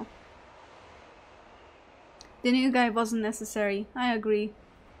easy now. The new guy wasn't necessary, I agree.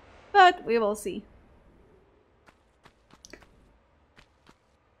 But we will see.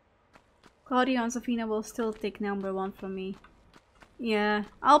 Claudio and Zafina will still take number 1 from me. Yeah,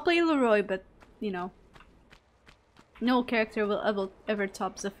 I'll play Leroy, but you know. No character will ever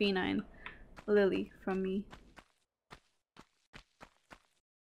top Zafina and Lily from me.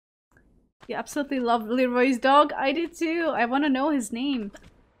 You absolutely love Leroy's dog? I did too! I want to know his name.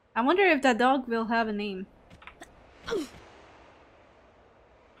 I wonder if that dog will have a name.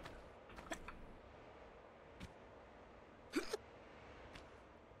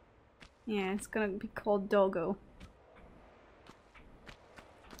 Yeah, it's gonna be called Doggo.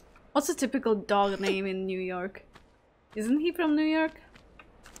 What's a typical dog name in New York? Isn't he from New York?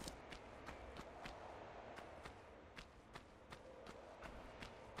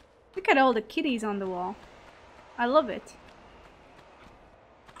 Look at all the kitties on the wall. I love it.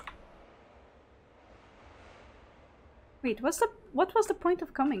 Wait, what was the point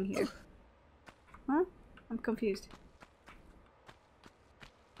of coming here? Huh? I'm confused.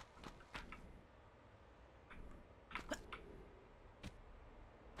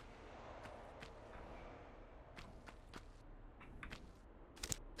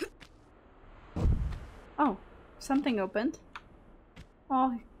 Oh, something opened.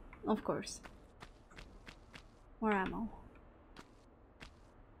 Oh, of course. More ammo.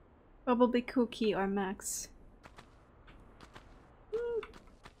 Probably Cookie or Max.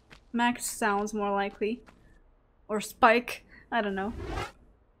 Max sounds more likely. Or Spike. I don't know.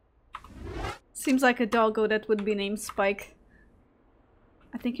 Seems like a doggo that would be named Spike.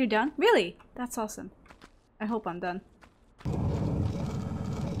 I think you're done? Really? That's awesome. I hope I'm done.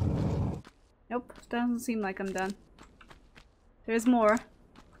 Nope, doesn't seem like I'm done. There's more.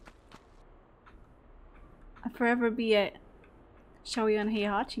 I'll forever be a Shoyu and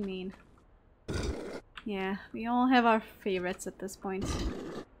Heihachi main. Yeah, we all have our favorites at this point.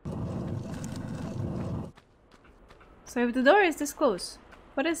 So if the door is this close,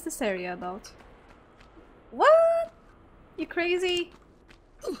 what is this area about? What? You crazy?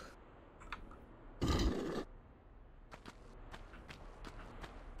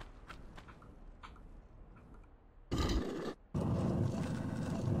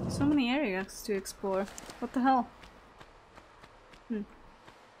 So many areas to explore. What the hell?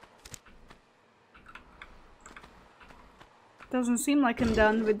 Doesn't seem like I'm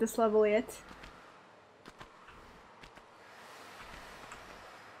done with this level yet.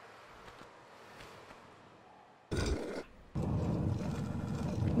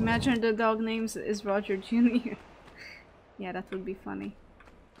 Imagine the dog name is Roger Jr. Yeah, that would be funny.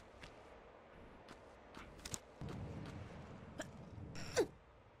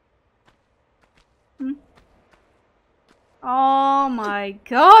 Oh my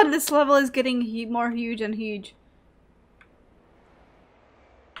god, this level is getting more huge and huge.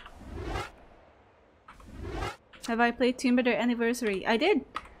 Have I played Tomb Raider Anniversary? I did!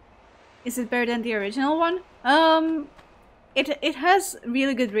 Is it better than the original one? It has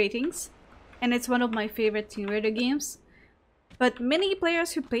really good ratings, and it's one of my favorite Tomb Raider games. But many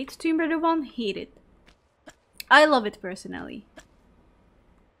players who played Tomb Raider 1 hate it. I love it personally.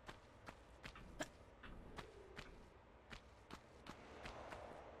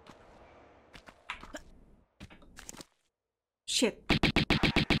 Shit.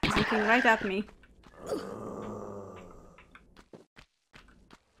 He's looking right at me.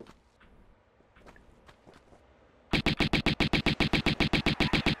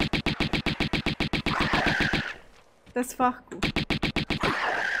 That's Faku.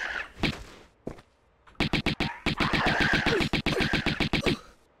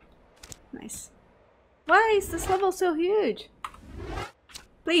 Nice. Why is this level so huge?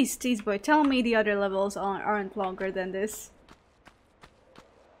 Please, Tease Boy, tell me the other levels aren't longer than this.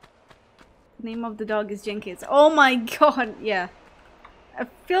 The name of the dog is Jenkins. Oh my god, yeah. It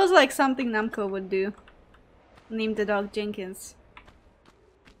feels like something Namco would do. Name the dog Jenkins.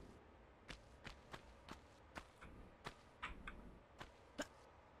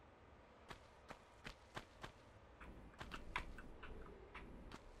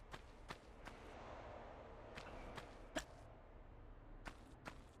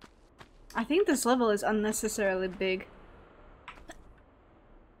 I think this level is unnecessarily big.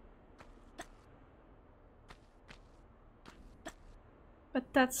 But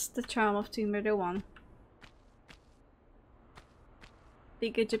that's the charm of Tomb Raider 1.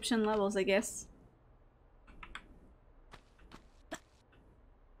 Big Egyptian levels, I guess.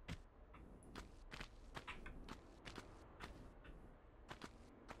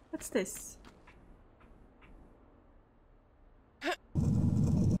 What's this?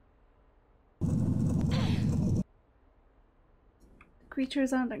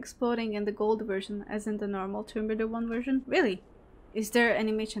 Creatures aren't exploding in the gold version as in the normal Tomb Raider 1 version? Really? Is their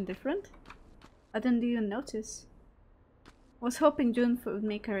animation different? I didn't even notice. Was hoping June would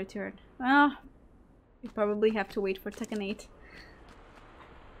make a return. Well, we probably have to wait for Tekken 8.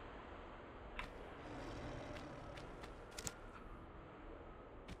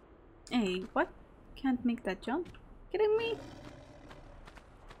 Hey, what? Can't make that jump? Kidding me?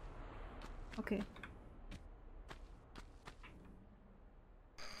 Okay.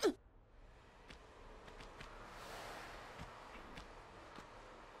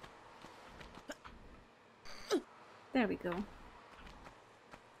 There we go.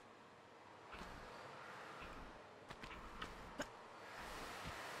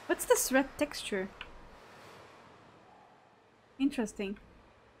 What's this red texture? Interesting.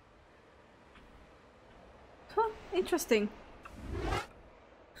 Huh, interesting.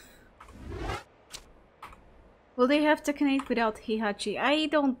 Will they have Tekken 8 without Heihachi? I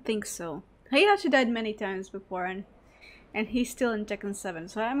don't think so. Heihachi died many times before and he's still in Tekken 7,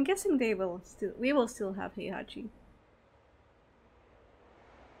 so I'm guessing we will still have Heihachi.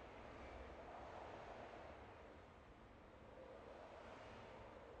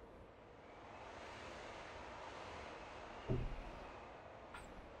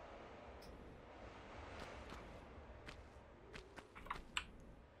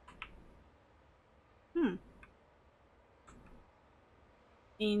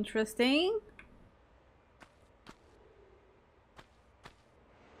 Interesting.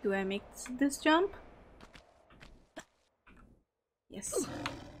 Do I make this jump? Yes.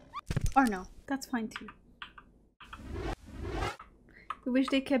 Or no, that's fine too. wish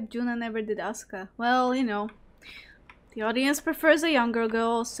they kept June and never did Asuka. Well, you know, the audience prefers a younger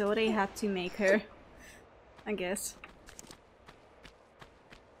girl, so they had to make her, I guess.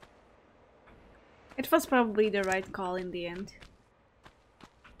 It was probably the right call in the end.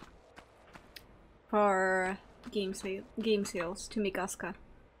 For game sales to make Asuka.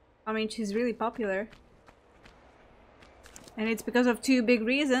 I mean, she's really popular. And it's because of two big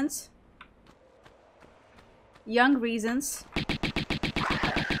reasons. Young reasons.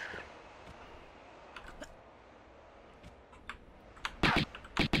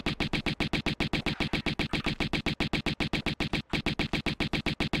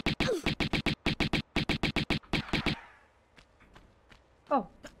 Oh.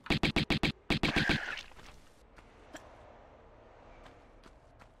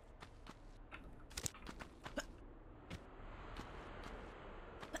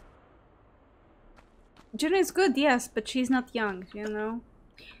 June is good, yes, but she's not young, you know?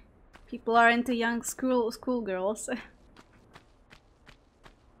 People are into young schoolgirls.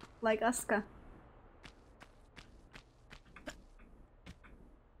 Like Asuka.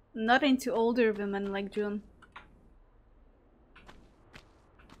 Not into older women like June.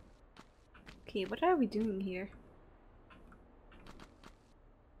 Okay, what are we doing here?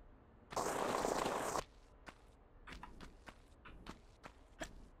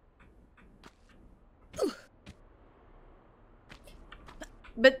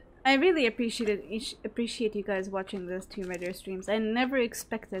 But I really appreciate you guys watching this Tomb Raider streams. I never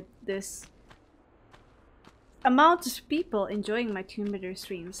expected this amount of people enjoying my Tomb Raider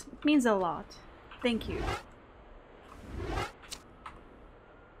streams. It means a lot. Thank you.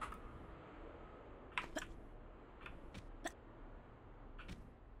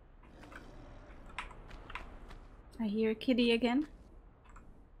 I hear Kitty again.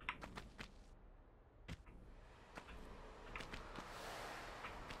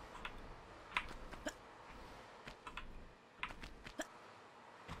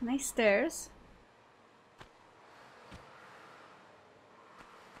 Nice stairs.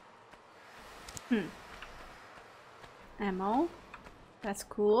 Ammo. That's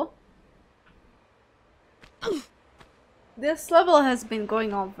cool. This level has been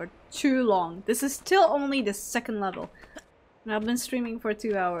going on for too long. This is still only the second level. And I've been streaming for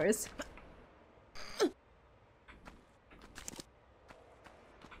 2 hours.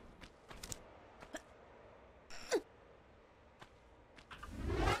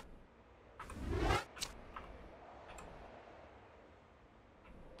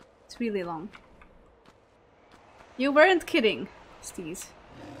 It's really long. You weren't kidding, Steez.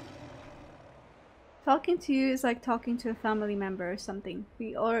 Talking to you is like talking to a family member or something.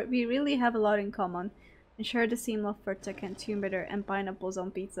 We really have a lot in common and share the same love for Tekken, Tomb Raider, and pineapples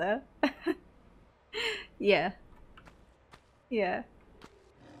on pizza. Yeah. Yeah.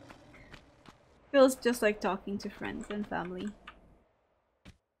 Feels just like talking to friends and family.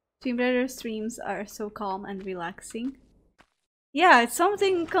 Tomb Raider streams are so calm and relaxing. Yeah, it's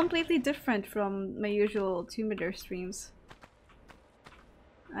something completely different from my usual Tomb Raider streams.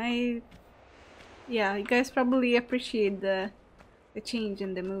 Yeah, you guys probably appreciate the change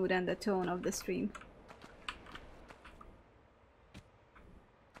in the mood and the tone of the stream.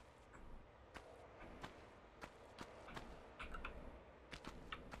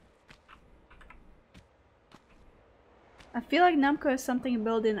 I feel like Namco has something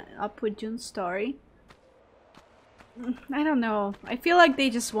building up with Jun's story. I don't know. I feel like they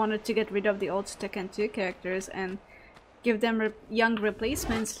just wanted to get rid of the old Tekken 2 characters and give them young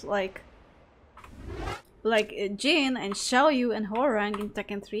replacements like Jin and Xiaoyu and Horang in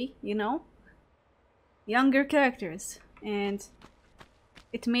Tekken 3, you know? Younger characters. And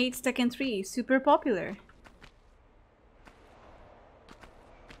it made Tekken 3 super popular.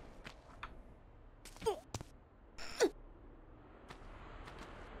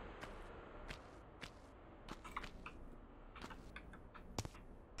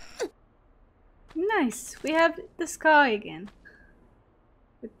 Nice! We have the sky again.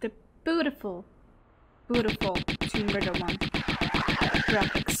 With the beautiful Tomb Raider 1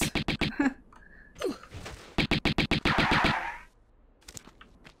 graphics.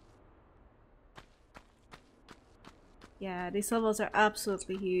 Yeah, these levels are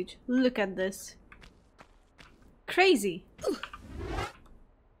absolutely huge. Look at this. Crazy!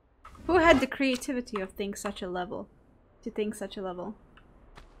 Who had the creativity of think such a level?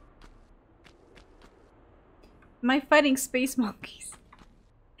 Am I fighting space monkeys?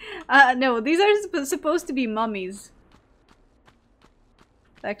 No, these are supposed to be mummies.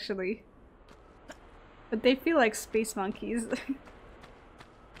 Actually. But they feel like space monkeys.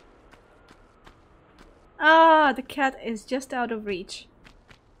 Ah, the cat is just out of reach.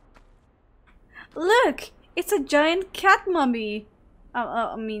 Look! It's a giant cat mummy!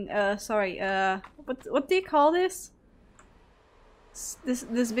 Sorry, what do you call this?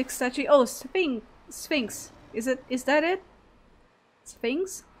 This big statue? Oh, Sphinx. Is that it?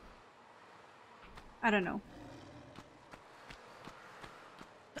 Sphinx? I don't know.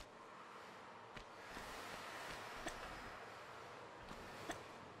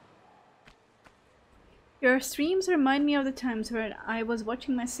 Your streams remind me of the times when I was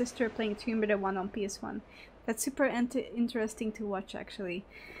watching my sister playing Tomb Raider 1 on PS1. That's super interesting to watch, actually.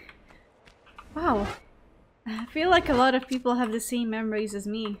 Wow. I feel like a lot of people have the same memories as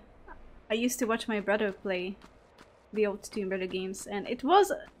me. I used to watch my brother play the old Tomb Raider games, and it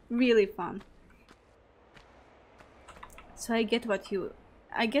was really fun. So I get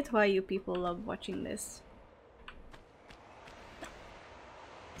why you people love watching this.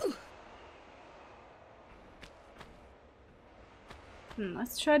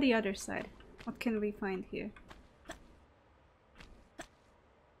 Let's try the other side. What can we find here?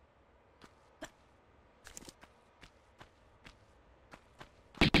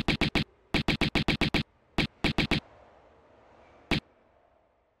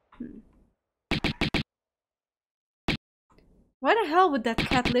 Why the hell would that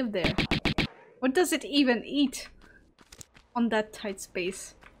cat live there? What does it even eat on that tight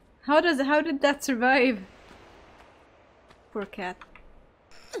space? How did that survive? Poor cat.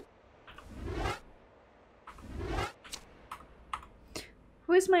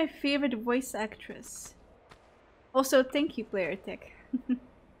 Who is my favorite voice actress? Also, thank you, PlayerTech.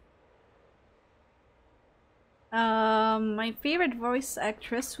 My favorite voice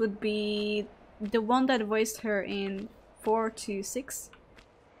actress would be the one that voiced her in 4 to 6.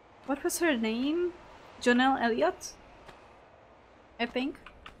 What was her name? Jonelle Elliott? I think.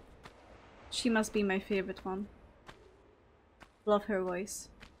 She must be my favorite one. Love her voice.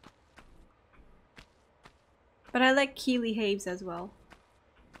 But I like Keely Haves as well.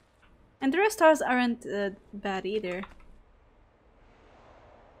 And the rest aren't bad either.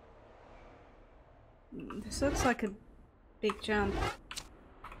 This looks like a big jump.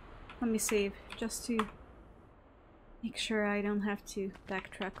 Let me save, just to make sure I don't have to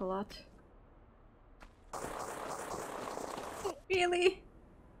backtrack a lot. Really?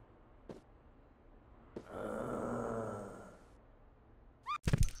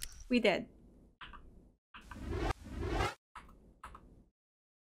 We did.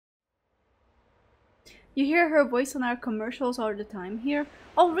 You hear her voice on our commercials all the time here?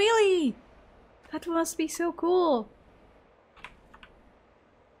 Oh really? That must be so cool.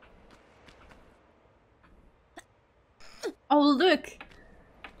 Oh look!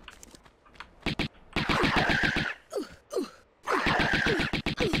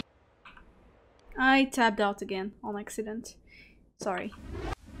 I tabbed out again on accident. Sorry.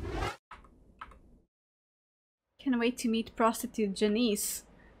 Can't wait to meet prostitute Janice.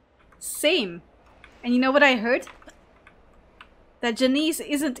 Same. And you know what I heard? That Janice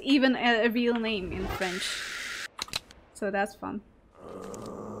isn't even a real name in French. So that's fun.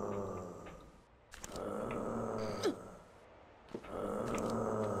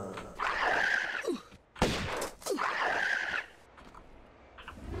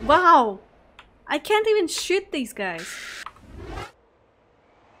 Wow! I can't even shoot these guys.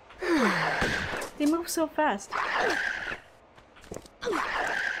 They move so fast.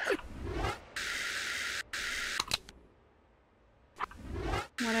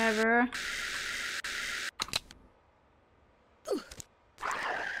 Whatever.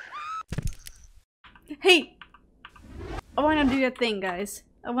 Hey! I wanna do a thing, guys.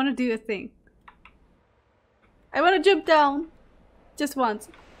 I wanna do a thing. I wanna jump down. Just once.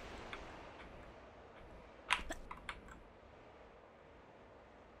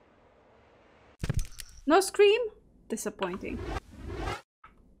 No scream? Disappointing.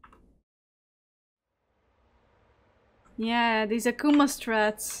 Yeah, these Akuma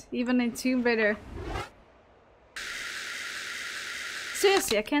strats, even in Tomb Raider.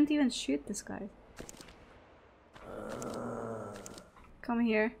 Seriously, I can't even shoot this guy. Come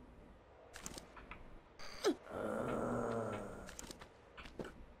here.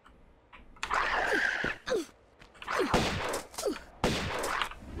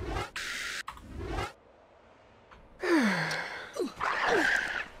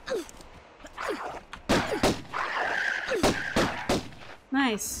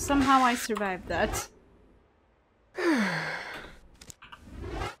 Nice. Somehow I survived that.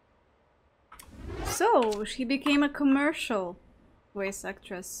 So, she became a commercial voice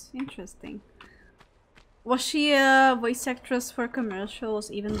actress. Interesting. Was she a voice actress for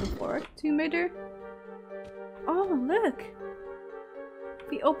commercials even before Tomb Raider? Oh, look!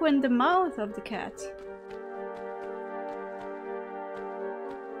 We opened the mouth of the cat.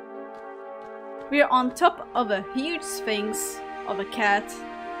 We're on top of a huge sphinx of a cat,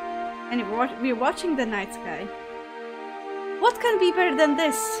 and we're watching the night sky. What can be better than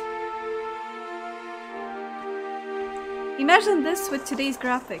this? Imagine this with today's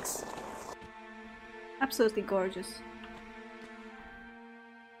graphics. Absolutely gorgeous.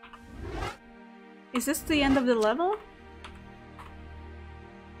 Is this the end of the level?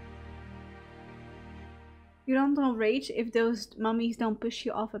 You don't know rage if those mummies don't push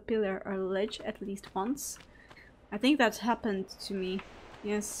you off a pillar or ledge at least once. I think that's happened to me.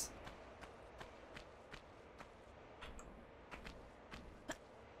 Yes.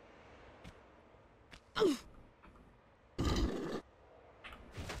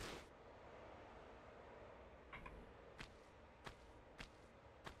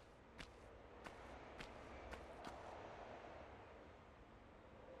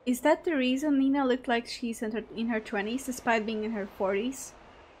 Is that the reason Nina looked like she's in her 20s despite being in her 40s?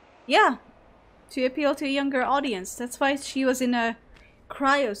 Yeah, to appeal to a younger audience. That's why she was in a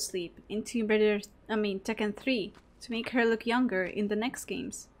cryo sleep in Tekken 3, to make her look younger in the next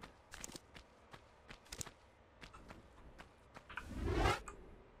games.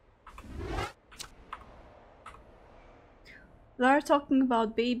 Lara talking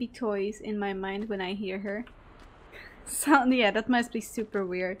about baby toys in my mind when I hear her. So, yeah, that must be super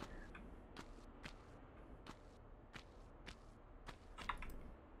weird.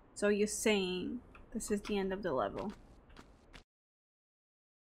 So you're saying this is the end of the level.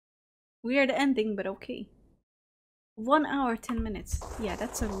 Weird ending, but okay. 1 hour, 10 minutes. Yeah,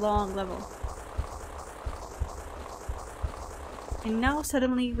 that's a long level. And now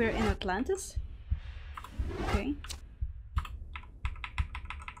suddenly we're in Atlantis? Okay.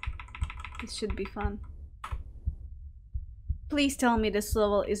 This should be fun. Please tell me this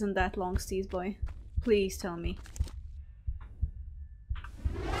level isn't that long, Steez Boy. Please tell me.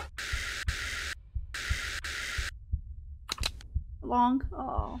 Long?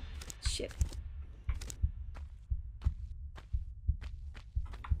 Oh, shit.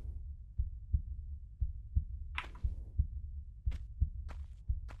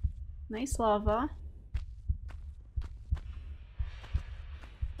 Nice lava.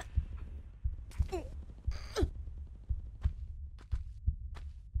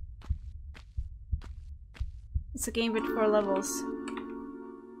 It's a game with 4 levels.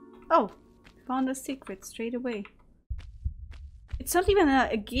 Oh, found a secret straight away. It's not even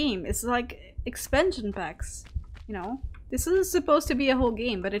a game, it's like expansion packs, you know? This isn't supposed to be a whole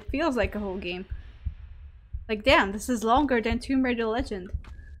game, but it feels like a whole game. Like, damn, this is longer than Tomb Raider Legend.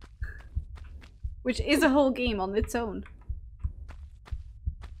 Which is a whole game on its own.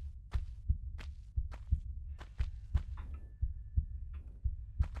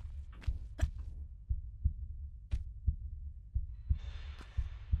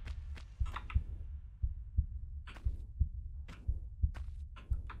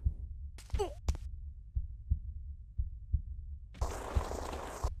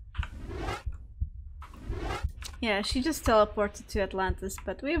 Yeah, she just teleported to Atlantis,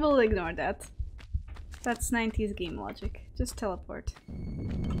 but we will ignore that. That's 90s game logic. Just teleport.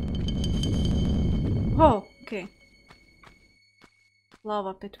 Oh, okay.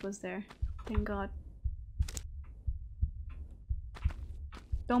 Lava pit was there. Thank God.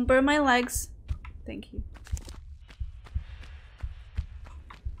 Don't burn my legs. Thank you.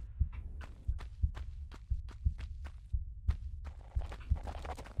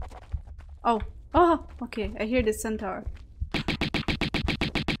 Oh. Oh, okay. I hear the centaur.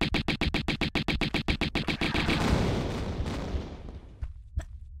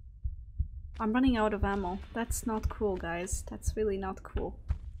 I'm running out of ammo. That's not cool, guys. That's really not cool.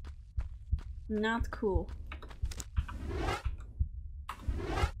 Not cool.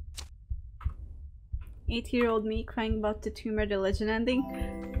 8-year-old me crying about the Tomb Raider Legend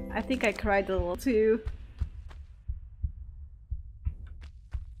ending. I think I cried a little too.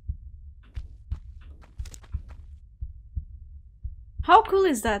 How cool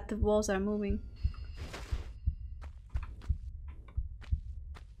is that the walls are moving?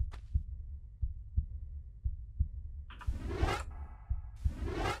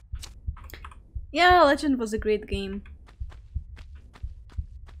 Yeah, Legend was a great game.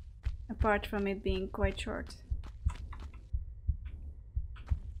 Apart from it being quite short.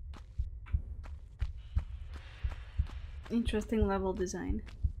 Interesting level design.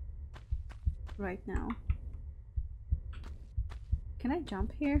 Right now. Can I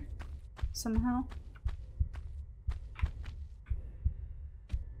jump here? Somehow?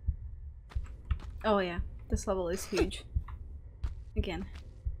 Oh yeah, this level is huge. Again.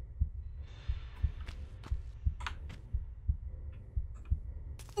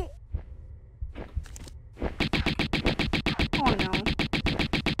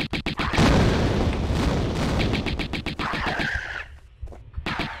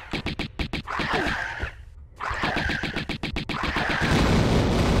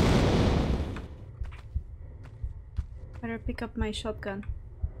 pick up my shotgun.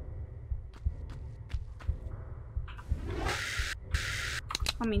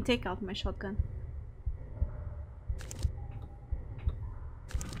 I mean, take out my shotgun.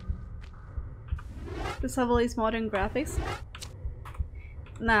 This level is modern graphics?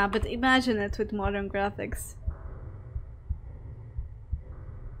 Nah, but imagine it with modern graphics.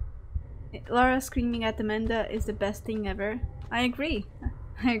 Laura screaming at Amanda is the best thing ever. I agree.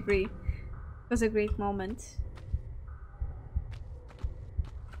 I agree. It was a great moment.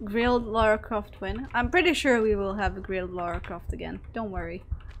 Grilled Lara Croft win. I'm pretty sure we will have a grilled Lara Croft again. Don't worry.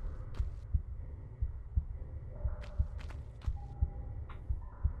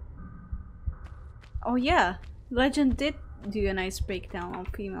 Oh yeah, Legend did do a nice breakdown on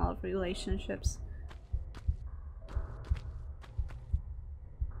female relationships.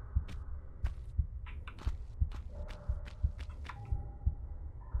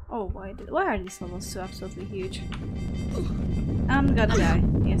 Oh, why are these levels so absolutely huge? I'm gonna die,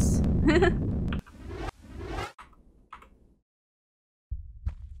 yes.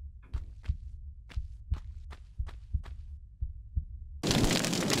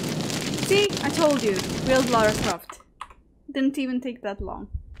 See? I told you. Real Lara Croft. Didn't even take that long.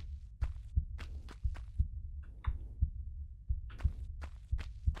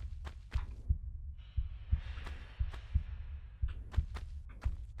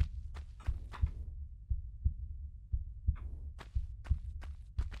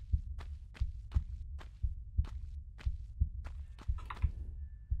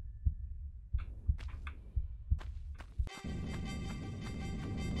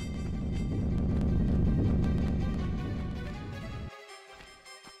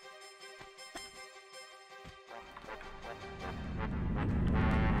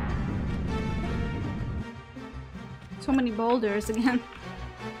 So many boulders again.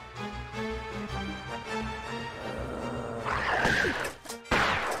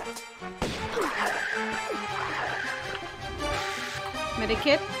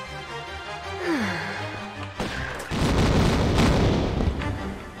 Medikit.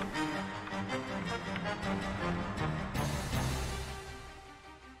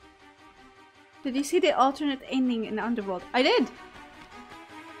 Did you see the alternate ending in Underworld? I did!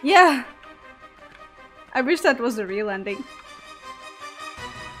 Yeah! I wish that was the real ending.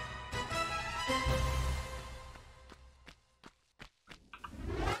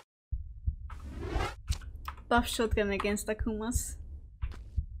 Buff shotgun against Akumas.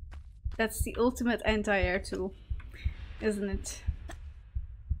 That's the ultimate anti-air tool, isn't it?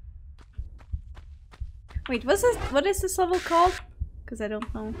 Wait, what is this level called? Because I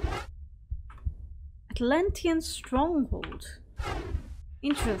don't know. Atlantean Stronghold.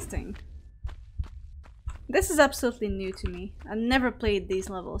 Interesting. This is absolutely new to me. I've never played these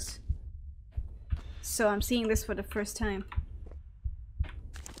levels. So I'm seeing this for the first time.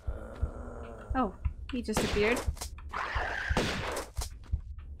 Oh, he just appeared.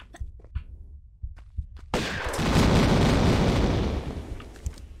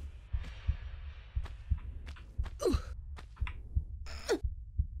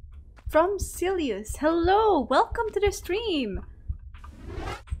 From Silius. Hello! Welcome to the stream!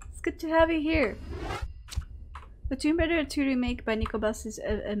 It's good to have you here. The Tomb Raider 2 remake by Nicobus is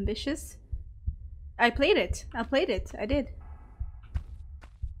ambitious. I played it. I did.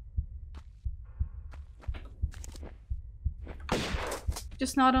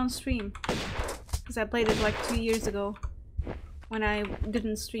 Just not on stream. Because I played it like 2 years ago. When I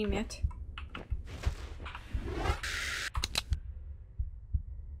didn't stream yet.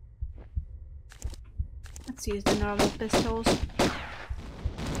 Let's use the normal pistols.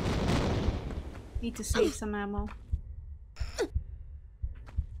 Need to save some ammo.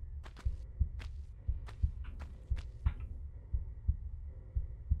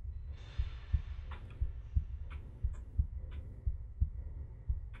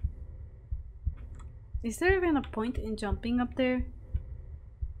 Is there even a point in jumping up there?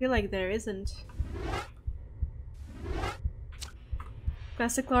 I feel like there isn't.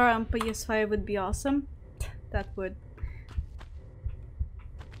 Classic Lara on PS5 would be awesome. That would.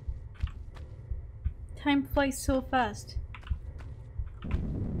 Time flies so fast.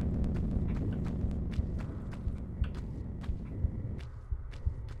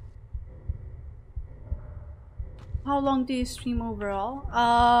 How long do you stream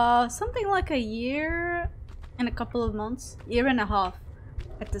overall? Something like a year and a couple of months. Year and a half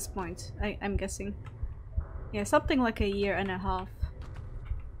at this point, I'm guessing. Yeah, something like a year and a half.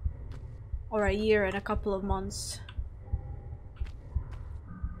 Or a year and a couple of months.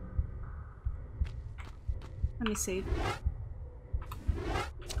 Let me save.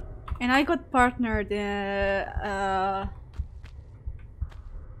 And I got partnered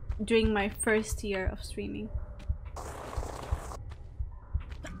during my first year of streaming.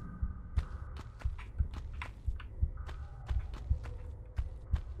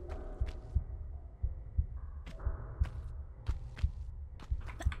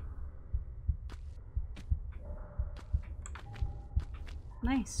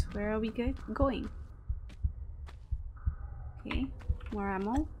 Nice. Where are we going? Okay, more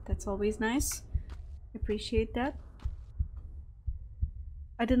ammo. That's always nice. Appreciate that.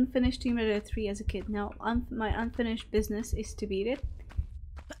 I didn't finish Tomb Raider 3 as a kid. Now my unfinished business is to beat it.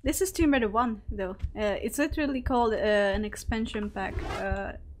 This is Tomb Raider 1 though. It's literally called an expansion pack.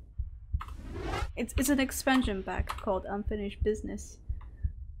 It's an expansion pack called Unfinished Business.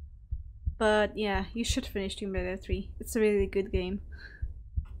 But yeah, you should finish Tomb Raider 3. It's a really good game.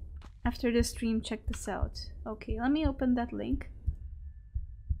 After the stream, check this out. Okay, let me open that link.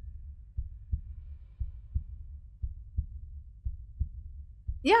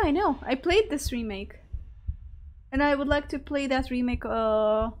 Yeah, I know. I played this remake. And I would like to play that remake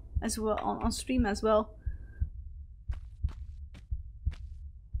as well on stream as well.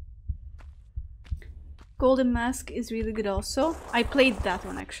 Golden Mask is really good also. I played that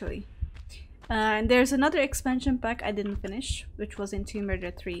one actually. And there's another expansion pack I didn't finish, which was in Tomb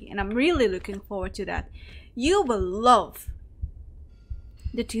Raider 3, and I'm really looking forward to that. You will love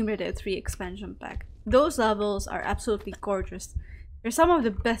the Tomb Raider 3 expansion pack. Those levels are absolutely gorgeous. They're some of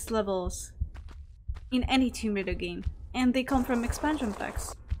the best levels in any Tomb Raider game, and they come from expansion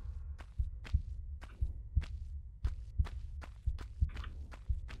packs.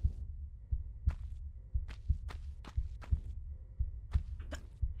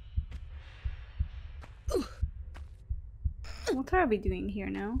 What are we doing here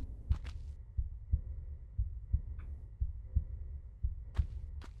now?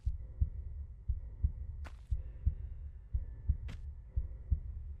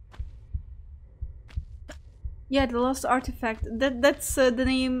 Yeah, the Lost Artifact. That's the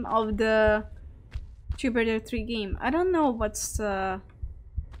name of the Tomb Raider 3 game. I don't know what's the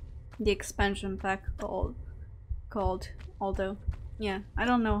expansion pack called. Although, yeah, I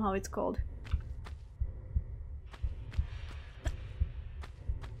don't know how it's called.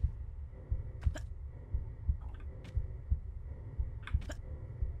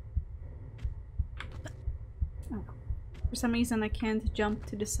 Oh. For some reason I can't jump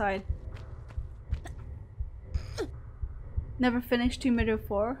to the side. Never finished Tomb Raider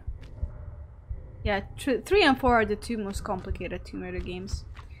 4. Yeah, 3 and 4 are the two most complicated Tomb Raider games.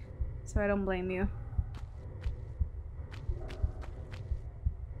 So I don't blame you.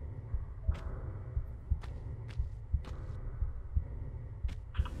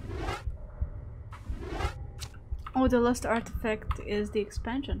 Oh, the Lost Artifact is the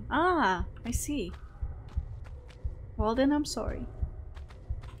expansion. Ah, I see. Well then, I'm sorry.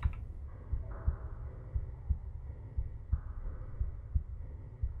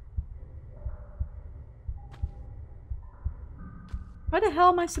 Where the hell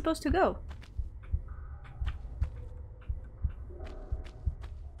am I supposed to go?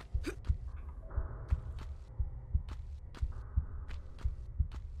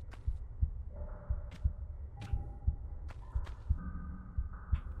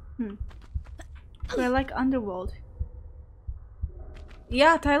 I like Underworld.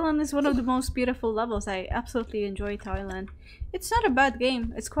 Yeah, Thailand is one of the most beautiful levels. I absolutely enjoy Thailand. It's not a bad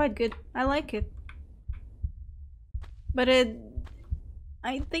game. It's quite good. I like it. But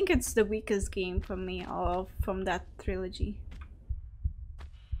I think it's the weakest game for me from that trilogy.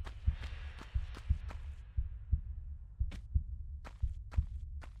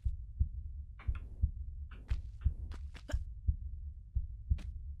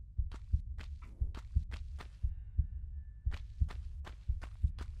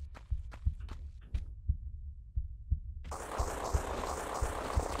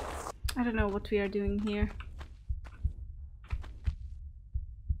 I don't know what we are doing here.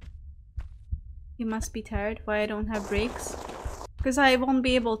 You must be tired. Why I don't have breaks? Because I won't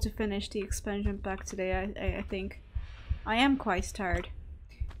be able to finish the expansion pack today, I think. I am quite tired.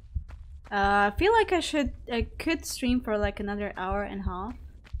 I feel like I could stream for like another hour and a half.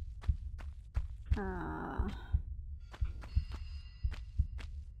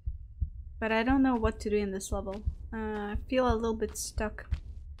 But I don't know what to do in this level. I feel a little bit stuck.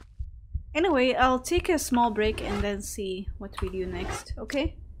 Anyway, I'll take a small break and then see what we do next,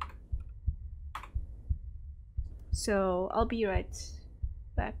 okay? So, I'll be right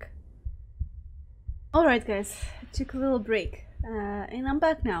back. Alright guys, I took a little break, and I'm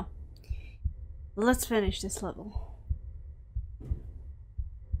back now. Let's finish this level.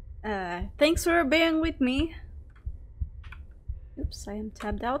 Thanks for bearing with me. Oops, I am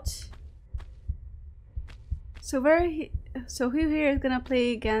tabbed out. So who here is gonna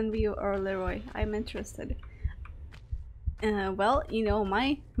play Ganview or Leroy? I'm interested. Well, you know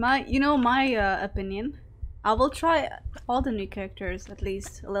my opinion. I will try all the new characters at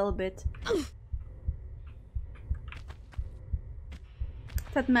least a little bit.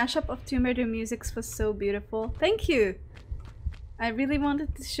 That mashup of Tomb Raider musics was so beautiful. Thank you! I really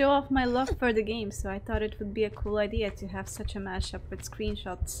wanted to show off my love for the game, so I thought it would be a cool idea to have such a mashup with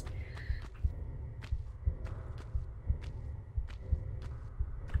screenshots.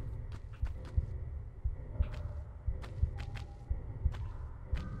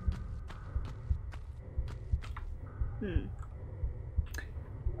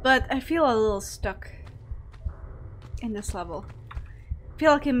 But I feel a little stuck in this level. I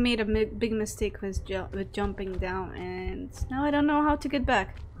feel like I made a big mistake with jumping down, and now I don't know how to get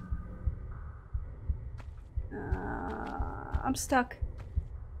back. I'm stuck.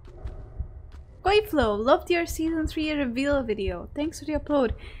 Koiflow, loved your season 3 reveal video. Thanks for the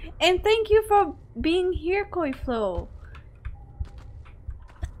upload. And thank you for being here, Koiflow.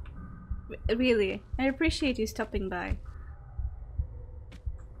 Really, I appreciate you stopping by.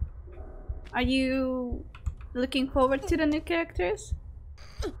 Are you looking forward to the new characters?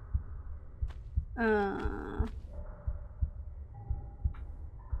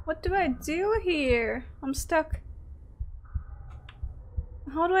 What do I do here? I'm stuck.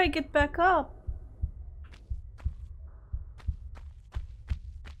 How do I get back up?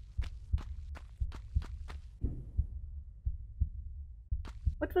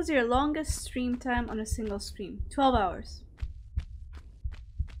 What was your longest stream time on a single stream? 12 hours.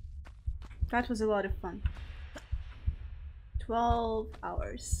 That was a lot of fun. 12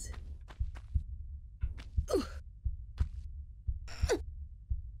 hours.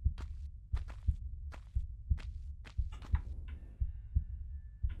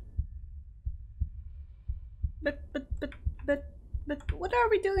 But what are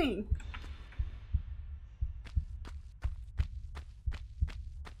we doing?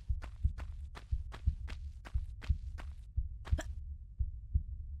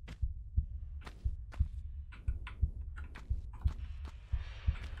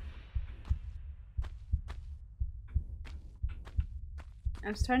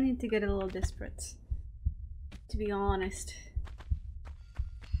 I'm starting to get a little desperate. To be honest.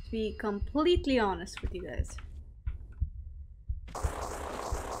 To be completely honest with you guys.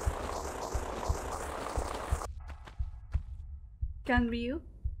 Can be you.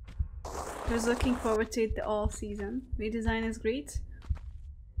 I was looking forward to it all season. Redesign is great.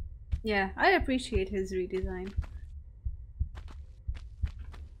 Yeah, I appreciate his redesign.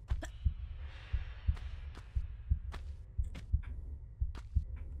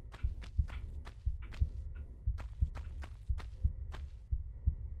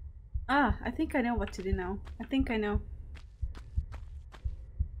 Ah, I think I know what to do now. I think I know.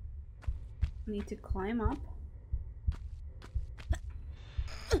 I need to climb up.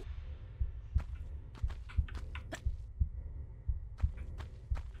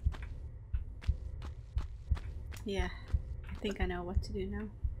 Yeah, I think I know what to do now.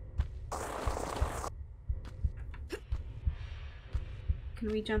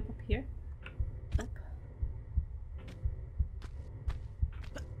 Can we jump up here? Up.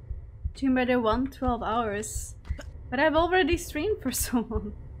 Tomb Raider 1, 12 hours. But I've already streamed for so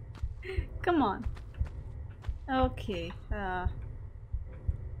long. Come on. Okay,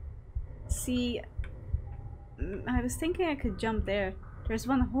 see, I was thinking I could jump there. There's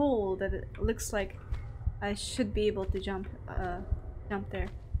one hole that it looks like I should be able to jump there.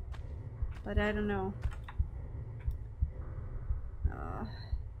 But I don't know.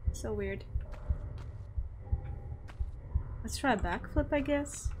 So weird. Let's try a backflip, I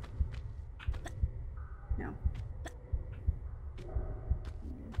guess. No.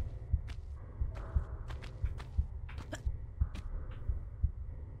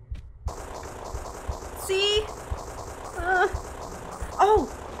 See?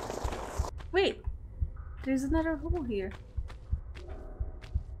 Oh! Wait. There's another hole here.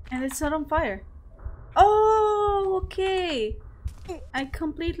 And it's not on fire. Oh, okay. I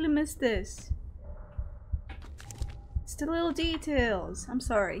completely missed this. It's the little details. I'm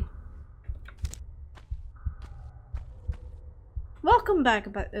sorry. Welcome back,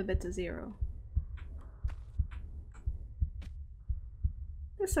 a bit to Zero.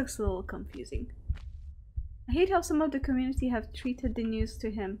 This looks a little confusing. I hate how some of the community have treated the news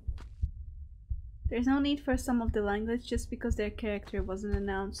to him. There's no need for some of the language just because their character wasn't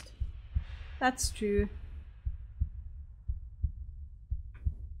announced. That's true.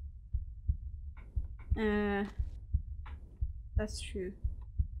 That's true.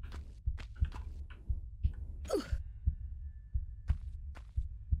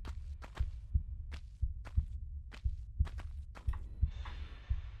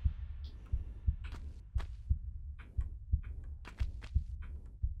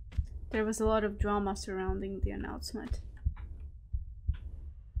 There was a lot of drama surrounding the announcement.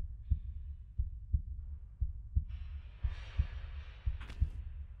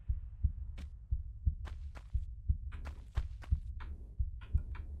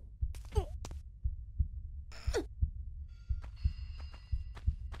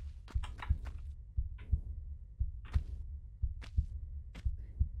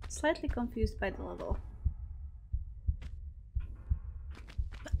 Slightly confused by the level.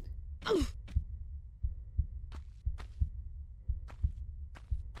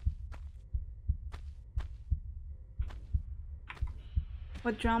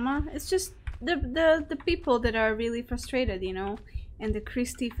 What drama? It's just the people that are really frustrated, you know, and the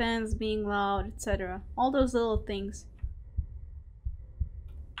Christie fans being loud, etc. All those little things.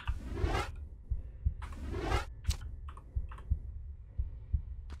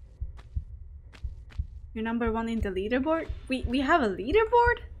 You're number 1 in the leaderboard? We have a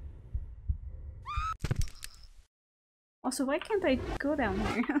leaderboard? Also, why can't I go down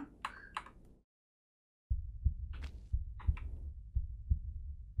here?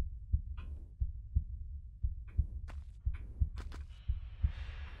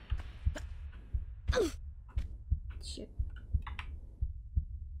 Shit.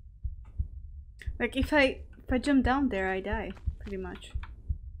 Like if I jump down there, I die, pretty much.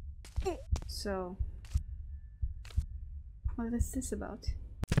 So, what is this about?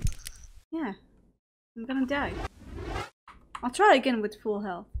 Yeah, I'm gonna die. I'll try again with full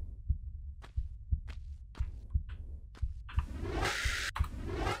health.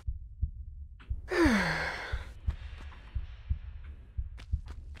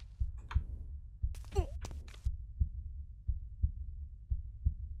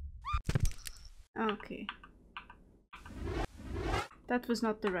 Okay. That was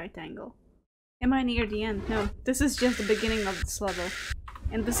not the right angle. Am I near the end? No, this is just the beginning of this level.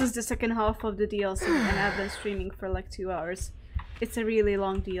 And this is the second half of the DLC, and I've been streaming for like 2 hours. It's a really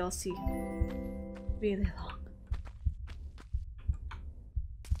long DLC. Really long.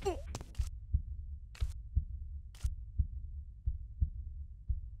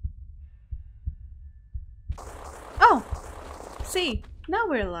 Oh! See, now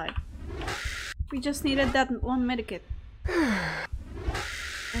we're alive. We just needed that one medikit.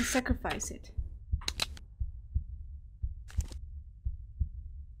 And sacrifice it.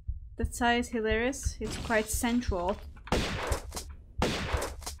 That sigh is hilarious. It's quite sensual.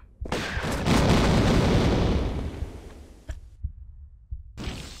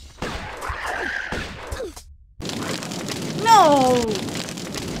 No!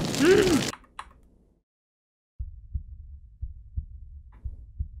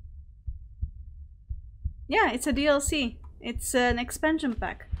 Yeah, it's a DLC. It's an expansion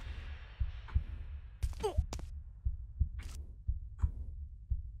pack.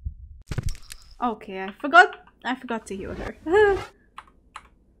 Okay, I forgot to heal her.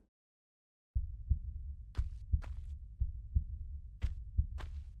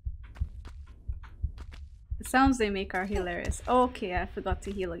 The sounds they make are hilarious. Okay, I forgot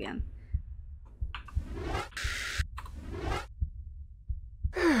to heal again.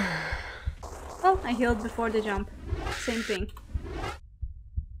 Oh, I healed before the jump. Same thing.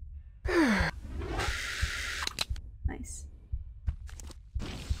 Nice.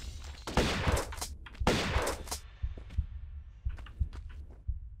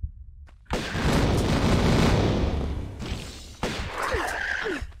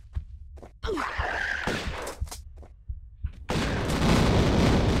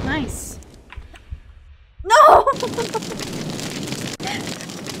 Nice. No!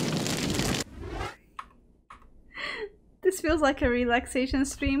 This feels like a relaxation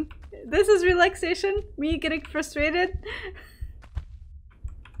stream. This is relaxation? Me getting frustrated?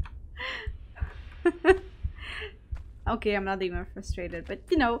 Okay, I'm not even frustrated, but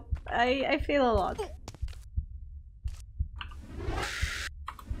you know, I feel a lot.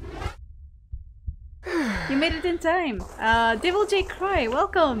 You made it in time! Devil J Cry,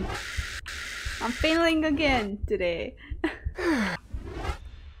 welcome! I'm failing again today.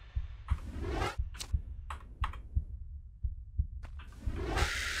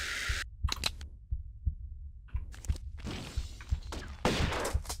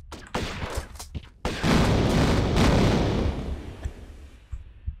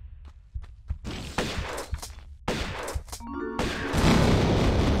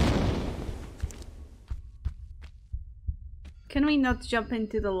 Can we not jump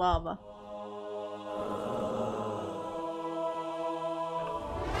into the lava?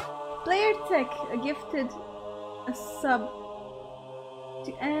 Player Tech gifted a sub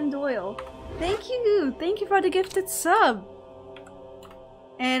to And Oil. Thank you! Thank you for the gifted sub!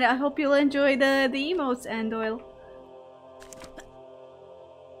 And I hope you'll enjoy the emotes, And Oil.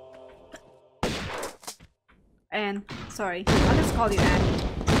 Anne, sorry. I'll just call you Anne.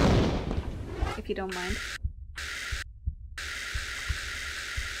 If you don't mind.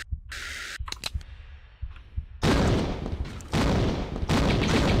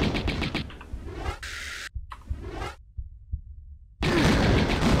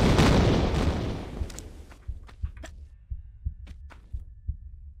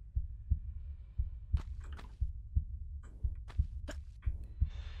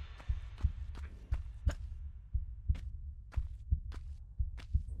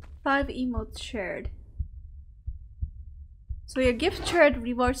 Five emotes shared. So your gift shared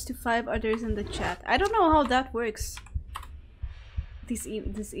rewards to 5 others in the chat. I don't know how that works. This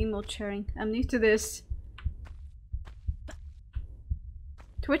emote sharing. I'm new to this.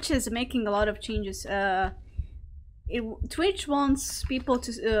 Twitch is making a lot of changes. Twitch wants people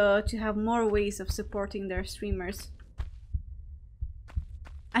to have more ways of supporting their streamers.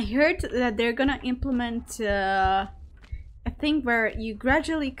 I heard that they're gonna implement a thing where you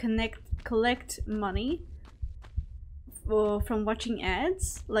gradually collect money from watching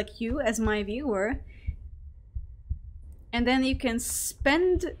ads, like you as my viewer, and then you can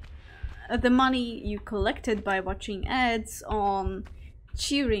spend the money you collected by watching ads on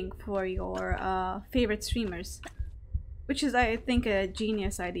cheering for your favorite streamers, which is, I think, a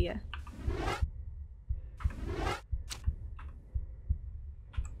genius idea.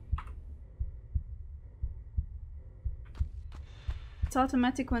 It's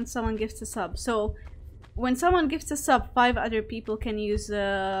automatic when someone gifts a sub. So when someone gifts a sub, 5 other people can use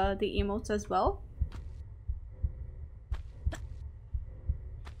the emotes as well.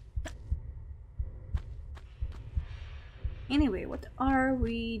 Anyway, what are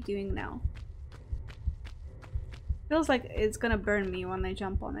we doing now? Feels like it's gonna burn me when I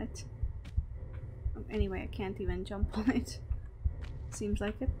jump on it. Anyway, I can't even jump on it. Seems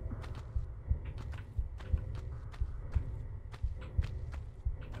like it.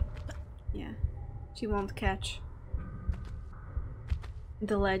 Yeah, she won't catch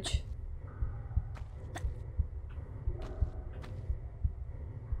the ledge.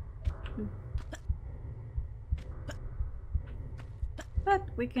 But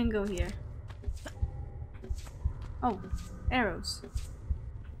we can go here. Oh, arrows.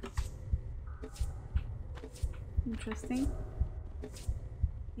 Interesting.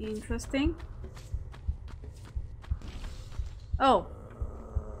 Interesting. Oh.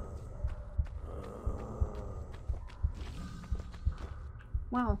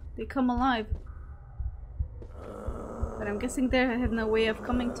 Wow, they come alive. But I'm guessing they have no way of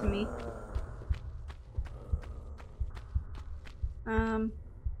coming to me.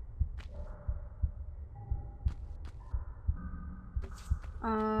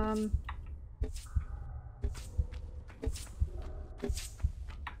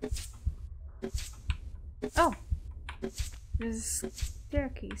 Oh! There's a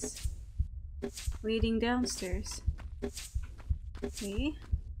staircase leading downstairs. Okay.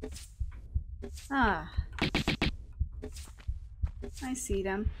 Ah. I see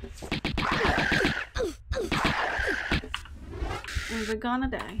them. And we're gonna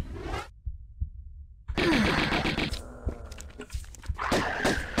die.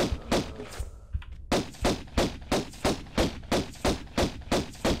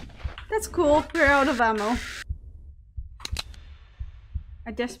 That's cool, we're out of ammo.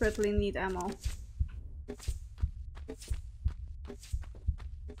 I desperately need ammo.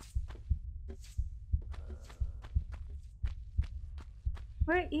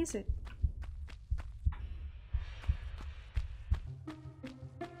 Where is it?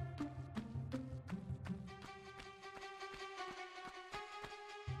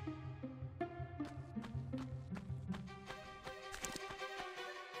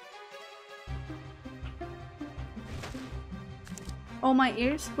 Oh, my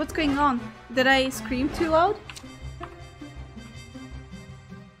ears? What's going on? Did I scream too loud?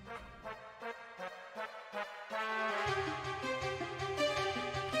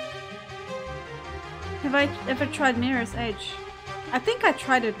 Have I ever tried Mirror's Edge? I think I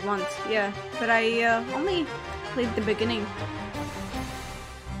tried it once, yeah, but I only played the beginning.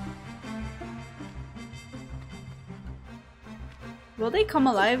 Will they come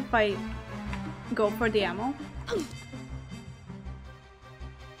alive if I go for the ammo?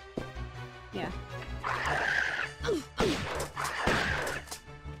 Yeah.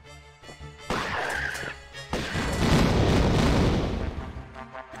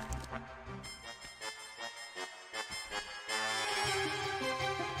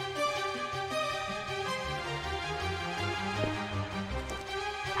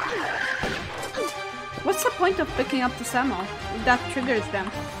 what's the point of picking up this ammo if that triggers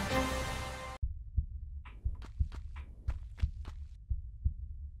them?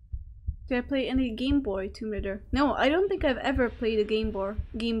 Did I play any Game Boy Tomb Raider? No, I don't think I've ever played a Game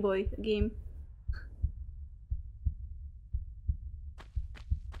Boy game.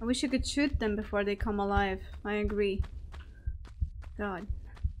 I wish you could shoot them before they come alive. I agree. God.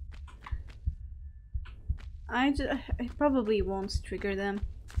 I probably won't trigger them.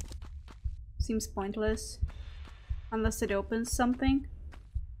 Seems pointless. Unless it opens something.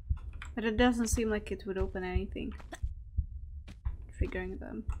 But it doesn't seem like it would open anything. Triggering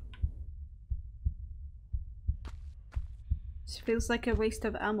them. It feels like a waste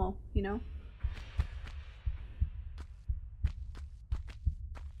of ammo, you know?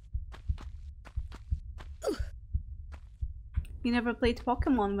 You never played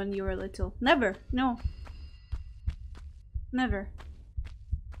Pokemon when you were little? Never, no. Never.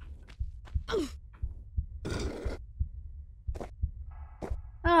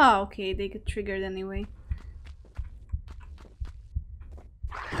 Ah, okay, they get triggered anyway.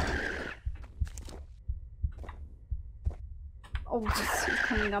 Oh, he's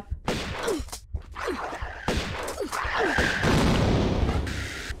coming up.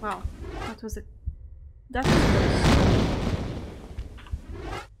 Wow, that was a... That was close.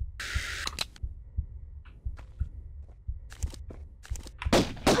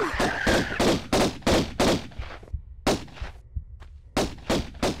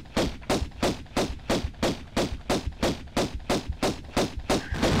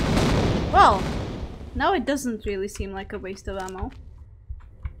 Well, now it doesn't really seem like a waste of ammo.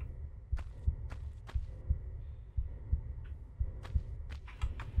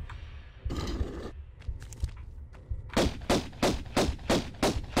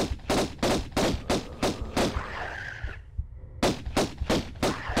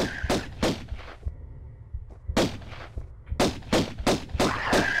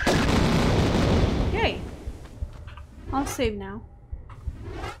 Yay! I'll save now.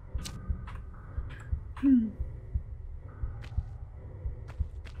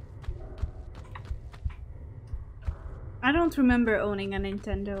 I don't remember owning a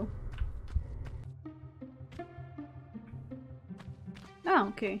Nintendo. Oh,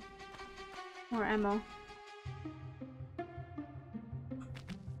 okay. More ammo.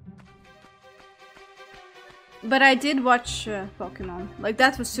 But I did watch Pokemon. Like,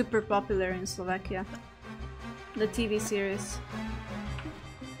 that was super popular in Slovakia. The TV series.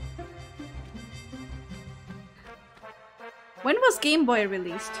 When was Game Boy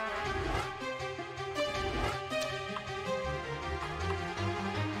released?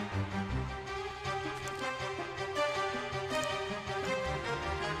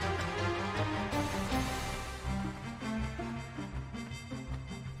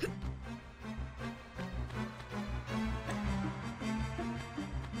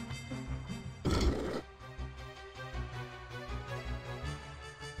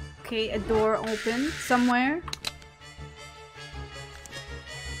 Okay, a door open somewhere.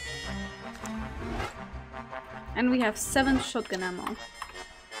 And we have 7 shotgun ammo.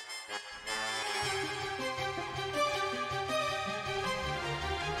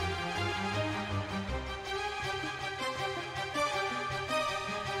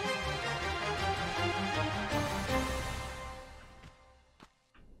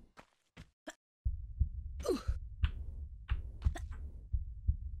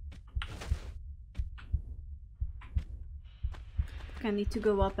 I need to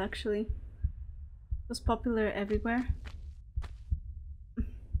go up actually. It was popular everywhere.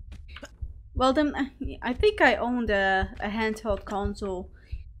 Well then, I think I owned a handheld console.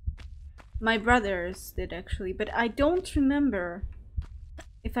 My brothers did actually, but I don't remember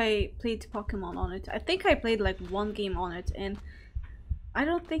if I played Pokemon on it. I think I played like one game on it and I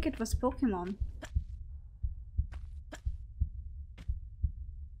don't think it was Pokemon.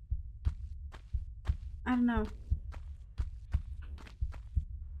 I don't know.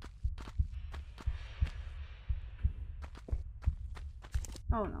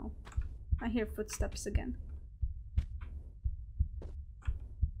 Oh no. I hear footsteps again.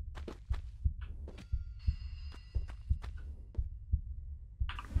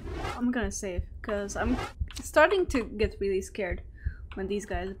 I'm gonna save, because I'm starting to get really scared when these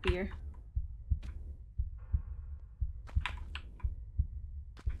guys appear.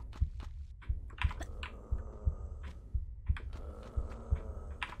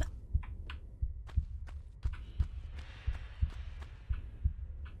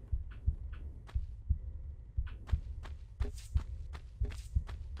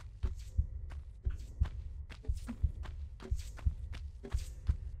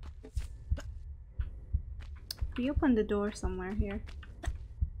 We opened the door somewhere here.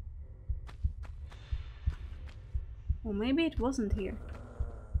 Well, maybe it wasn't here.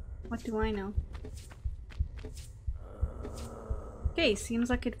 What do I know? Okay, seems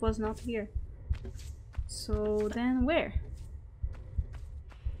like it was not here. So then where?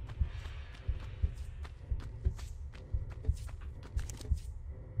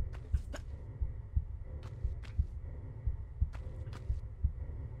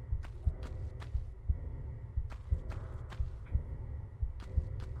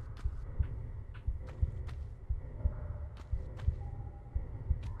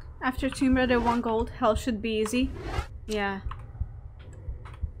 After Tomb Raider 1 gold, hell should be easy. Yeah.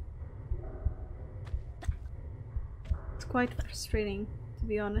 It's quite frustrating, to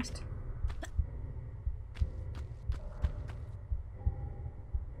be honest.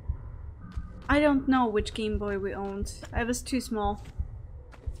 I don't know which Game Boy we owned. I was too small.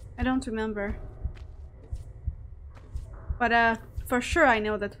 I don't remember. But for sure I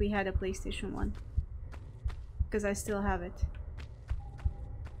know that we had a PlayStation 1. Because I still have it.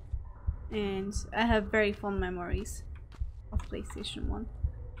 And I have very fond memories of PlayStation 1.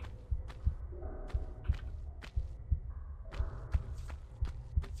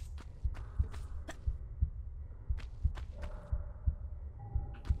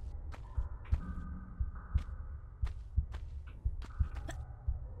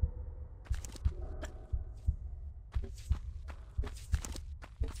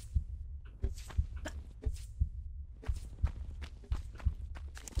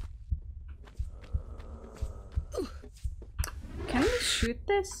 Can we shoot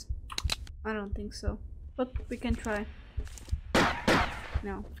this? I don't think so. But we can try.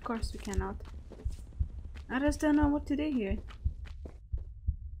 No, of course we cannot. I just don't know what to do here.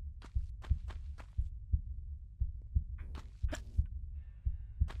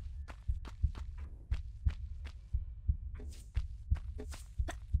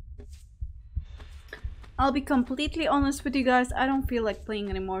 I'll be completely honest with you guys, I don't feel like playing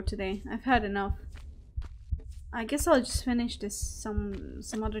anymore today. I've had enough. I guess I'll just finish this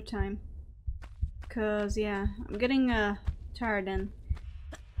some other time. Cause yeah, I'm getting tired and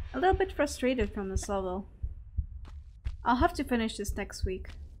a little bit frustrated from this level. I'll have to finish this next week.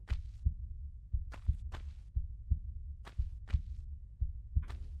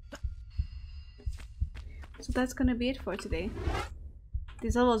 So that's gonna be it for today.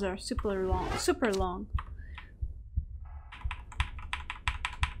 These levels are super long, super long.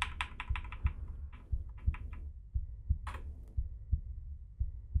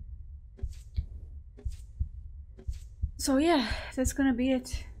 So yeah, that's gonna be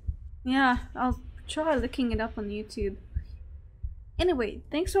it. Yeah, I'll try looking it up on YouTube. Anyway,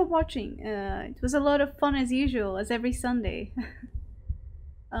 thanks for watching. It was a lot of fun as usual, as every Sunday.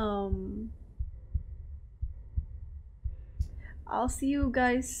 I'll see you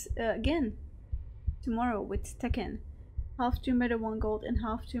guys again tomorrow with Tekken. Half Tomb Raider 1 Gold and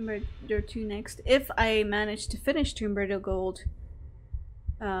half Tomb Raider 2 next. If I manage to finish Tomb Raider Gold.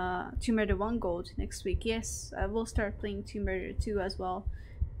 Tomb Raider 1 Gold next week. Yes, I will start playing Tomb Raider 2 as well.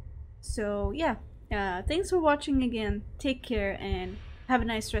 So yeah, thanks for watching again. Take care and have a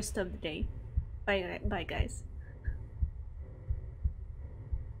nice rest of the day. Bye guys.